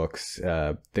Bane books,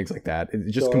 things like that.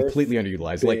 It's just completely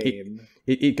underutilized. Bane. Like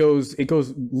it goes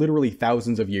literally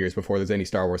thousands of years before there's any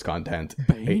Star Wars content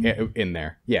in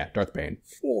there. Yeah, Darth Bane.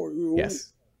 For you.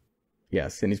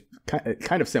 Yes, and he's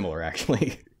kind of similar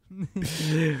actually.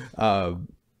 But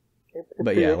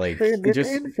yeah, like it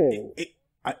just.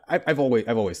 I've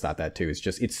always thought that too.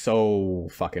 It's so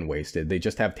fucking wasted. They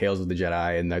just have Tales of the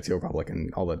Jedi and Knights of the Old Republic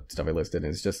and all the stuff I listed,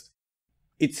 and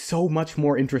it's so much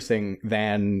more interesting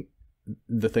than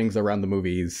the things around the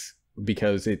movies,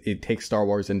 because it takes Star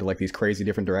Wars into like these crazy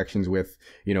different directions with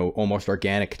almost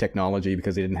organic technology,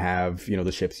 because they didn't have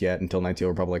the ships yet until Knights of the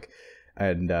Old Republic,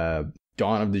 and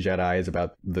Dawn of the Jedi is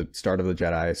about the start of the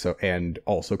Jedi, so, and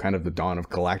also kind of the dawn of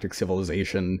galactic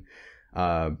civilization.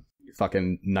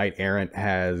 Fucking Knight Errant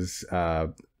has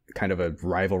kind of a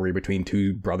rivalry between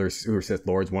two brothers who are Sith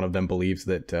Lords. One of them believes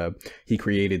that he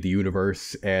created the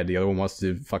universe, and the other one wants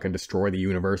to fucking destroy the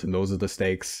universe, and those are the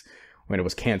stakes, when it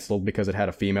was canceled because it had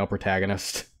a female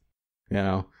protagonist.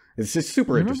 It's just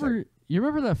super interesting. You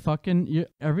remember that fucking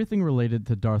everything related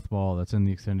to Darth Maul that's in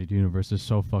the extended universe is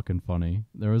so fucking funny.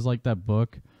 There was like that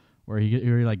book where he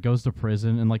like goes to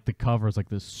prison, and like the cover is like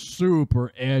this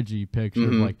super edgy picture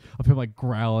of him like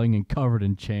growling and covered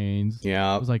in chains.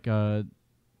 Yeah, it was like I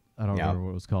don't remember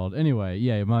what it was called. Anyway,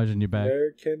 yeah, imagine you're back.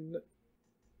 American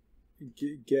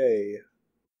gay.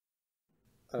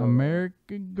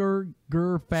 American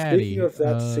fatty. Speaking of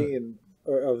that scene,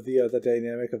 or of the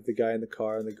dynamic of the guy in the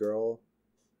car and the girl,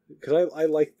 because I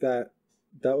like that.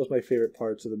 That was my favorite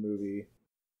parts of the movie.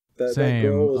 That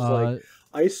girl was like,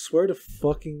 I swear to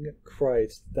fucking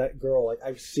Christ, that girl, like,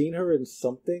 I've seen her in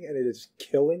something, and it is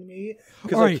killing me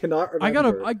because I cannot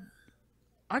remember.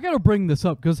 I gotta bring this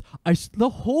up, because the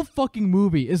whole fucking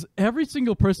movie is every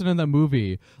single person in that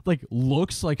movie like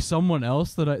looks like someone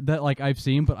else that like I've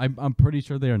seen, but I'm pretty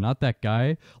sure they are not that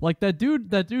guy. Like that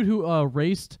dude who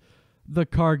raced the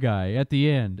car guy at the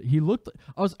end. He looked.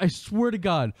 I swear to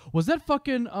God, was that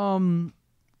fucking God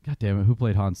damn it, who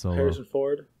played Han Solo? Harrison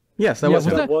Ford. Yes, that was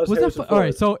Harrison Ford. All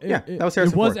right, so that was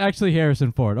Harrison Ford. It was actually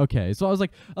Harrison Ford. Okay, so I was like,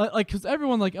 because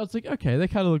everyone I was like, okay, they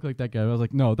kind of look like that guy. I was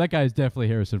like, no, that guy is definitely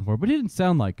Harrison Ford, but he didn't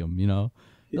sound like him.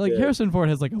 Harrison Ford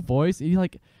has like a voice. He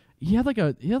had like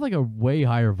a way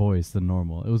higher voice than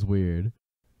normal. It was weird.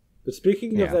 But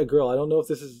speaking of that girl, I don't know if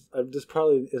this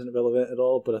probably isn't relevant at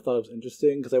all, but I thought it was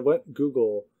interesting because I went on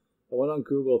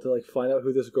Google to like find out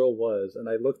who this girl was, and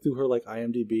I looked through her like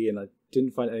IMDb, and I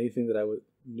didn't find anything that I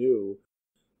knew.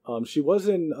 She was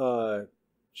in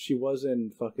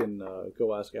fucking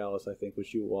Go Ask Alice, I think,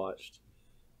 which you watched.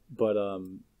 But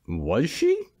was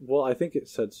she? Well, I think it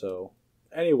said so.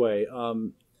 Anyway,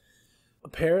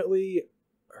 apparently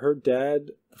her dad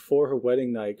before her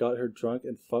wedding night got her drunk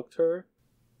and fucked her,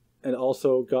 and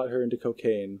also got her into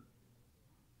cocaine.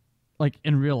 Like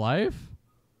in real life?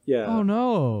 Yeah. Oh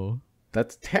no.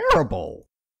 That's terrible.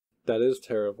 That is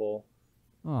terrible.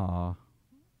 Aw.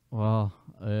 Well,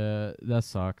 that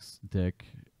sucks, Dick,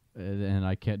 and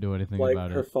I can't do anything about it.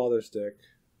 Like her father's dick.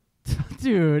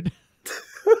 Dude.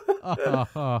 What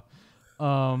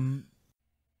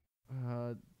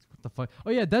the fuck?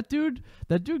 Oh yeah, that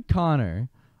dude Connor,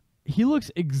 he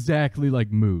looks exactly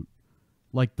like Moot.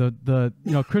 Like the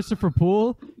Christopher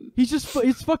Poole,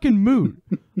 it's fucking Moot.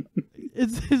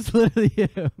 It's literally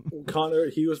him. Connor,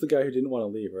 he was the guy who didn't want to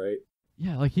leave, right?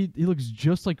 Yeah, like he looks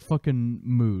just like fucking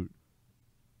Moot.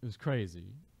 It was crazy.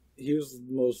 He's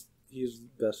the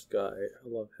best guy. I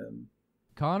love him.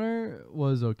 Connor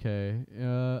was okay.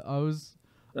 I was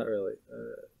not really.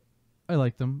 I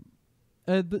liked him.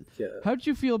 Yeah. How did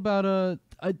you feel about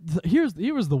here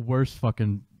was the worst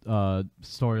fucking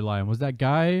storyline. Was that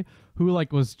guy who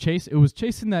like was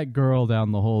chasing that girl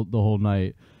down the whole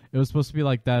night. It was supposed to be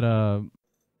like that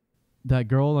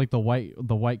girl, like the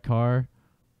white car.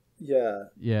 Yeah.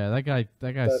 Yeah, that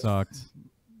guy sucked.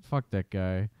 Fuck that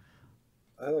guy.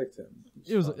 I liked him.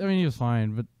 He was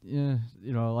fine, but yeah,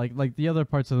 like the other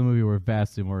parts of the movie were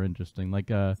vastly more interesting. Like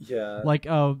because like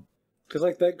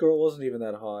that girl wasn't even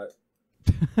that hot.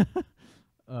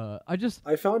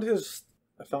 I found his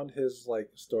like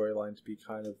storyline to be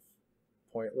kind of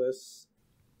pointless.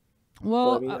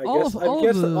 Well, but,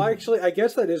 I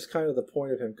guess that is kind of the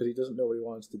point of him because he doesn't know what he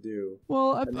wants to do.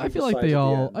 Well, I feel like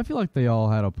they all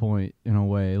had a point in a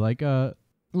way. Like the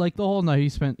whole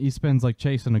night he spends like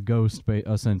chasing a ghost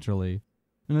essentially.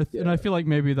 And I feel like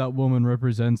maybe that woman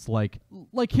represents like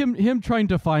him trying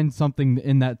to find something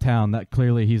in that town that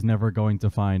clearly he's never going to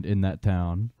find in that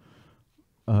town.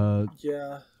 Or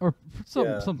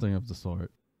something of the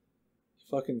sort. He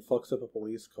fucking fucks up a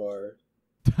police car.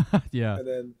 Yeah. And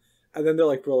then they're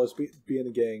like, bro, let's be in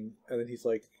a gang. And then he's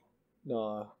like,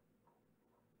 nah.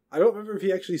 I don't remember if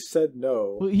he actually said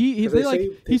no. Well, he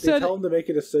said tell him to make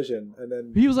a decision, and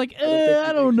then he was like,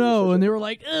 I don't know, and they were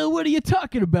like, what are you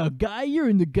talking about, guy? You're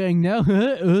in the gang now.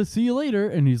 See you later.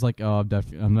 And he's like, oh, I'm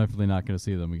definitely not going to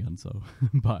see them again. So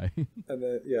bye. And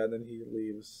then he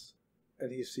leaves,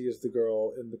 and he sees the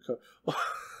girl in the car.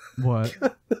 What?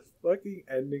 God, the fucking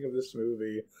ending of this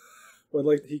movie, when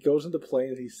like he goes into plane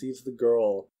and he sees the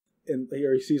girl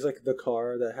or he sees like the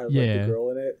car that has like the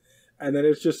girl in it. And then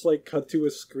it's just like cut to a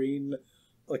screen,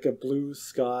 like a blue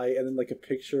sky, and then like a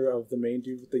picture of the main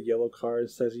dude with the yellow car.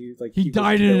 It says he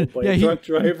died in a drunk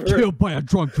driver. Killed by a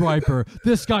drunk driver.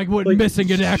 This guy went missing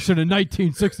in action in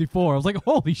 1964. I was like,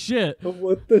 holy shit!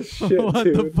 What the shit, what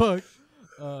dude? the fuck?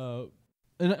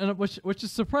 And which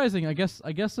is surprising. I guess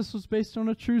this was based on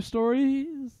a true story.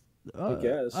 I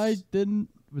guess they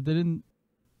didn't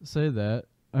say that.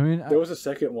 I mean, there was a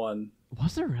second one.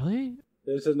 Was there really?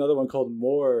 There's another one called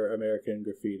More American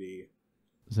Graffiti,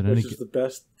 which is the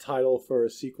best title for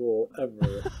a sequel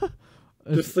ever.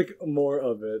 Just like more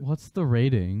of it. What's the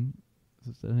rating?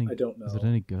 I don't know. Is it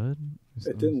any good?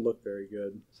 It didn't look very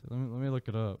good. So let me look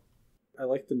it up. I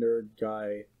like the nerd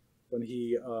guy when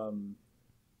he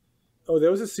Oh,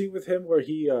 there was a scene with him where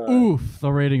he Oof,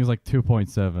 the rating is like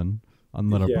 2.7 on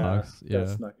Letterboxd. Yeah,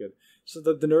 that's not good. So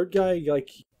the nerd guy like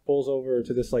he pulls over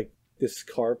to this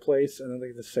car place, and then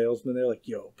like the salesman they're like,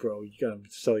 yo bro, you gotta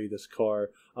sell you this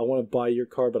car. I want to buy your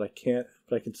car but I can't,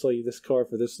 but I can sell you this car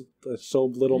for this so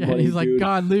little money. He's like, dude.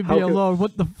 God, leave me alone.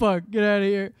 What the fuck, get out of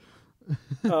here.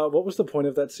 What was the point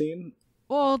of that scene?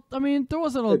 Well, I mean, it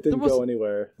didn't go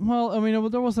anywhere. Well, I mean,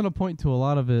 there wasn't a point to a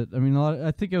lot of it. I mean,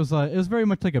 I think it was very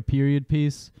much like a period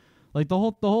piece. Like the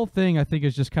whole thing I think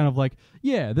is just kind of like,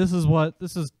 yeah, this is a lot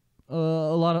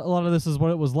of this is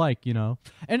what it was like, you know,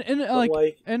 what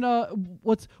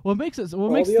makes it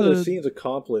all the other scenes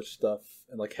accomplished stuff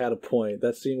and like had a point.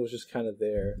 That scene was just kind of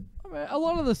there. I mean, a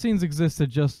lot of the scenes existed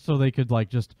just so they could like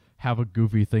just have a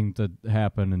goofy thing to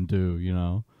happen and do, you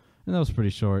know, and that was pretty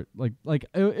short.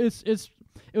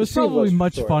 It was probably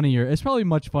much funnier. It's probably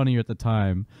much funnier at the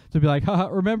time to be like, haha,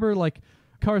 remember like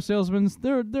car salesmen?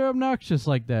 They're obnoxious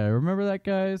like that. Remember that,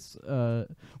 guys?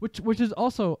 Which is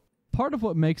also part of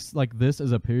what makes like this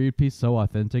as a period piece so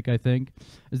authentic, I think,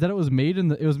 is that it was made in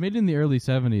the early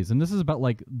 70s, and this is about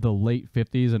like the late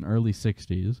 50s and early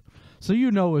 60s. So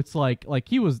you know it's like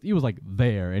he was like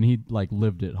there and he like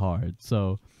lived it hard.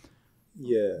 So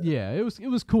yeah, it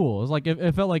was cool. It was like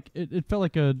it felt like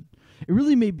it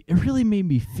really made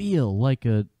me feel like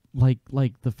the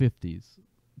 50s.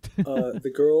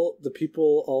 The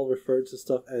people all referred to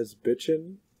stuff as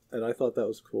bitchin', and I thought that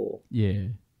was cool. Yeah.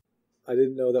 I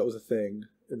didn't know that was a thing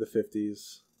in the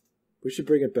 50s. We should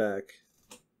bring it back.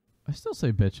 I still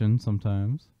say bitchin'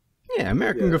 sometimes. Yeah,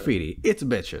 American Graffiti. It's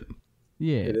bitchin'.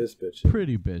 Yeah. It is bitchin'.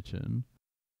 Pretty bitchin'.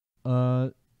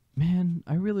 Man,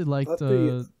 I really liked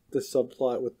the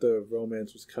subplot with the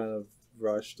romance was kind of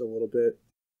rushed a little bit.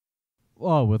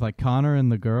 Oh, with like Connor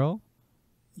and the girl?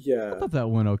 Yeah. I thought that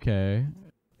went okay.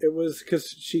 It was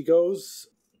because she goes...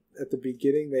 At the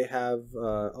beginning, they have,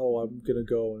 I'm going to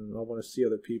go and I want to see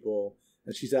other people.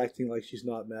 And she's acting like she's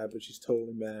not mad, but she's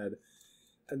totally mad.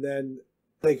 And then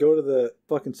they go to the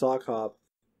fucking sock hop,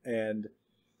 and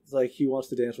it's like he wants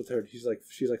to dance with her. And she's like,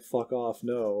 fuck off,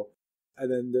 no.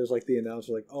 And then there's like the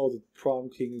announcer, like, oh, the prom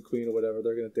king and queen or whatever,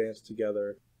 they're going to dance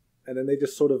together. And then they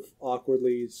just sort of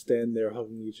awkwardly stand there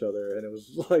hugging each other. And it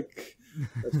was like,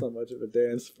 that's not much of a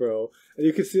dance, bro. And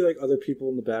you could see like other people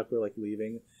in the back were like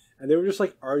leaving. And they were just,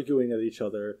 like, arguing at each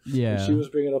other. Yeah. And she was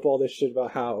bringing up all this shit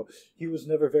about how he was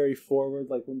never very forward.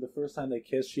 Like, when the first time they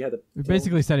kissed, she had to...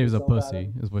 Basically said he was a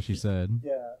pussy, is what she said.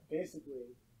 Yeah,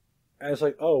 basically. And it's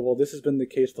like, oh, well, this has been the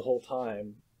case the whole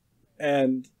time.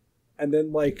 And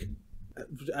then, like,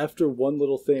 after one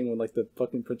little thing, when, like, the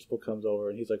fucking principal comes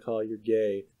over and he's like, oh, you're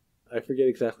gay. I forget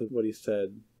exactly what he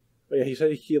said. But yeah, he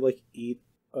said he'd, like, eat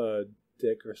a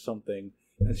dick or something.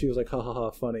 And she was like, ha ha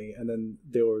ha, funny. And then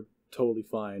they were... totally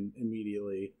fine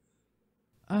immediately.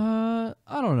 I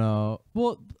don't know.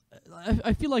 Well,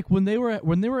 I feel like when they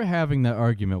were having that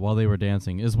argument while they were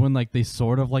dancing is when like they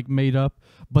sort of like made up,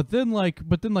 but then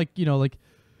you know like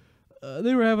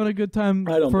They were having a good time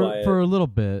I don't buy it. for a little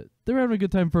bit. They were having a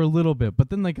good time for a little bit,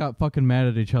 but then they got fucking mad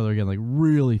at each other again, like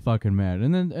really fucking mad.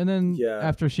 And then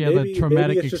after she had that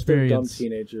traumatic maybe it's experience, just they're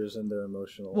dumb teenagers and they're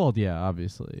emotional. Well, yeah,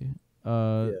 obviously.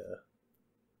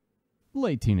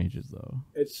 Late teenagers though.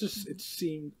 It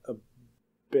seemed a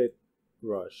bit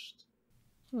rushed.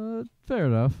 Fair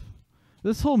enough.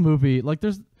 This whole movie, like,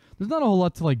 there's not a whole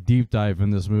lot to like deep dive in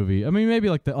this movie. I mean, maybe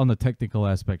like on the technical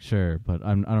aspect, sure, but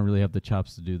I don't really have the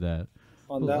chops to do that.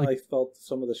 On that, I felt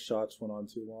some of the shots went on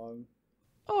too long.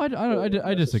 Oh,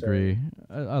 I disagree.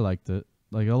 I liked it.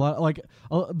 Like a lot, like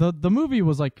the movie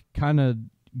was like kind of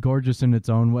gorgeous in its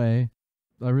own way.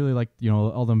 I really liked,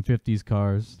 all them 50s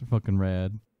cars. They're fucking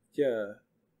rad. Yeah,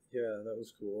 that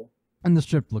was cool. And the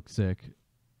strip looked sick.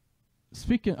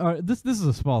 Speaking, this is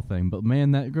a small thing, but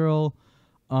man, that girl,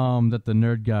 that the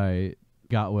nerd guy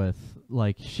got with,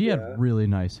 like, she had really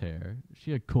nice hair.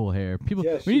 She had cool hair.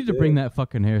 We need to bring that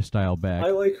fucking hairstyle back.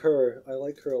 I like her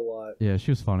a lot. Yeah,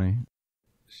 she was funny.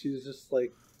 She was just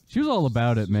like, she was all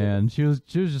about it, man. She was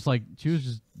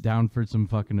just down for some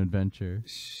fucking adventure.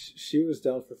 She was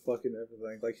down for fucking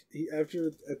everything. Like,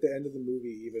 at the end of the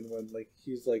movie, even when like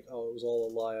he's like, "Oh, it was all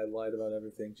a lie. I lied about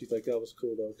everything." She's like, "That was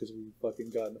cool though, because we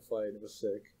fucking got in a fight and it was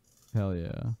sick." Hell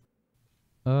yeah.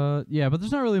 Yeah, but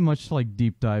there's not really much like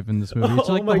deep dive in this movie. It's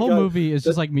like the whole movie is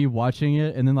just like me watching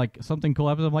it, and then like something cool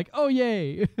happens. I'm like, oh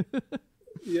yay!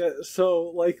 Yeah.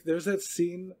 So like, there's that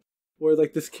scene where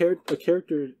like a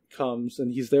character comes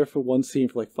and he's there for one scene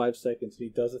for like 5 seconds, and he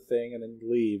does a thing and then he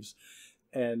leaves,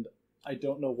 and I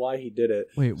don't know why he did it.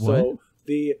 Wait, what? So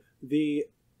the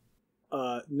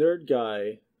nerd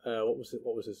guy, what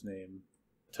was his name?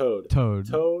 Toad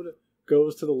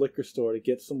goes to the liquor store to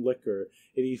get some liquor,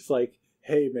 and he's like,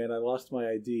 "Hey man, I lost my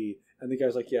ID." And the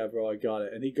guy's like, "Yeah bro, I got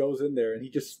it." And he goes in there and he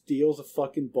just steals a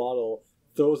fucking bottle,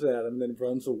 throws it at him, and then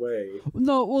runs away.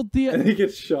 No, well, and he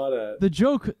gets shot at. The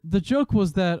joke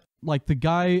was that like the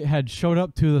guy had showed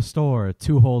up to the store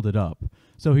to hold it up.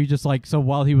 So he just like, so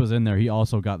while he was in there, he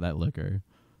also got that liquor.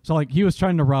 So like he was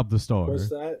trying to rob the store.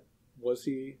 Was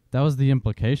he? That was the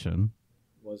implication.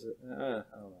 Was it? I don't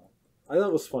know. I thought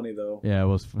it was funny though. Yeah, it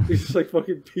was funny. He's just like,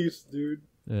 fucking peace, dude.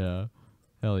 Yeah.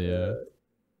 Hell yeah.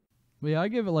 But yeah, I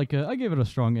gave it a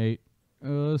strong 8.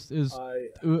 Had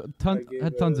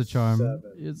tons of charm. 7.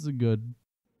 It's good.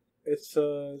 It's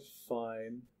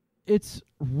fine. It's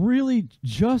really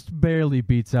just barely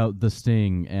beats out The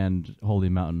Sting and Holy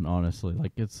Mountain, honestly.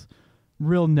 Like, it's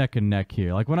real neck and neck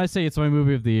here. Like, when I say it's my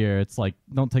movie of the year, it's like,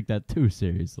 don't take that too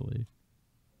seriously.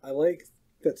 I like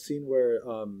that scene where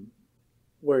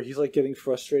he's like getting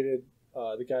frustrated.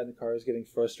 The guy in the car is getting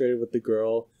frustrated with the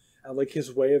girl, and like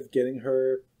his way of getting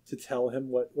her to tell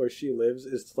him where she lives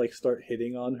is to like start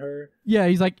hitting on her. Yeah,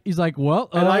 he's like, well,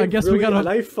 I guess we gotta. And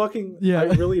I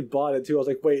really bought it too. I was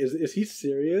like, wait, is he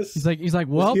serious? He's like,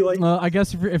 well, I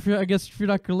guess if you're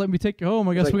not gonna let me take you home,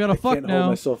 I guess we gotta fuck now. I can't hold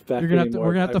myself back anymore.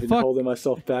 We're gonna have to fuck. I've been holding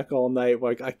myself back all night.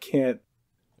 Like I can't.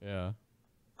 Yeah.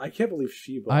 I can't believe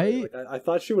she bought it. Like, I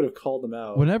thought she would have called him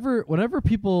out. Whenever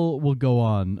people will go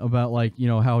on about like,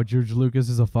 how George Lucas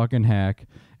is a fucking hack,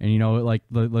 and like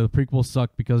the prequels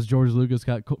suck because George Lucas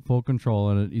got full control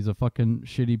and he's a fucking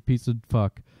shitty piece of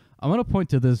fuck, I'm gonna point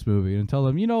to this movie and tell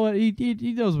them, you know what,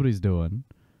 he knows what he's doing.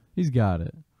 He's got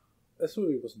it. This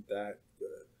movie wasn't that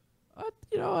good.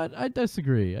 I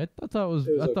disagree. I thought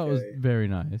it was very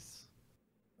nice.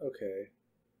 Okay.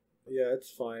 Yeah, it's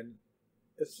fine.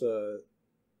 It's a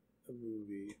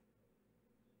movie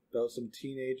about some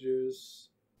teenagers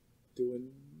doing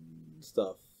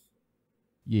stuff.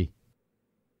 Yeah.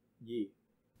 Yee.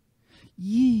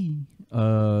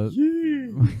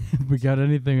 We got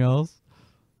anything else?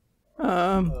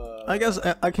 I guess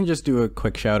I can just do a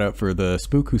quick shout out for the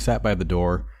spook who sat by the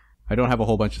door. I don't have a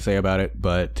whole bunch to say about it,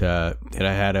 but it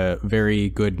had a very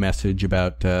good message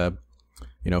about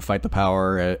fight the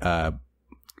power,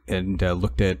 and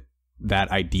looked at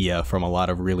that idea from a lot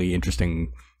of really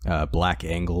interesting black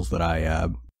angles that I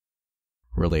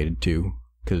related to,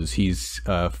 because he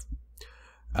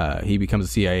becomes a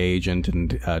CIA agent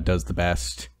and does the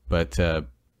best, but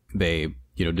they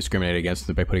discriminate against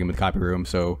him by putting him in the copy room.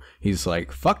 So he's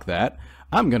like, fuck that,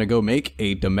 I'm gonna go make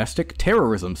a domestic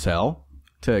terrorism cell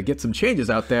to get some changes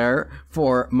out there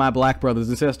for my black brothers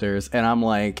and sisters. And I'm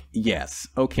like, yes,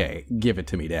 okay, give it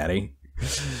to me, daddy.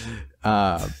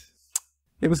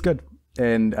 It was good.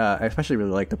 And I especially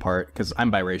really liked the part, because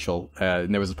I'm biracial,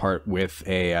 and there was a part with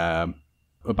a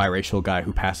biracial guy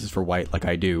who passes for white like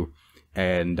I do,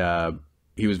 and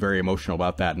he was very emotional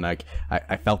about that, and like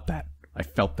I felt that. I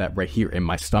felt that right here in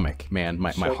my stomach, man,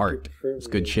 my heart. It's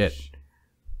good shit.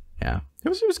 Yeah, it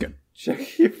was good.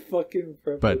 Check your fucking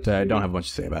privilege. But I don't have much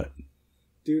to say about it.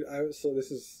 Dude, so this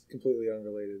is completely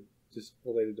unrelated, just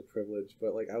related to privilege,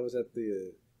 but like I was at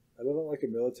I live in like a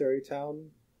military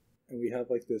town, and we have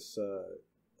like this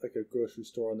like a grocery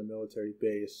store on the military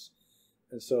base,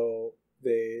 and so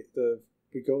we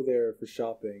go there for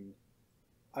shopping.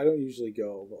 I don't usually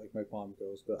go, but like my mom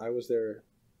goes, but I was there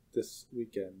this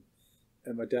weekend,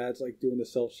 and my dad's like doing the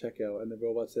self-checkout, and the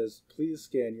robot says, "Please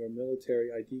scan your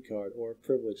military ID card or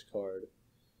privilege card."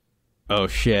 Oh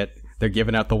shit! They're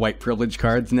giving out the white privilege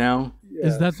cards now. Yeah,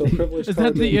 is that so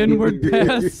the inward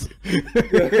pass?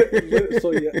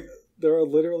 So yeah, there are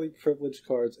literally privilege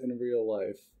cards in real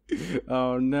life.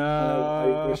 Oh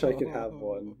no! I wish I could have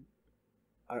one.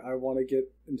 I want to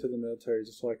get into the military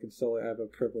just so I can still have a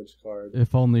privilege card.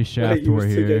 If only Shaft were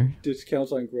here. To get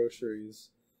discounts on groceries.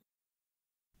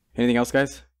 Anything else,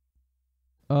 guys?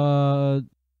 No.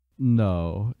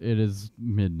 It is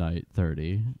midnight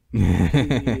 30.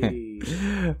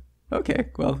 Okay,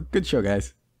 well, good show,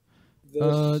 guys. This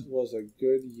was a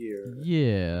good year.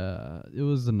 Yeah, it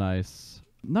was not as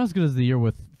good as the year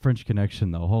with French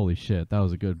Connection though. Holy shit, that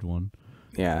was a good one.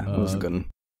 Yeah, it was a good one.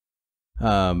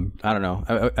 I don't know.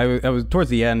 I was towards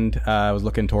the end. I was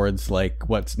looking towards like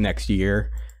what's next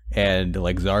year, and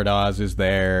like Zardoz is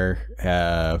there.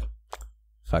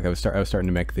 Fuck, I was starting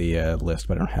to make the list,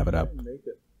 but I don't have it up.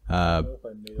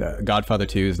 Godfather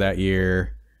 2 is that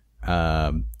year.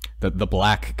 The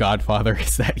Black Godfather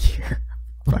is that year.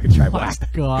 Fucking try blast.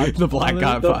 The Black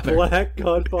Godfather. The Black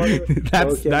Godfather.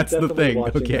 that's the thing.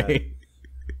 Okay.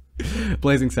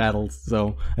 Blazing Saddles.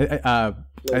 So I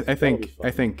think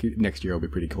next year will be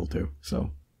pretty cool too.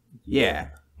 So yeah,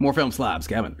 more film slobs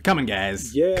coming,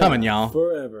 guys. Yeah, coming, y'all.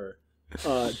 Forever.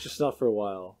 Just not for a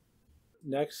while.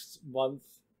 Next month,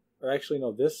 or actually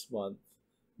no, this month,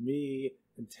 me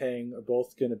and Tang are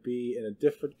both gonna be in a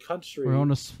different country. We're on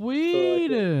to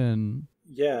Sweden.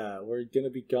 Yeah, we're gonna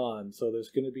be gone. So there'll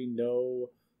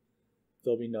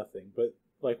be nothing. But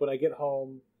like when I get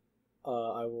home,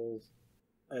 I will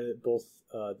edit both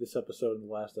this episode and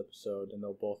the last episode, and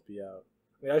they'll both be out.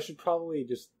 I mean,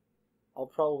 I'll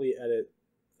probably edit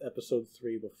episode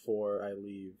 3 before I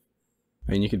leave.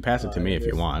 I mean, you can pass it to me if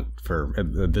you want for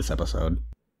this episode,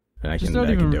 and I can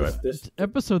do it.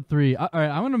 Episode 3. All right,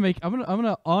 I'm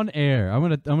gonna on air. I'm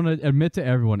gonna admit to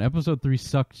everyone. Episode 3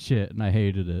 sucked shit, and I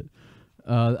hated it.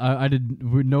 I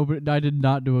did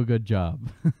not do a good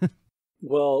job.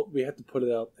 Well, we have to put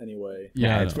it out anyway.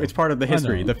 Yeah, it's part of the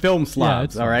history. The film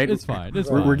slobs, all right? It's fine.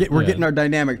 We're getting our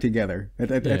dynamic together. I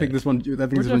think this one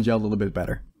gelled a little bit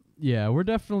better. Yeah, we're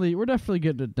definitely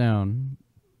getting it down.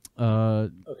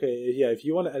 Okay, yeah, if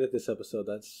you want to edit this episode,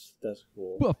 that's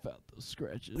cool. Buff out those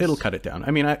scratches. It'll cut it down.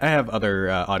 I mean, I have other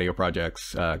audio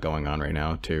projects going on right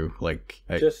now too. Like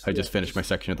I just finished my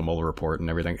section of the Mueller report and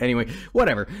everything. Anyway,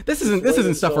 whatever. This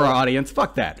isn't stuff for our audience.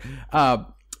 Fuck that. I'm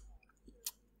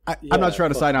not sure how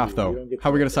to sign off though. How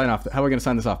are we gonna sign off? How are we gonna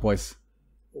sign this off, boys?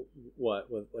 What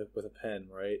with a pen,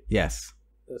 right? Yes.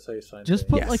 That's how you sign. Just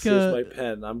put like Here's my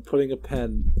pen. I'm putting a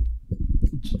pen.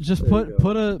 Just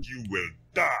put a. You will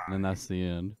die. And that's the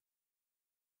end.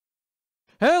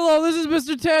 Hello, this is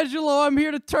Mr. Tangelo. I'm here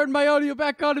to turn my audio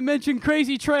back on and mention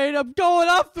Crazy Train. I'm going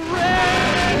off the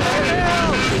rails.